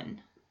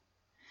stolen?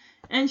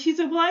 And she's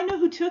like, well, I know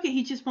who took it.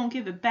 He just won't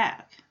give it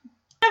back.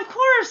 And of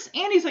course,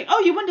 Andy's like, oh,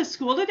 you went to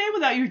school today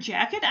without your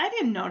jacket? I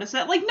didn't notice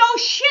that. Like, no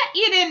shit,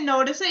 you didn't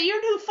notice it.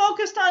 You're too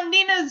focused on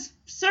Nina's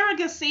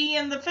surrogacy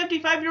and the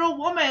 55-year-old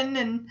woman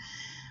and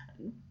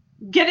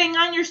getting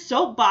on your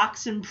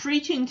soapbox and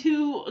preaching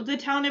to the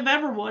town of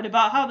Everwood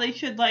about how they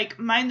should, like,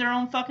 mind their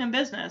own fucking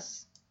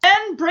business.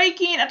 And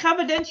breaking a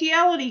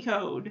confidentiality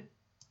code.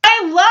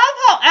 I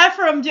love how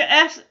Ephraim,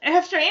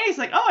 after Andy's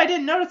like, oh, I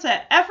didn't notice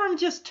that. Ephraim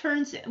just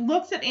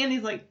looks at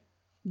Andy's like,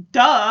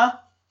 duh.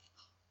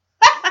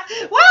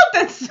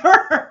 Well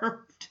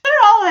deserved.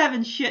 They're all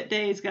having shit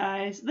days,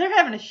 guys. They're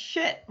having a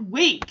shit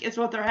week is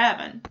what they're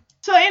having.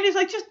 So Andy's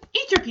like, just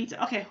eat your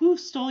pizza. Okay, who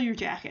stole your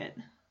jacket?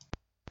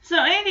 So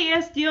Andy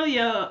asks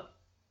Delia,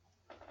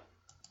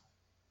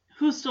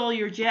 who stole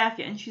your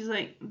jacket? And she's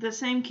like, the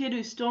same kid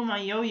who stole my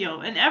yo-yo.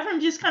 And Ephraim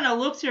just kind of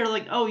looks at her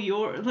like, oh,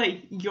 your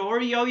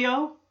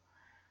yo-yo?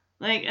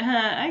 Like,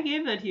 I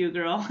gave that to you,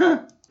 girl.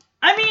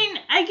 I mean,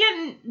 I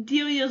get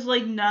Delia's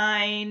like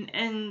 9,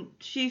 and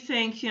she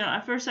thinks,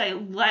 at first I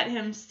let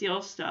him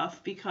steal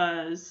stuff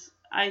because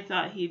I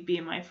thought he'd be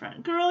my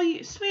friend. Girl,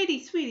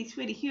 sweetie,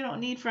 you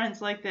don't need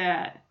friends like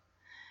that.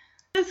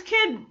 This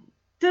kid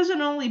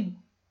doesn't only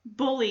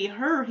bully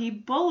her, he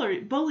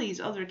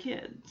bullies other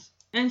kids.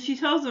 And she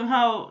tells him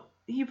how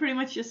he pretty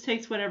much just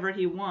takes whatever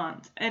he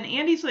wants. And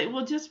Andy's like,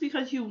 well, just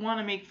because you want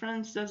to make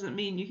friends doesn't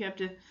mean you have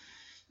to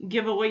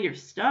give away your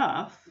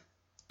stuff.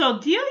 So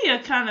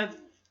Delia kind of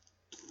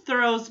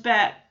throws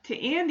back to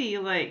Andy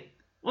like,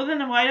 well,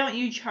 then why don't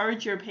you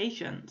charge your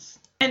patients?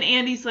 And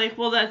Andy's like,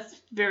 well, that's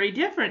very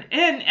different.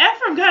 And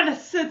Ephraim kind of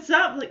sits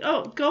up like,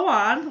 oh, go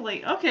on.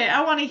 Like, okay,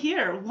 I want to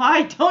hear.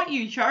 Why don't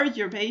you charge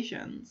your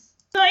patients?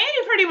 So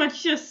Andy pretty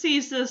much just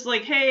sees this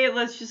like, hey,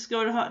 let's just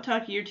go to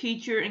talk to your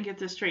teacher and get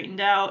this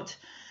straightened out.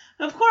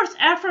 Of course,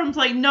 Ephraim's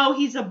like, no,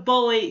 he's a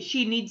bully.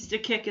 She needs to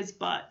kick his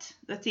butt.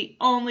 That's the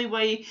only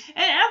way.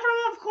 And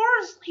Ephraim, of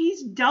course,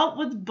 he's dealt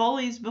with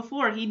bullies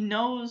before. He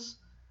knows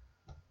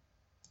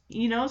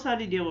how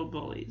to deal with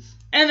bullies.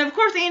 And of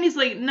course, Andy's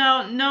like,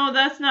 no,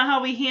 that's not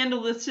how we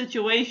handle this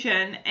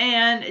situation.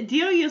 And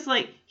Delia's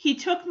like, he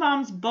took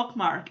Mom's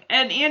bookmark.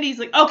 And Andy's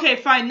like, okay,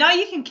 fine, now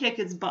you can kick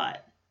his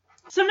butt.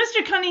 So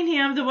Mr.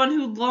 Cunningham, the one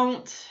who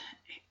loaned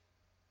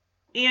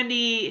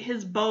Andy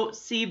his boat,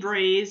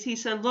 Seabreeze, he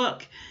said,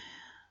 look,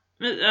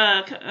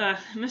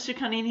 Mr.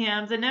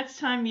 Cunningham, the next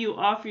time you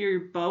offer your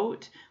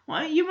boat,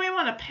 well, you might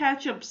want to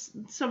patch up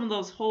some of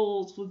those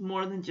holes with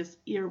more than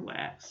just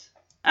earwax.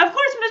 Of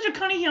course, Mr.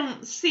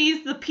 Cunningham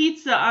sees the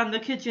pizza on the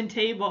kitchen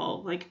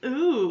table. Like,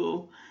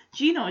 ooh,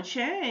 Gino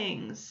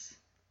Chang's.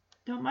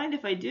 Don't mind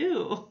if I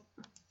do.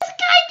 This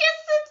guy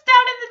just sits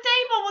down at the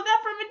table with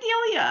Ephraim and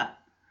Delia.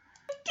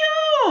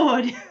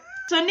 Dude!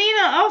 So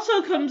Nina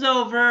also comes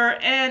over,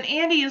 and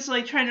Andy is,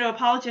 like, trying to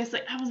apologize.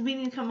 Like, I was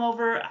meaning to come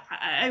over.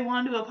 I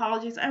wanted to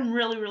apologize. I'm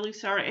really, really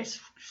sorry. I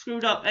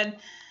screwed up. And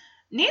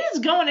Nina's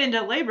going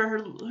into labor.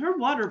 Her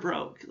water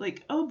broke.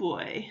 Like, oh,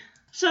 boy.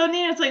 So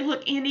Nina's like,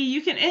 look, Andy,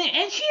 you can...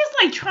 And she is,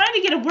 like, trying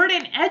to get a word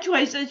in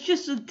edgewise. It's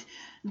just a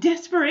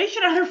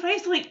desperation on her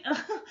face. Like,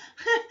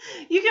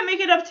 you can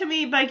make it up to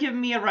me by giving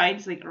me a ride.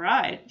 He's like, a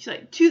ride? She's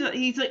like,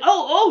 He's like,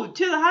 oh,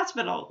 to the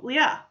hospital.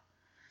 Yeah.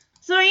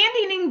 So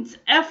Andy needs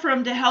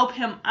Ephraim to help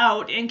him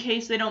out in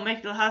case they don't make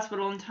it to the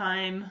hospital in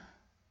time.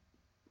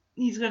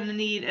 He's going to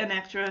need an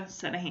extra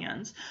set of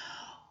hands.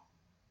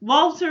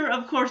 Walter,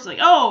 of course, like,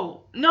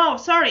 oh, no,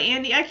 sorry,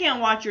 Andy, I can't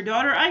watch your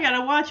daughter. I got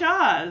to watch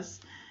Oz.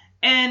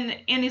 And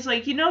he's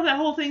like, that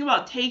whole thing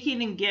about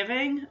taking and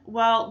giving?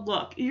 Well,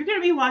 look, you're going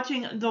to be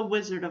watching The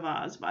Wizard of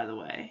Oz, by the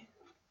way.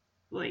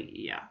 Like,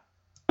 yeah.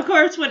 Of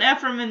course, when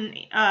Ephraim and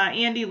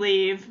Andy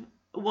leave,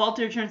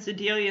 Walter turns to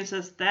Delia and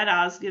says, that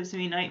Oz gives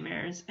me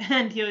nightmares.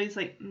 And Delia's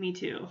like, me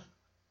too.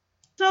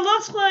 So it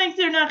looks like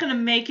they're not going to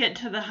make it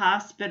to the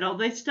hospital.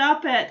 They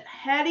stop at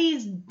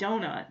Hattie's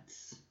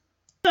Donuts.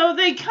 So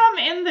they come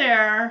in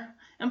there,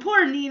 and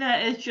poor Nina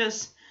is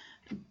just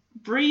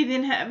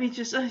breathing heavy.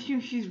 She's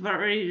about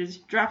ready to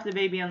just drop the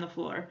baby on the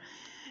floor.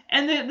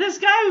 And this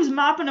guy who's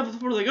mopping up the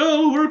floor, like,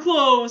 oh, we're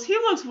closed. He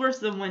looks worse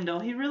than Wendell.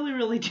 He really,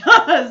 really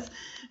does.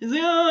 He's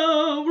like,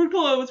 oh, we're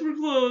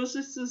closed.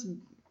 It's this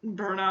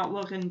burnout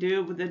looking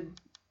dude with a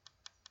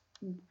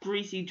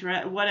greasy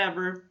dress,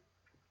 whatever.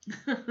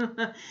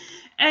 And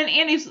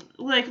Andy's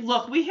like,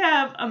 look, we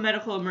have a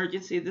medical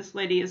emergency. This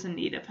lady is in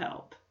need of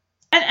help.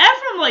 And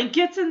Ephraim, like,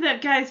 gets in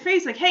that guy's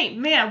face, like, hey,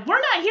 man, we're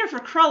not here for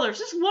crullers.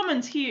 This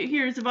woman's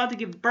here is about to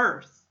give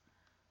birth.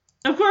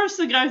 Of course,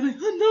 the guy's like,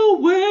 oh,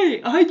 no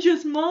way, I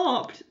just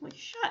mopped. I'm like,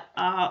 shut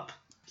up.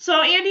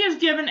 So Andy has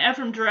given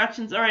Ephraim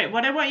directions. All right,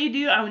 what I want you to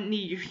do, I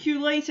need your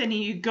shoelace. I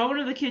need you to go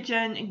into the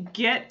kitchen,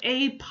 get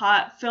a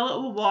pot, fill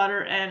it with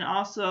water, and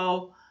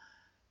also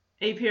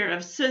a pair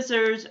of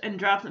scissors, and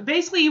drop them.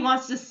 Basically, he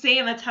wants to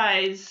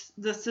sanitize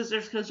the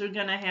scissors because they're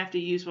going to have to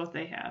use what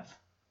they have.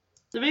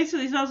 So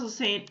basically he's also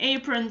saying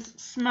aprons,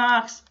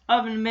 smocks,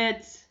 oven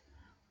mitts,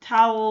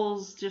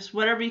 towels, just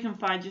whatever you can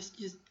find. Just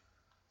this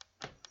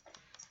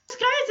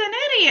guy's an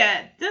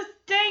idiot. This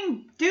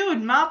dang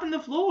dude mopping the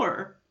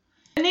floor.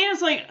 And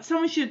Nina's like,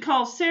 someone should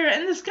call Sarah.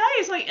 And this guy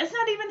is like, it's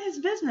not even his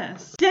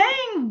business.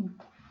 Dang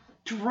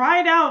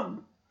dried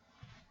out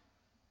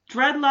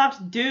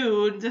dreadlocked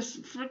dude, this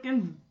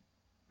freaking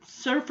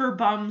surfer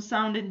bum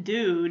sounding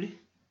dude,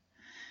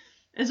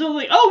 is all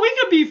like, oh, we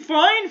could be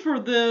fine for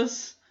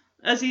this.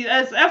 As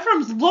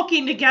Ephraim's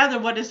looking to gather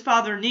what his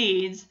father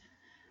needs.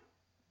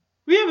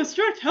 We have a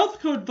strict health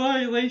code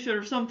violation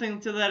or something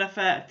to that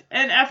effect.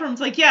 And Ephraim's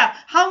like, yeah,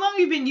 how long have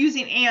you been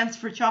using ants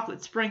for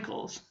chocolate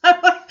sprinkles?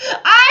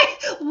 I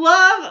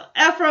love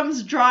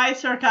Ephraim's dry,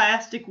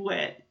 sarcastic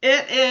wit.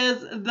 It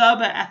is the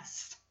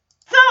best.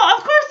 So,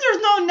 of course,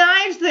 there's no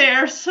knives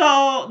there,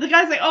 so the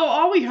guy's like, oh,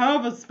 all we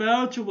have is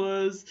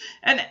spatulas.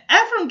 And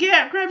Ephraim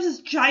grabs this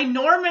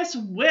ginormous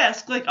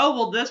whisk, like, oh,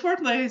 will this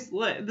work?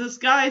 Like, this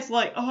guy's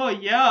like, oh,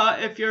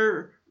 yeah, if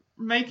you're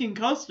making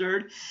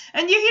custard.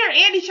 And you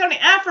hear Andy shouting,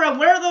 Ephraim,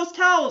 where are those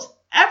towels?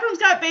 Ephraim's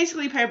got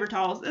basically paper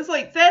towels. It's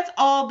like, that's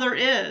all there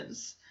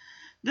is.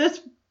 This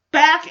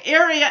back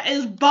area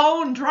is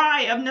bone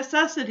dry of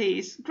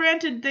necessities.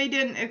 Granted, they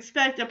didn't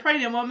expect a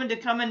pregnant woman to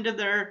come into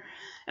their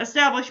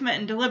establishment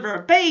and deliver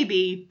a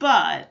baby,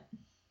 but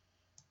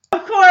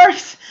of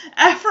course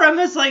Ephraim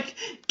is like,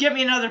 get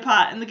me another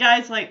pot, and the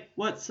guy's like,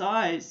 what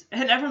size?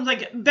 And Ephraim's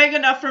like, big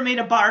enough for me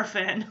to barf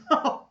in.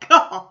 Oh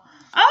god.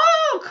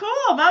 Oh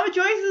cool, Mama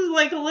Joyce is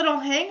like a little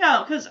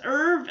hangout because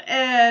Irv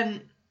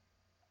and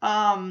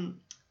Edna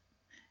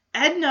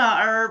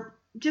are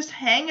just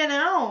hanging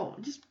out,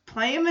 just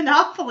playing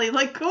Monopoly,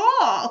 like cool.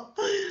 I'll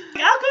go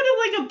to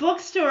like a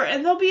bookstore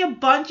and there'll be a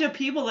bunch of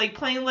people like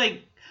playing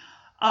like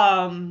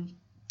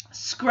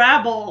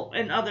Scrabble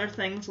and other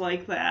things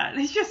like that.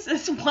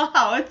 It's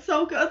wow, it's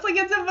so good. It's like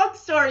it's a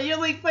bookstore. You're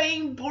like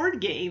playing board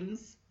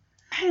games.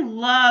 I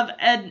love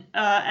Edna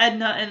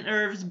and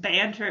Irv's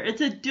banter.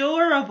 It's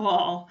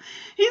adorable.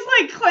 He's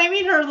like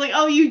claiming her like,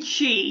 oh, you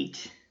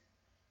cheat.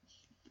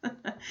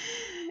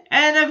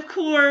 And of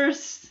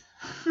course,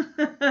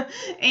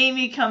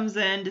 Amy comes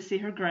in to see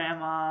her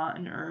grandma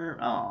and Irv.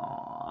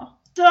 Aww.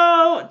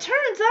 So,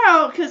 turns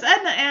out, because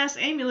Edna asked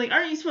Amy, like,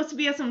 aren't you supposed to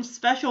be at some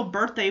special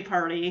birthday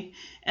party?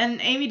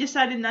 And Amy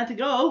decided not to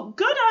go. Oh,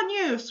 good on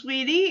you,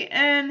 sweetie.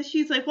 And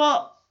she's like,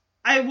 well,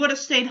 I would have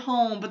stayed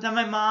home, but then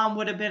my mom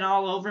would have been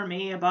all over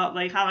me about,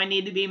 like, how I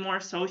need to be more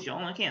social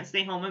and I can't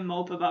stay home and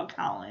mope about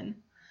Colin.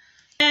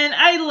 And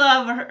I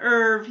love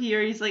Irv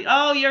here. He's like,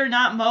 oh, you're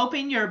not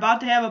moping. You're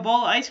about to have a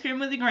bowl of ice cream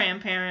with your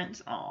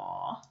grandparents.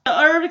 Aww. So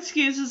Irv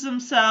excuses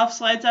himself,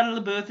 slides out of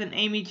the booth, and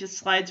Amy just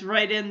slides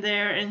right in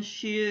there, and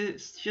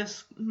she's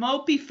just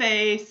mopey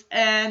face.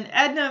 And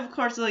Edna, of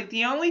course, is like,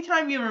 the only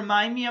time you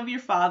remind me of your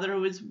father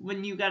was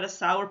when you got a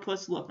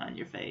sourpuss look on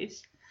your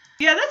face.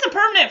 Yeah, that's a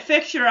permanent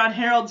fixture on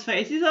Harold's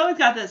face. He's always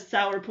got this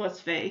sourpuss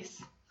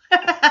face.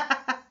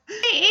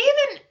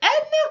 Even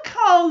Edna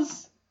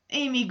calls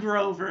Amy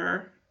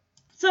Grover.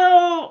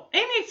 So,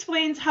 Amy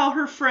explains how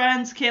her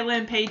friends, Kayla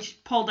and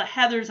Paige, pulled a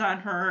Heathers on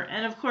her,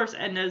 and of course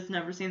Edna's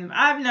never seen them.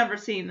 I've never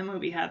seen the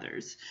movie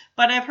Heathers,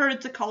 but I've heard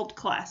it's a cult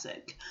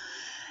classic.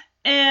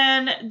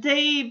 And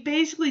they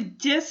basically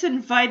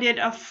disinvited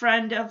a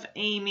friend of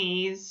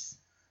Amy's,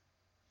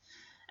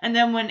 and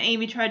then when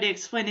Amy tried to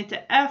explain it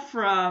to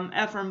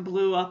Ephraim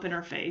blew up in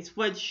her face,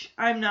 which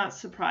I'm not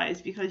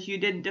surprised because you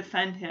didn't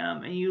defend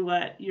him and you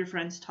let your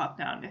friends talk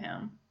down to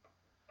him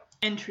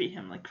and treat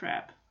him like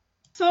crap.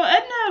 So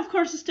Edna, of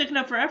course, is sticking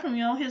up for Ephraim.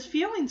 You know, his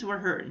feelings were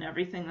hurt and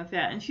everything like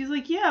that. And she's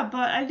like, yeah,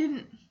 but I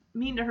didn't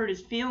mean to hurt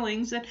his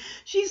feelings. And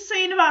she's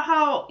saying about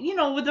how, you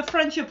know, with the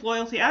friendship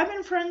loyalty, I've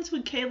been friends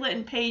with Kayla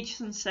and Paige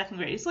since 2nd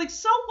grade. It's like,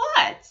 so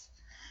what?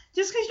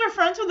 Just because you're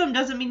friends with them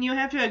doesn't mean you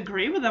have to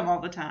agree with them all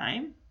the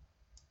time.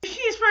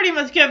 She's pretty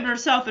much giving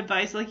herself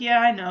advice, like, yeah,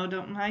 I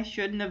know, I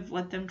shouldn't have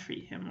let them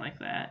treat him like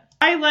that.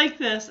 I like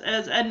this,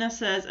 as Edna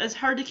says, it's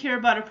hard to care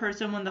about a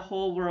person when the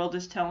whole world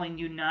is telling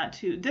you not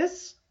to.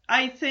 This,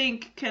 I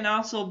think, can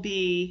also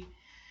be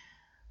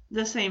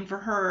the same for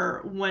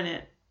her when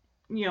it,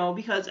 you know,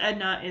 because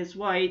Edna is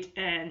white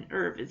and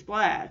Irv is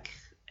black,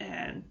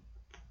 and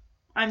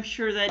I'm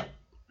sure that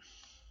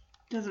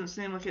doesn't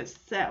seem like it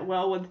sat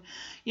well with,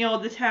 you know,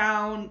 the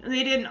town.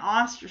 They didn't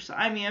ostracize.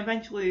 I mean,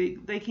 eventually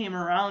they came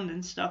around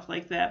and stuff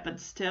like that, but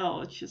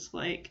still, it's just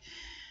like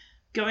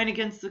going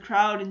against the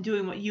crowd and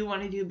doing what you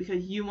want to do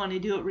because you want to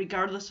do it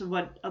regardless of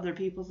what other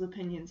people's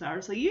opinions are.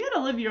 It's like, you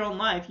gotta live your own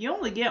life. You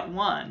only get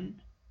one.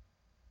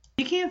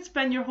 You can't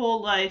spend your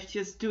whole life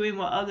just doing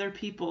what other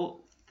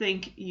people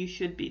think you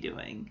should be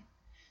doing.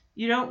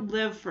 You don't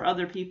live for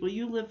other people.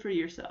 You live for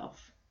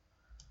yourself.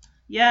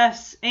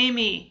 Yes,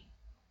 Amy.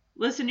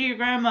 Listen to your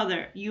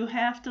grandmother. You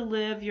have to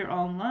live your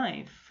own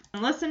life.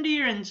 And listen to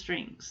your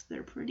instincts.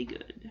 They're pretty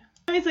good.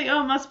 He's like,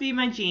 oh, it must be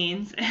my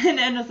genes. And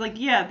Edna's like,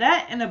 yeah,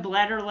 that and a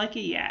bladder like a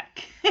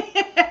yak.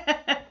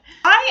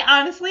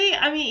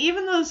 I mean,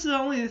 even though this is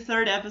only the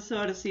 3rd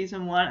episode of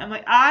season 1, I'm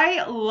like,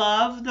 I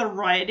love the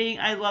writing.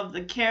 I love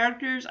the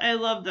characters. I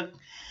love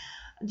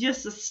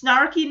just the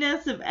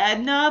snarkiness of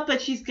Edna,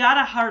 but she's got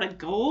a heart of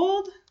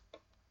gold.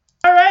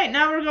 All right,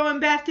 now we're going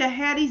back to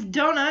Hattie's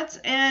Donuts,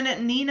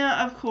 and Nina,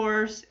 of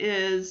course,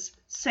 is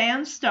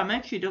Sam's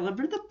stomach. She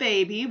delivered the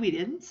baby. We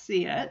didn't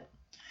see it.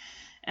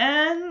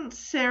 And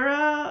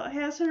Sarah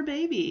has her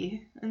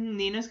baby, and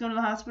Nina's going to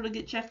the hospital to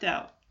get checked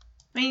out.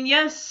 I mean,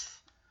 yes,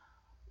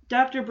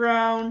 Dr.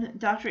 Brown,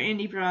 Dr.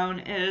 Andy Brown,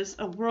 is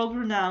a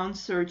world-renowned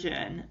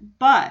surgeon,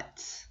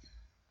 but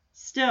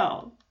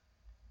still,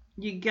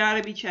 you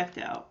gotta be checked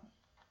out.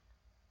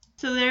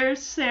 So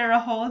there's Sarah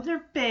holding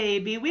her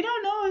baby. We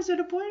don't know, is it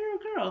a boy or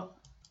a girl?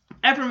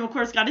 Ephraim, of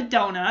course, got a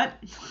donut.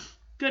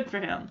 Good for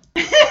him.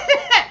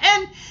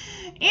 And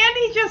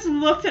Andy just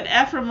looked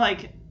at Ephraim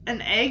like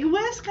an egg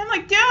whisk. I'm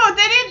like, dude, the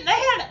only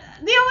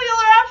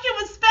other option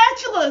was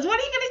spatulas. What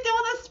are you gonna do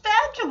with a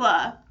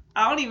spatula?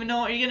 I don't even know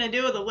what you're gonna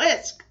do with a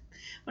whisk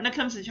when it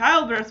comes to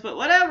childbirth, but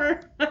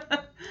whatever.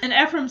 And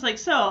Ephraim's like,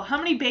 so, how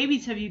many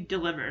babies have you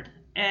delivered?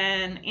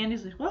 And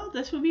Andy's like, well,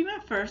 this would be my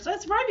first.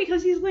 That's right,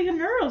 because he's like a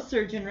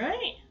neurosurgeon,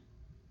 right?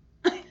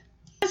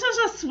 This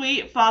was a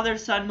sweet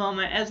father-son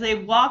moment as they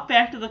walk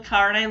back to the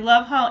car, and I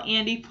love how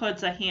Andy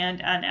puts a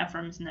hand on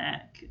Ephraim's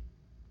neck.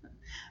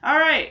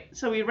 Alright,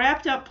 so we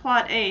wrapped up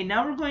plot A.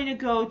 Now we're going to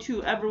go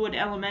to Everwood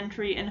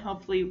Elementary and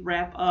hopefully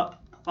wrap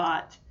up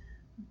plot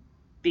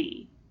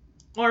B.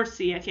 Or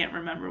C, I can't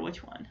remember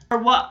which one. Or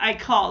what I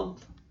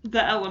called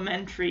the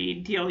elementary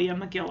Delia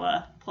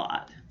McGilla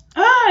plot.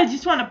 I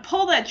just want to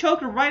pull that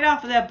choker right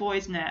off of that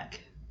boy's neck.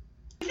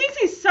 He thinks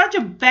he's such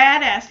a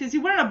badass because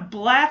he's wearing a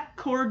black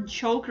cord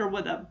choker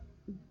with a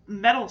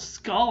metal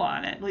skull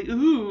on it. Like,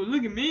 ooh,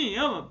 look at me,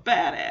 I'm a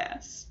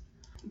badass.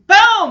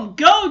 Boom!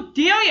 Go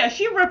Delia!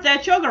 She ripped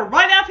that choker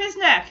right off his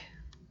neck.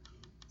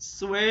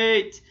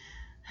 Sweet.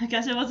 I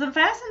guess it wasn't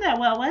fastened that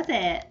well, was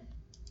it?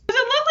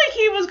 Because it looked like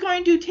he was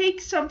going to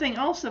take something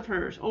else of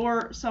hers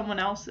or someone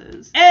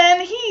else's.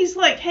 And he's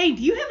like, hey,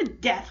 do you have a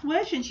death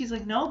wish? And she's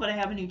like, no, but I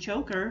have a new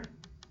choker.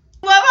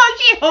 Love how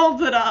she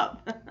holds it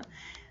up.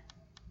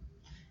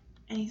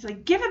 And he's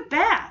like, give it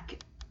back.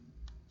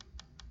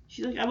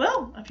 She's like, I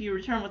will if you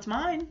return what's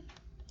mine.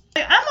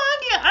 Like, I'm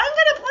on you. I'm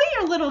going to play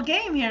your little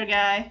game here,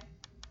 guy.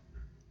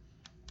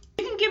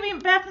 You can give me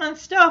back my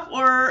stuff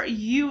or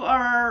you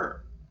got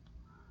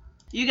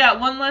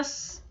one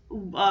less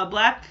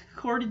black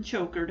corded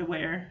choker to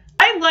wear.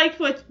 I like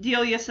what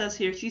Delia says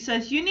here. She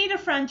says, you need a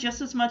friend just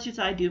as much as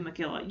I do,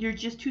 McGilla. You're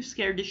just too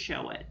scared to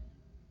show it.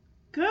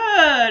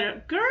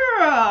 Good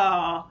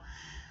girl.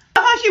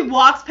 How she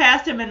walks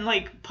past him and,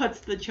 like, puts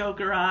the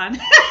choker on.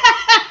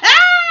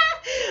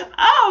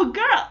 Oh,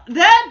 girl.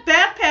 That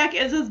backpack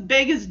is as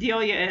big as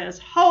Delia is.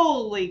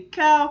 Holy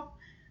cow.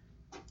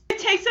 It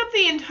takes up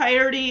the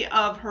entirety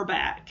of her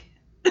back.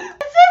 Is that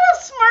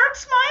a smirk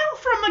smile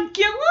from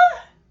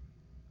McGilla?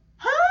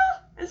 Huh?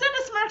 Is that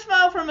a smirk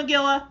smile from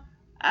McGilla?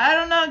 I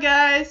don't know,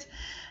 guys.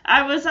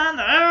 I was on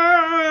the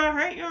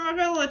hate your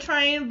McGilla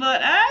train,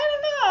 but I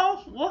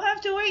don't know. We'll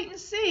have to wait and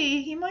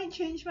see. He might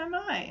change my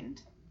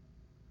mind.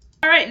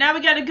 Alright, now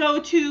we gotta go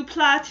to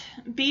plot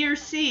B or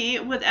C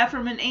with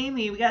Ephraim and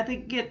Amy. We got to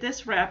get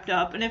this wrapped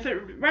up. And if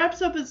it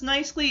wraps up as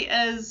nicely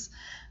as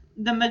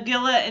the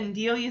McGilla and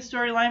Delia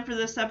storyline for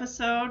this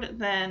episode,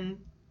 then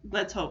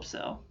let's hope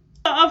so.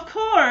 Of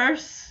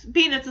course,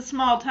 being it's a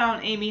small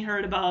town, Amy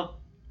heard about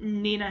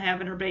Nina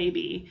having her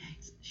baby.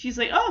 She's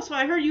like, oh, so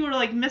I heard you were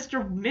like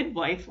Mr.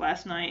 Midwife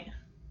last night.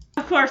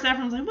 Of course,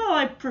 Ephraim's like, well,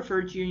 I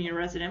prefer junior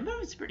resident, but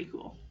it's pretty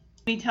cool.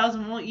 He tells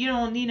him, well, you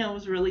know, Nina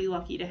was really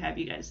lucky to have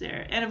you guys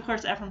there. And of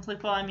course, Ephraim's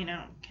like, well, I mean,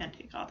 I can't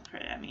take all the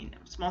credit. I mean,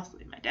 it was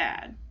mostly my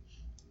dad.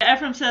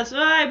 Ephraim says,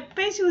 well, I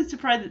basically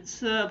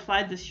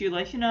supplied the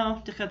shoelace, you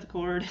know, to cut the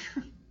cord.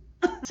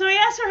 So he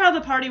asks her how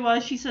the party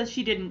was. She says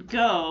she didn't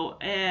go.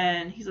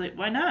 And he's like,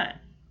 why not?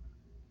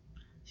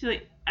 She's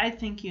like, I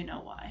think you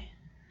know why.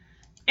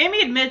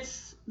 Amy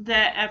admits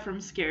that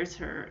Ephraim scares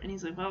her. And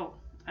he's like,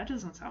 well, that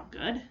doesn't sound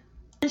good.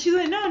 And she's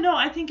like, no,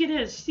 I think it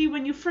is. See,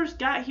 when you first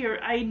got here,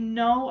 I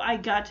know I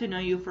got to know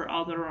you for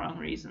all the wrong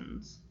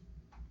reasons.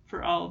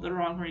 For all the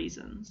wrong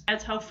reasons.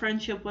 That's how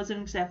friendship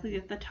wasn't exactly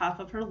at the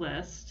top of her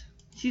list.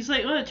 She's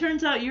like, well, it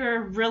turns out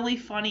you're really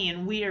funny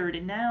and weird,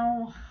 and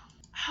now...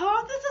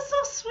 Oh, this is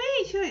so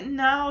sweet. She's like,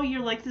 now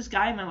you're like this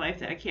guy in my life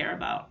that I care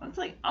about. It's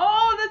like,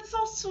 oh, that's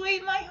so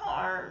sweet, my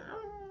heart.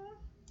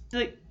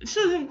 Like,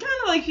 so kind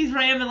of like she's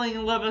rambling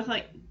a little bit,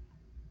 like,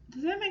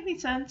 does that make any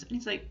sense? And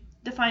he's like,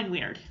 define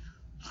weird.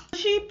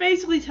 She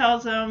basically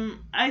tells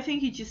him, I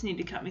think you just need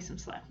to cut me some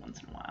slack once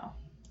in a while.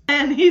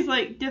 And he's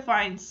like,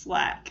 define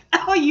slack.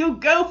 Oh, you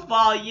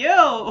goofball,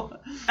 you.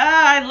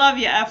 I love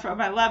you,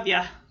 Ephraim. I love you.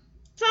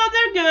 So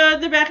they're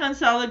good. They're back on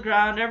solid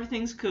ground.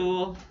 Everything's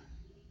cool.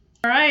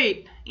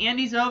 Alright,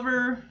 Andy's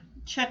over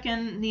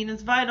checking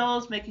Nina's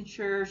vitals, making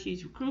sure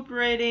she's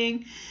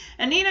recuperating.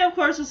 And Nina, of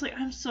course, is like,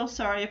 I'm so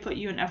sorry I put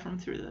you and Ephraim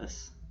through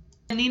this.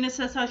 And Nina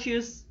says how she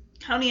was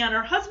counting on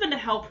her husband to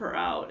help her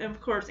out. And of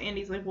course,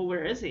 Andy's like, well,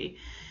 where is he?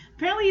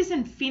 Apparently he's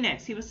in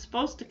Phoenix. He was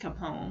supposed to come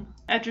home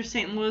after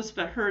St. Louis,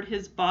 but heard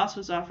his boss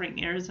was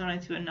offering Arizona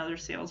to another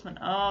salesman.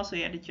 Oh, so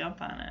he had to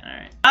jump on it. All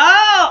right.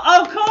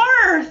 Oh, of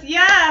course.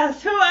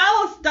 Yes. Who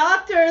else?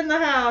 Doctor in the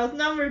house.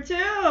 Number 2.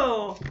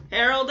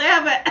 Harold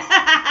Abbott.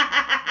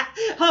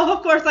 Oh,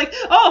 of course. Like,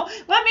 oh,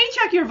 let me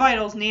check your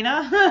vitals,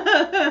 Nina.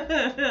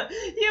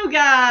 You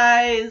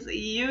guys.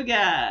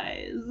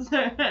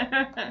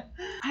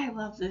 I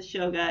love this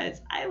show,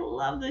 guys. I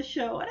love this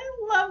show, and I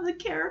love the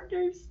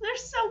characters. They're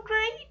so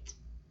great.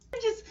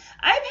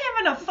 I'm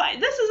having a fun.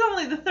 This is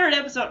only the 3rd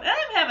episode, and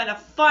I'm having a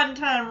fun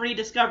time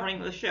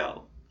rediscovering the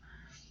show.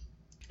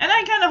 And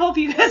I kind of hope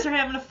you guys are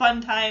having a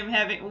fun time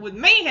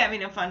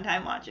having a fun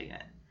time watching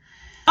it.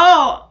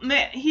 Oh,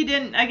 man,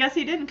 I guess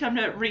he didn't come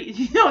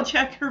to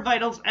check her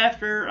vitals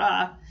after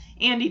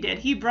Andy did.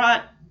 He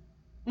brought,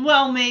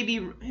 well,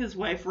 maybe his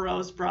wife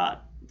Rose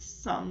brought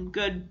some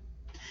good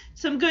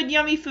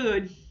yummy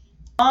food.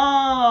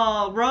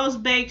 Oh, Rose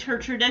baked her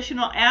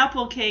traditional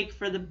apple cake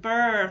for the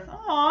birth.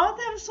 Oh,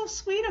 that was so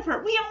sweet of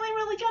her. We only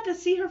really got to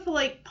see her for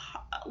like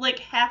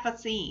half a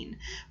scene,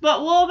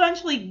 but we'll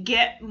eventually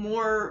get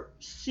more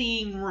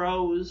seeing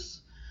Rose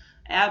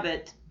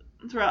Abbott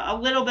throughout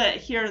a little bit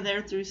here and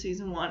there through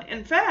season 1.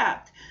 In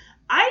fact,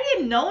 I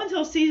didn't know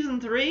until season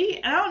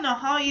 3, and I don't know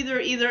how either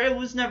it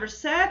was never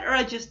said, or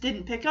I just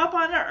didn't pick up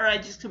on it, or I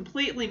just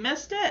completely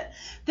missed it,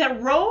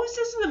 that Rose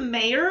is the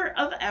mayor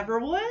of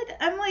Everwood.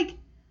 I'm like,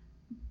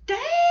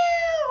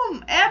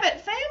 damn, Abbott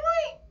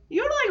family,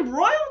 you're like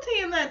royalty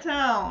in that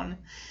town.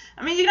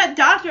 I mean, you got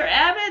Dr.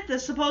 Abbott, the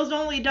supposed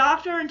only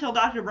doctor until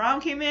Dr.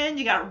 Brown came in.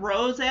 You got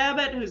Rose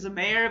Abbott, who's the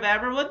mayor of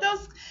Everwood.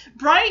 Those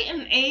Bright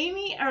and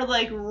Amy are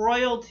like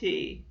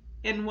royalty.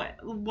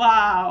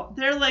 Wow,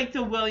 they're like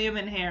the William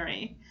and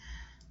Harry.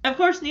 Of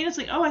course, Nina's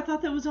like, oh, I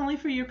thought that was only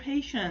for your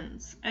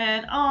patients.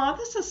 And, oh,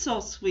 this is so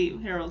sweet,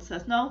 Harold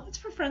says. No, it's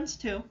for friends,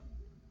 too.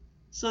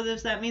 So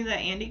does that mean that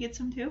Andy gets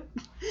him, too?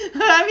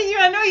 I mean,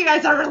 I know you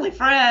guys aren't really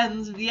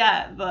friends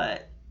yet,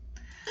 but...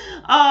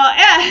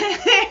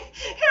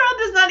 Harold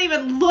does not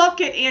even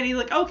look at Andy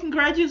like, oh,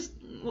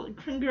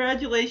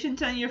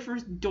 congratulations on your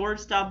first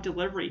doorstop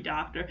delivery,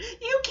 doctor.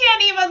 You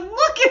can't even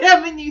look at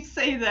him when you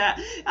say that.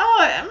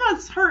 Oh, it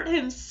must hurt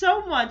him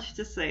so much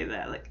to say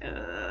that. Like,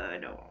 I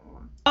don't.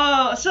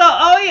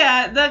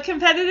 The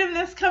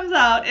competitiveness comes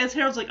out as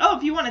Harold's like, oh,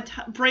 if you want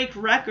to break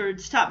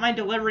records, stop my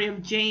delivery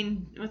of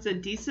Jane,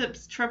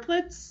 DeSip's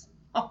triplets?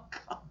 Oh,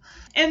 God.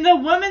 In the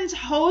women's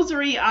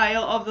hosiery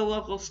aisle of the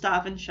local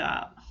Stop and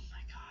Shop. Oh,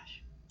 my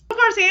gosh. Of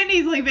course,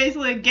 Andy's like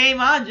basically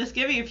game on, just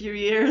give me a few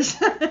years.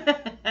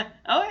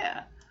 Oh,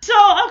 yeah. So,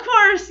 of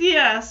course,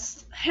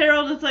 yes,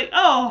 Harold is like,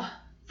 oh,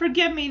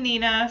 forgive me,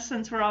 Nina,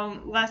 since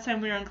last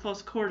time we were in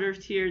close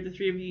quarters here, the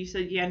 3 of you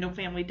said, yeah, no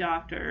family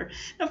doctor.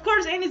 And of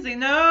course, Andy's like,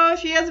 no,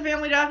 she has a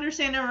family doctor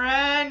standing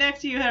right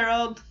next to you,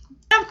 Harold.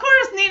 And of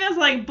course, Nina's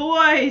like,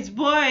 boys,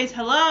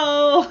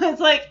 hello.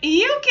 It's like,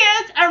 you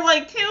kids are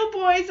like 2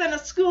 boys in a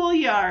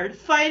schoolyard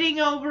fighting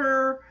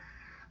over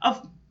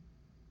a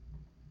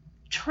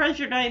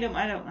treasured item.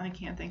 I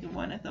can't think of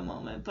one at the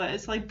moment, but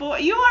it's like, boy,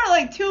 you are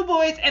like 2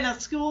 boys in a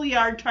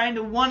schoolyard trying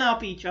to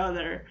one-up each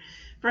other.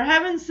 For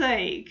heaven's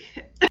sake.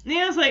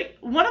 Nina's like,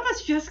 one of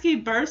us just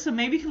gave birth, so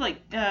maybe you could,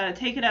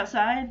 take it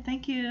outside?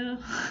 Thank you. I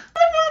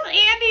know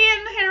Andy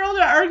and Harold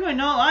are arguing.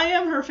 No, I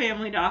am her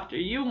family doctor.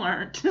 You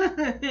weren't.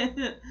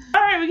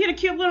 Alright, we get a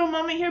cute little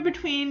moment here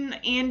between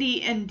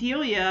Andy and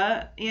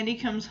Delia. Andy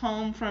comes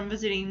home from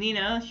visiting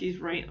Nina. She's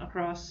right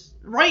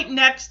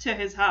next to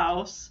his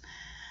house.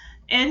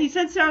 And he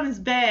sets down his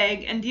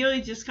bag, and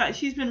Delia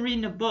she's been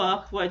reading a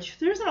book, which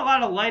there isn't a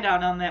lot of light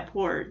out on that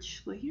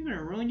porch. Like, you're going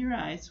to ruin your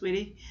eyes,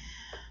 sweetie.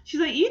 She's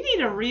like, you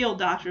need a real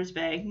doctor's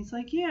bag. And he's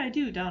like, yeah, I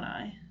do, don't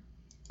I?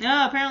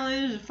 No, apparently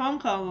there's a phone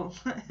call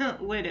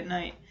late at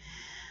night.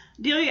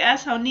 Delia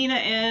asks how Nina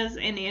is,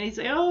 and Andy's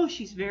like, oh,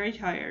 she's very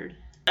tired.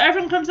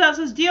 Everyone comes out and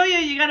says, Delia,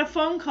 you got a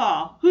phone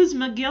call. Who's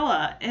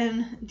Magilla?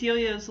 And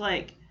Delia's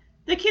like,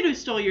 the kid who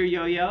stole your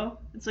yo-yo.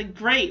 It's like,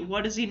 great,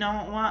 what does he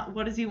want?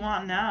 What does he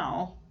want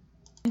now?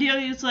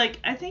 Delia's like,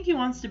 I think he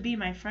wants to be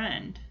my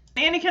friend.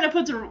 Andy kind of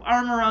puts her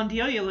arm around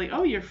Delia, like,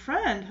 oh, your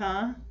friend,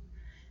 huh?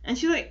 And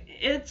she's like,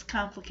 it's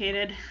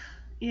complicated.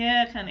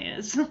 Yeah, it kind of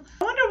is. I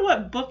wonder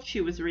what book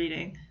she was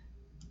reading.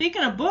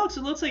 Speaking of books,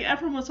 it looks like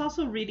Ephraim was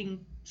also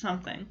reading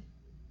something.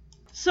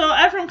 So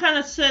Ephraim kind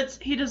of sits,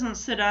 he doesn't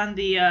sit on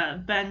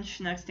the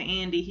bench next to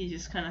Andy, he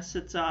just kind of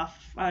sits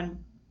off on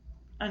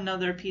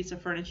another piece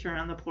of furniture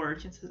on the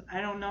porch and says,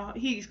 I don't know.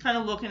 He's kind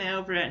of looking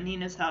over at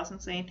Nina's house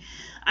and saying,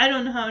 I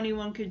don't know how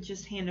anyone could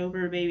just hand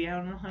over a baby. I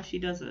don't know how she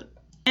does it.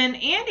 And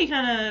Andy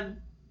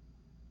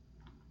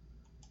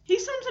he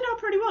sums it up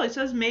pretty well. He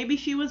says maybe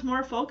she was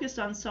more focused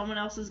on someone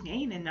else's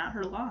gain and not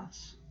her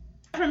loss.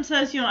 Ephraim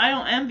says, I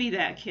don't envy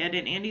that kid.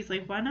 And Andy's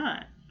like, why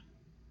not?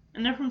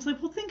 And Ephraim's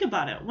like, well, think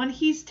about it. When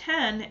he's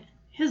 10,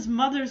 his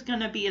mother's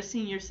going to be a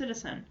senior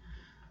citizen.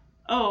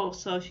 Oh,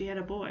 so she had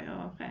a boy.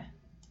 Oh, okay.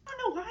 I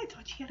don't know why I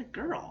thought she had a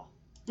girl.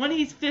 When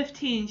he's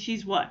 15,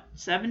 she's what,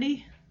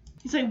 70?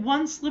 He's like,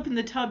 one slip in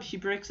the tub, she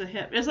breaks a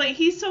hip. It's like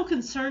he's so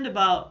concerned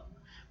about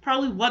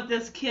probably what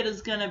this kid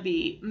is going to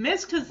be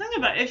missed. Because think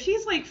about it, if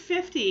she's like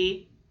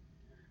 50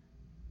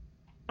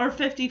 or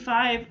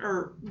 55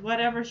 or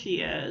whatever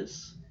she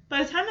is,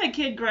 by the time that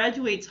kid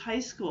graduates high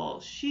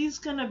school, she's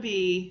going to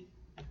be,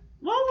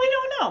 well, we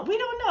don't know. We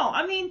don't know.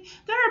 I mean,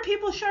 there are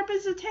people sharp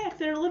as a tack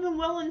that are living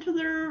well into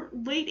their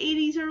late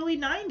 80s, early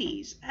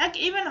 90s. Heck,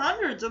 even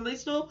hundreds, and they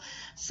still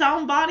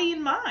sound body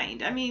and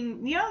mind. I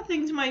mean, yeah,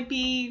 things might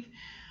be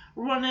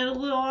running a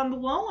little on the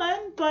low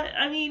end, but,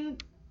 I mean,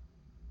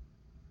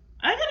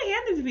 I gotta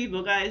hand it to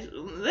people, guys.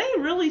 They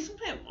really,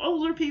 sometimes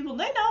older people,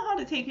 they know how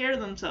to take care of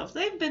themselves.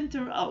 They've been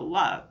through a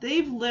lot.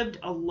 They've lived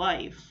a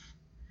life.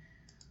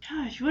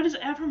 Gosh, what is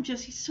Ephraim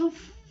just, he's so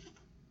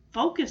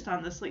focused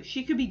on this. Like,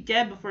 she could be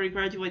dead before he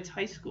graduates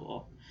high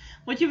school.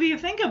 Which, if you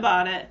think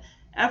about it,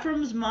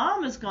 Ephraim's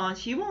mom is gone.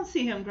 She won't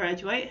see him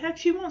graduate. Heck,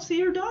 she won't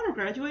see her daughter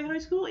graduate high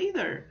school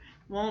either.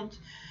 Won't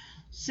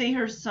see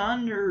her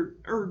son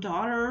or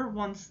daughter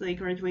once they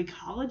graduate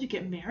college,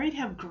 get married,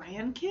 have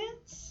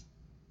grandkids.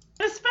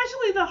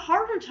 Especially the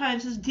harder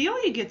times as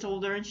Delia gets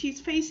older and she's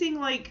facing,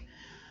 like,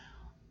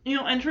 you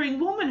know, entering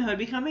womanhood,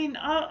 becoming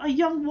a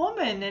young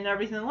woman and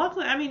everything.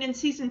 Luckily, I mean, in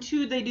season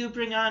 2, they do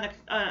bring on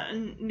a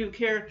new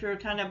character,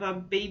 kind of a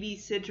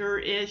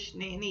babysitter-ish,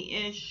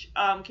 nanny-ish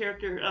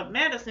character of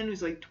Madison,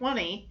 who's like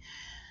 20.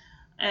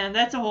 And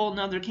that's a whole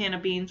nother can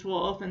of beans.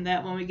 We'll open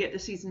that when we get to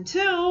season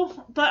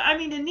 2. But, I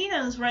mean, and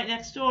Nina is right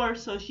next door,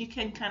 so she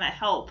can kind of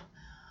help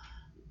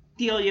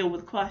Delia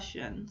with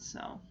questions.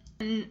 So,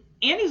 and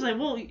Andy's like,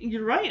 well,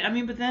 you're right. I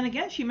mean, but then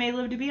again, she may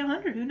live to be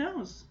 100. Who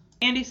knows?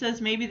 Andy says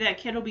maybe that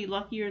kid will be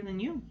luckier than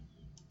you.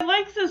 I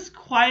like this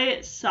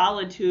quiet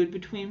solitude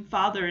between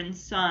father and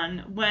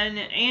son. When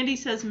Andy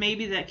says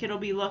maybe that kid will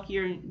be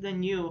luckier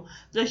than you,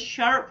 the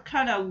sharp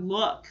kind of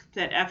look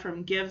that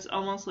Ephraim gives,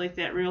 almost like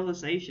that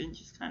realization,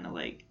 just kind of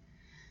like,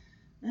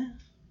 eh.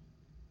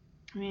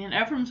 I mean,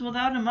 Ephraim's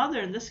without a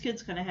mother, and this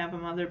kid's going to have a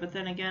mother. But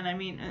then again, I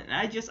mean,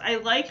 I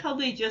like how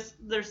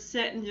they're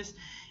sitting just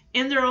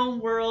in their own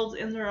worlds,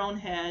 in their own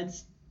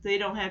heads. They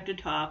don't have to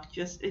talk.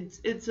 Just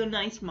it's a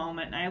nice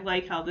moment. And I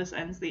like how this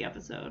ends the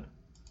episode.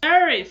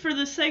 Alright, for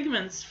the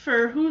segments,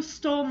 for Who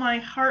Stole My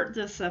Heart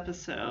this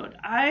episode,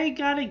 I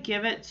gotta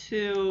give it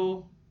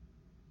to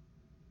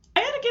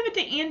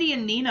Andy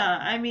and Nina.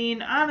 I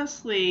mean,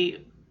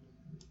 honestly,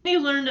 he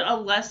learned a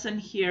lesson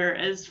here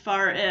as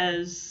far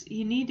as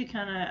you need to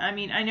kind of, I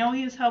mean, I know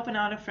he was helping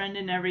out a friend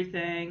and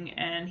everything,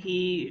 and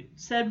he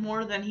said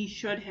more than he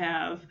should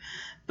have,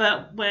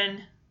 but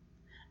when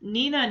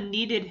Nina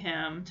needed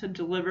him to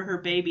deliver her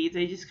baby,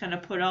 they just kind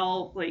of put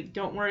all, like,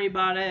 don't worry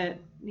about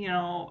it, you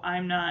know,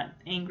 I'm not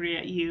angry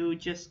at you,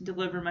 just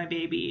deliver my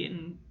baby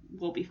and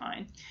we'll be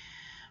fine.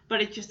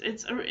 But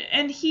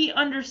and he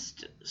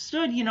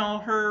understood, you know,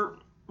 her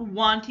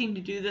wanting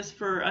to do this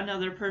for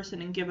another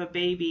person and give a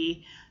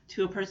baby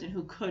to a person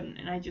who couldn't,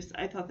 and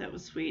I thought that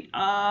was sweet.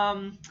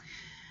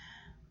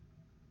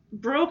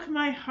 Broke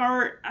my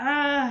heart,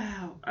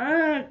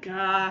 oh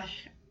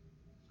gosh.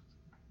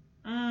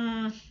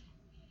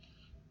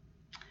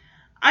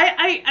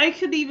 I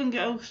could even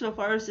go so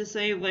far as to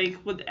say, like,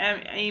 with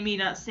Amy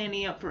not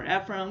standing up for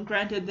Ephraim,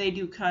 granted they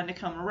do kind of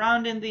come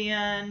around in the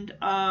end,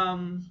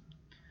 and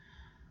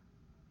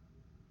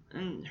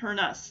her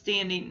not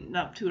standing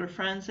up to her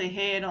friends, say,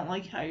 hey, I don't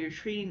like how you're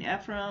treating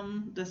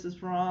Ephraim, this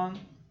is wrong.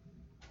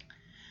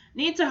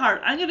 Needs a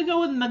heart. I'm going to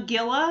go with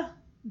Magilla,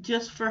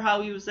 just for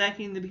how he was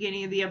acting in the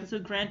beginning of the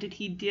episode. Granted,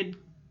 he did,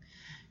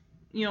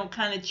 you know,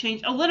 kind of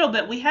change a little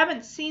bit. We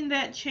haven't seen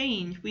that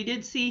change. We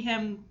did see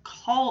him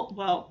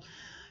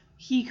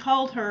he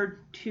called her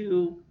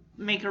to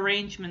make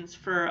arrangements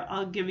for,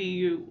 I'll give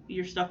you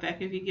your stuff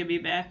back if you give me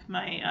back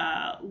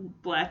my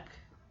black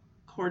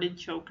corded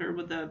choker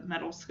with a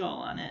metal skull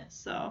on it.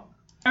 So,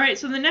 alright,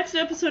 so the next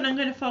episode I'm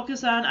going to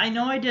focus on, I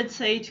know I did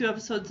say 2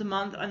 episodes a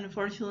month.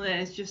 Unfortunately,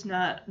 it's just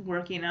not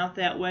working out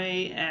that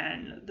way,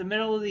 and the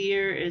middle of the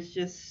year is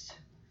just,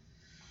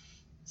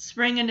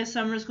 spring into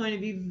summer is going to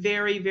be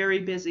very, very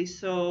busy.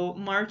 So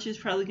March is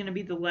probably going to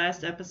be the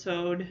last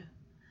episode.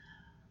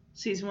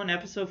 Season 1,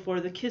 Episode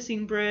 4, The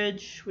Kissing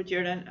Bridge, which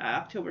aired on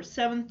October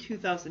 7th,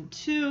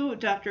 2002.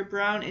 Dr.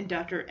 Brown and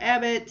Dr.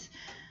 Abbott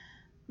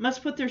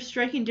must put their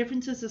striking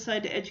differences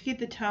aside to educate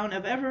the town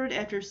of Everwood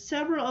after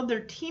several of their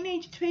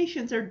teenage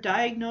patients are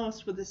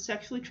diagnosed with a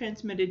sexually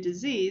transmitted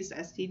disease,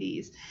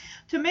 STDs.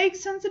 To make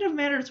sensitive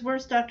matters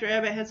worse, Dr.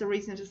 Abbott has a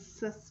reason to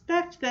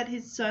suspect that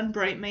his son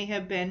Bright may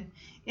have been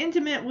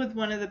intimate with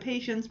one of the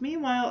patients.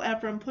 Meanwhile,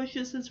 Ephraim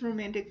pushes his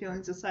romantic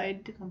feelings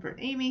aside to comfort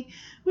Amy,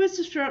 who is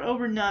distraught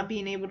over not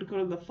being able to go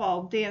to the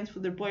fall dance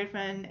with her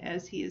boyfriend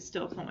as he is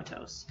still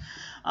comatose.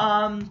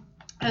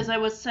 As I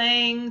was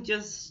saying,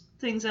 just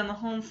things on the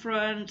home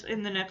front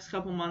in the next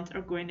couple months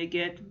are going to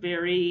get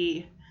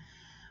very,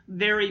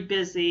 very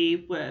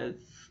busy with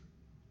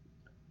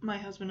my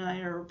husband and I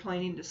are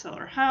planning to sell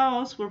our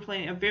house. We're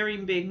planning a very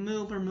big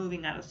move. We're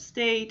moving out of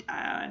state,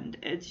 and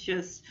it's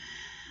just,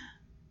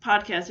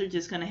 podcasts are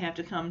just going to have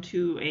to come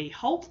to a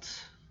halt,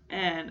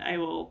 and I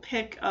will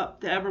pick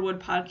up the Everwood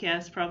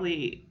podcast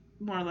probably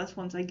more or less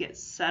once I get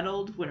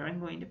settled where I'm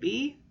going to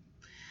be.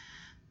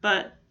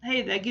 But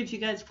hey, that gives you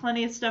guys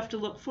plenty of stuff to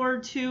look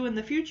forward to in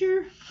the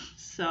future.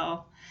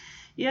 So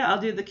yeah,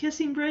 I'll do the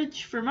Kissing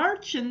Bridge for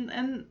March,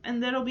 and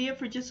that'll be it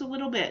for just a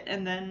little bit,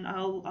 and then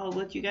I'll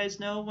let you guys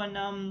know when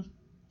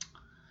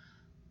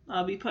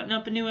I'll be putting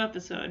up a new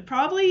episode.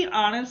 Probably,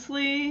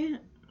 honestly,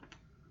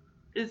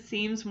 it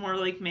seems more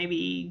like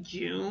maybe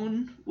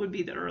June would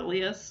be the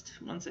earliest,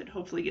 once it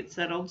hopefully gets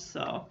settled,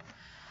 so.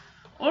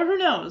 Or who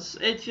knows?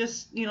 It's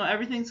just,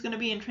 everything's going to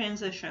be in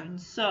transition.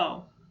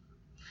 So,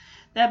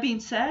 that being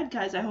said,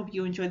 guys, I hope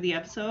you enjoyed the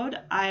episode.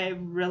 I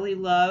really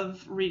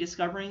love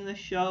rediscovering the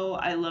show.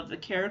 I love the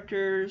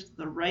characters,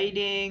 the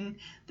writing,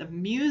 the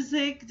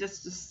music.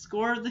 Just the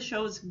score of the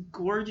show is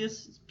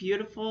gorgeous. It's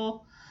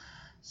beautiful.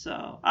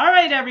 So, all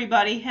right,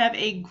 everybody. Have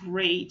a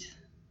great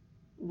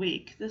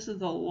week. This is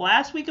the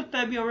last week of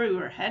February.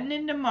 We're heading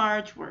into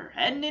March. We're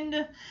heading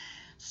into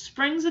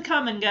spring's a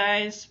coming,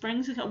 guys.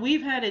 Spring's a coming.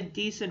 We've had a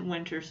decent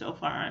winter so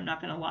far. I'm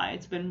not gonna lie.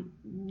 It's been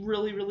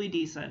really, really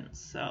decent.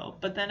 So,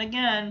 but then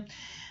again,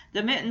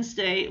 the Mitten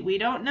State, we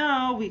don't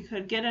know. We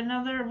could get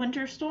another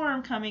winter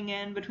storm coming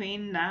in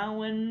between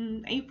now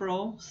and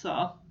April.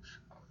 So,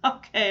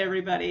 okay,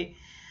 everybody.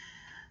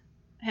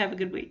 Have a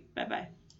good week. Bye-bye.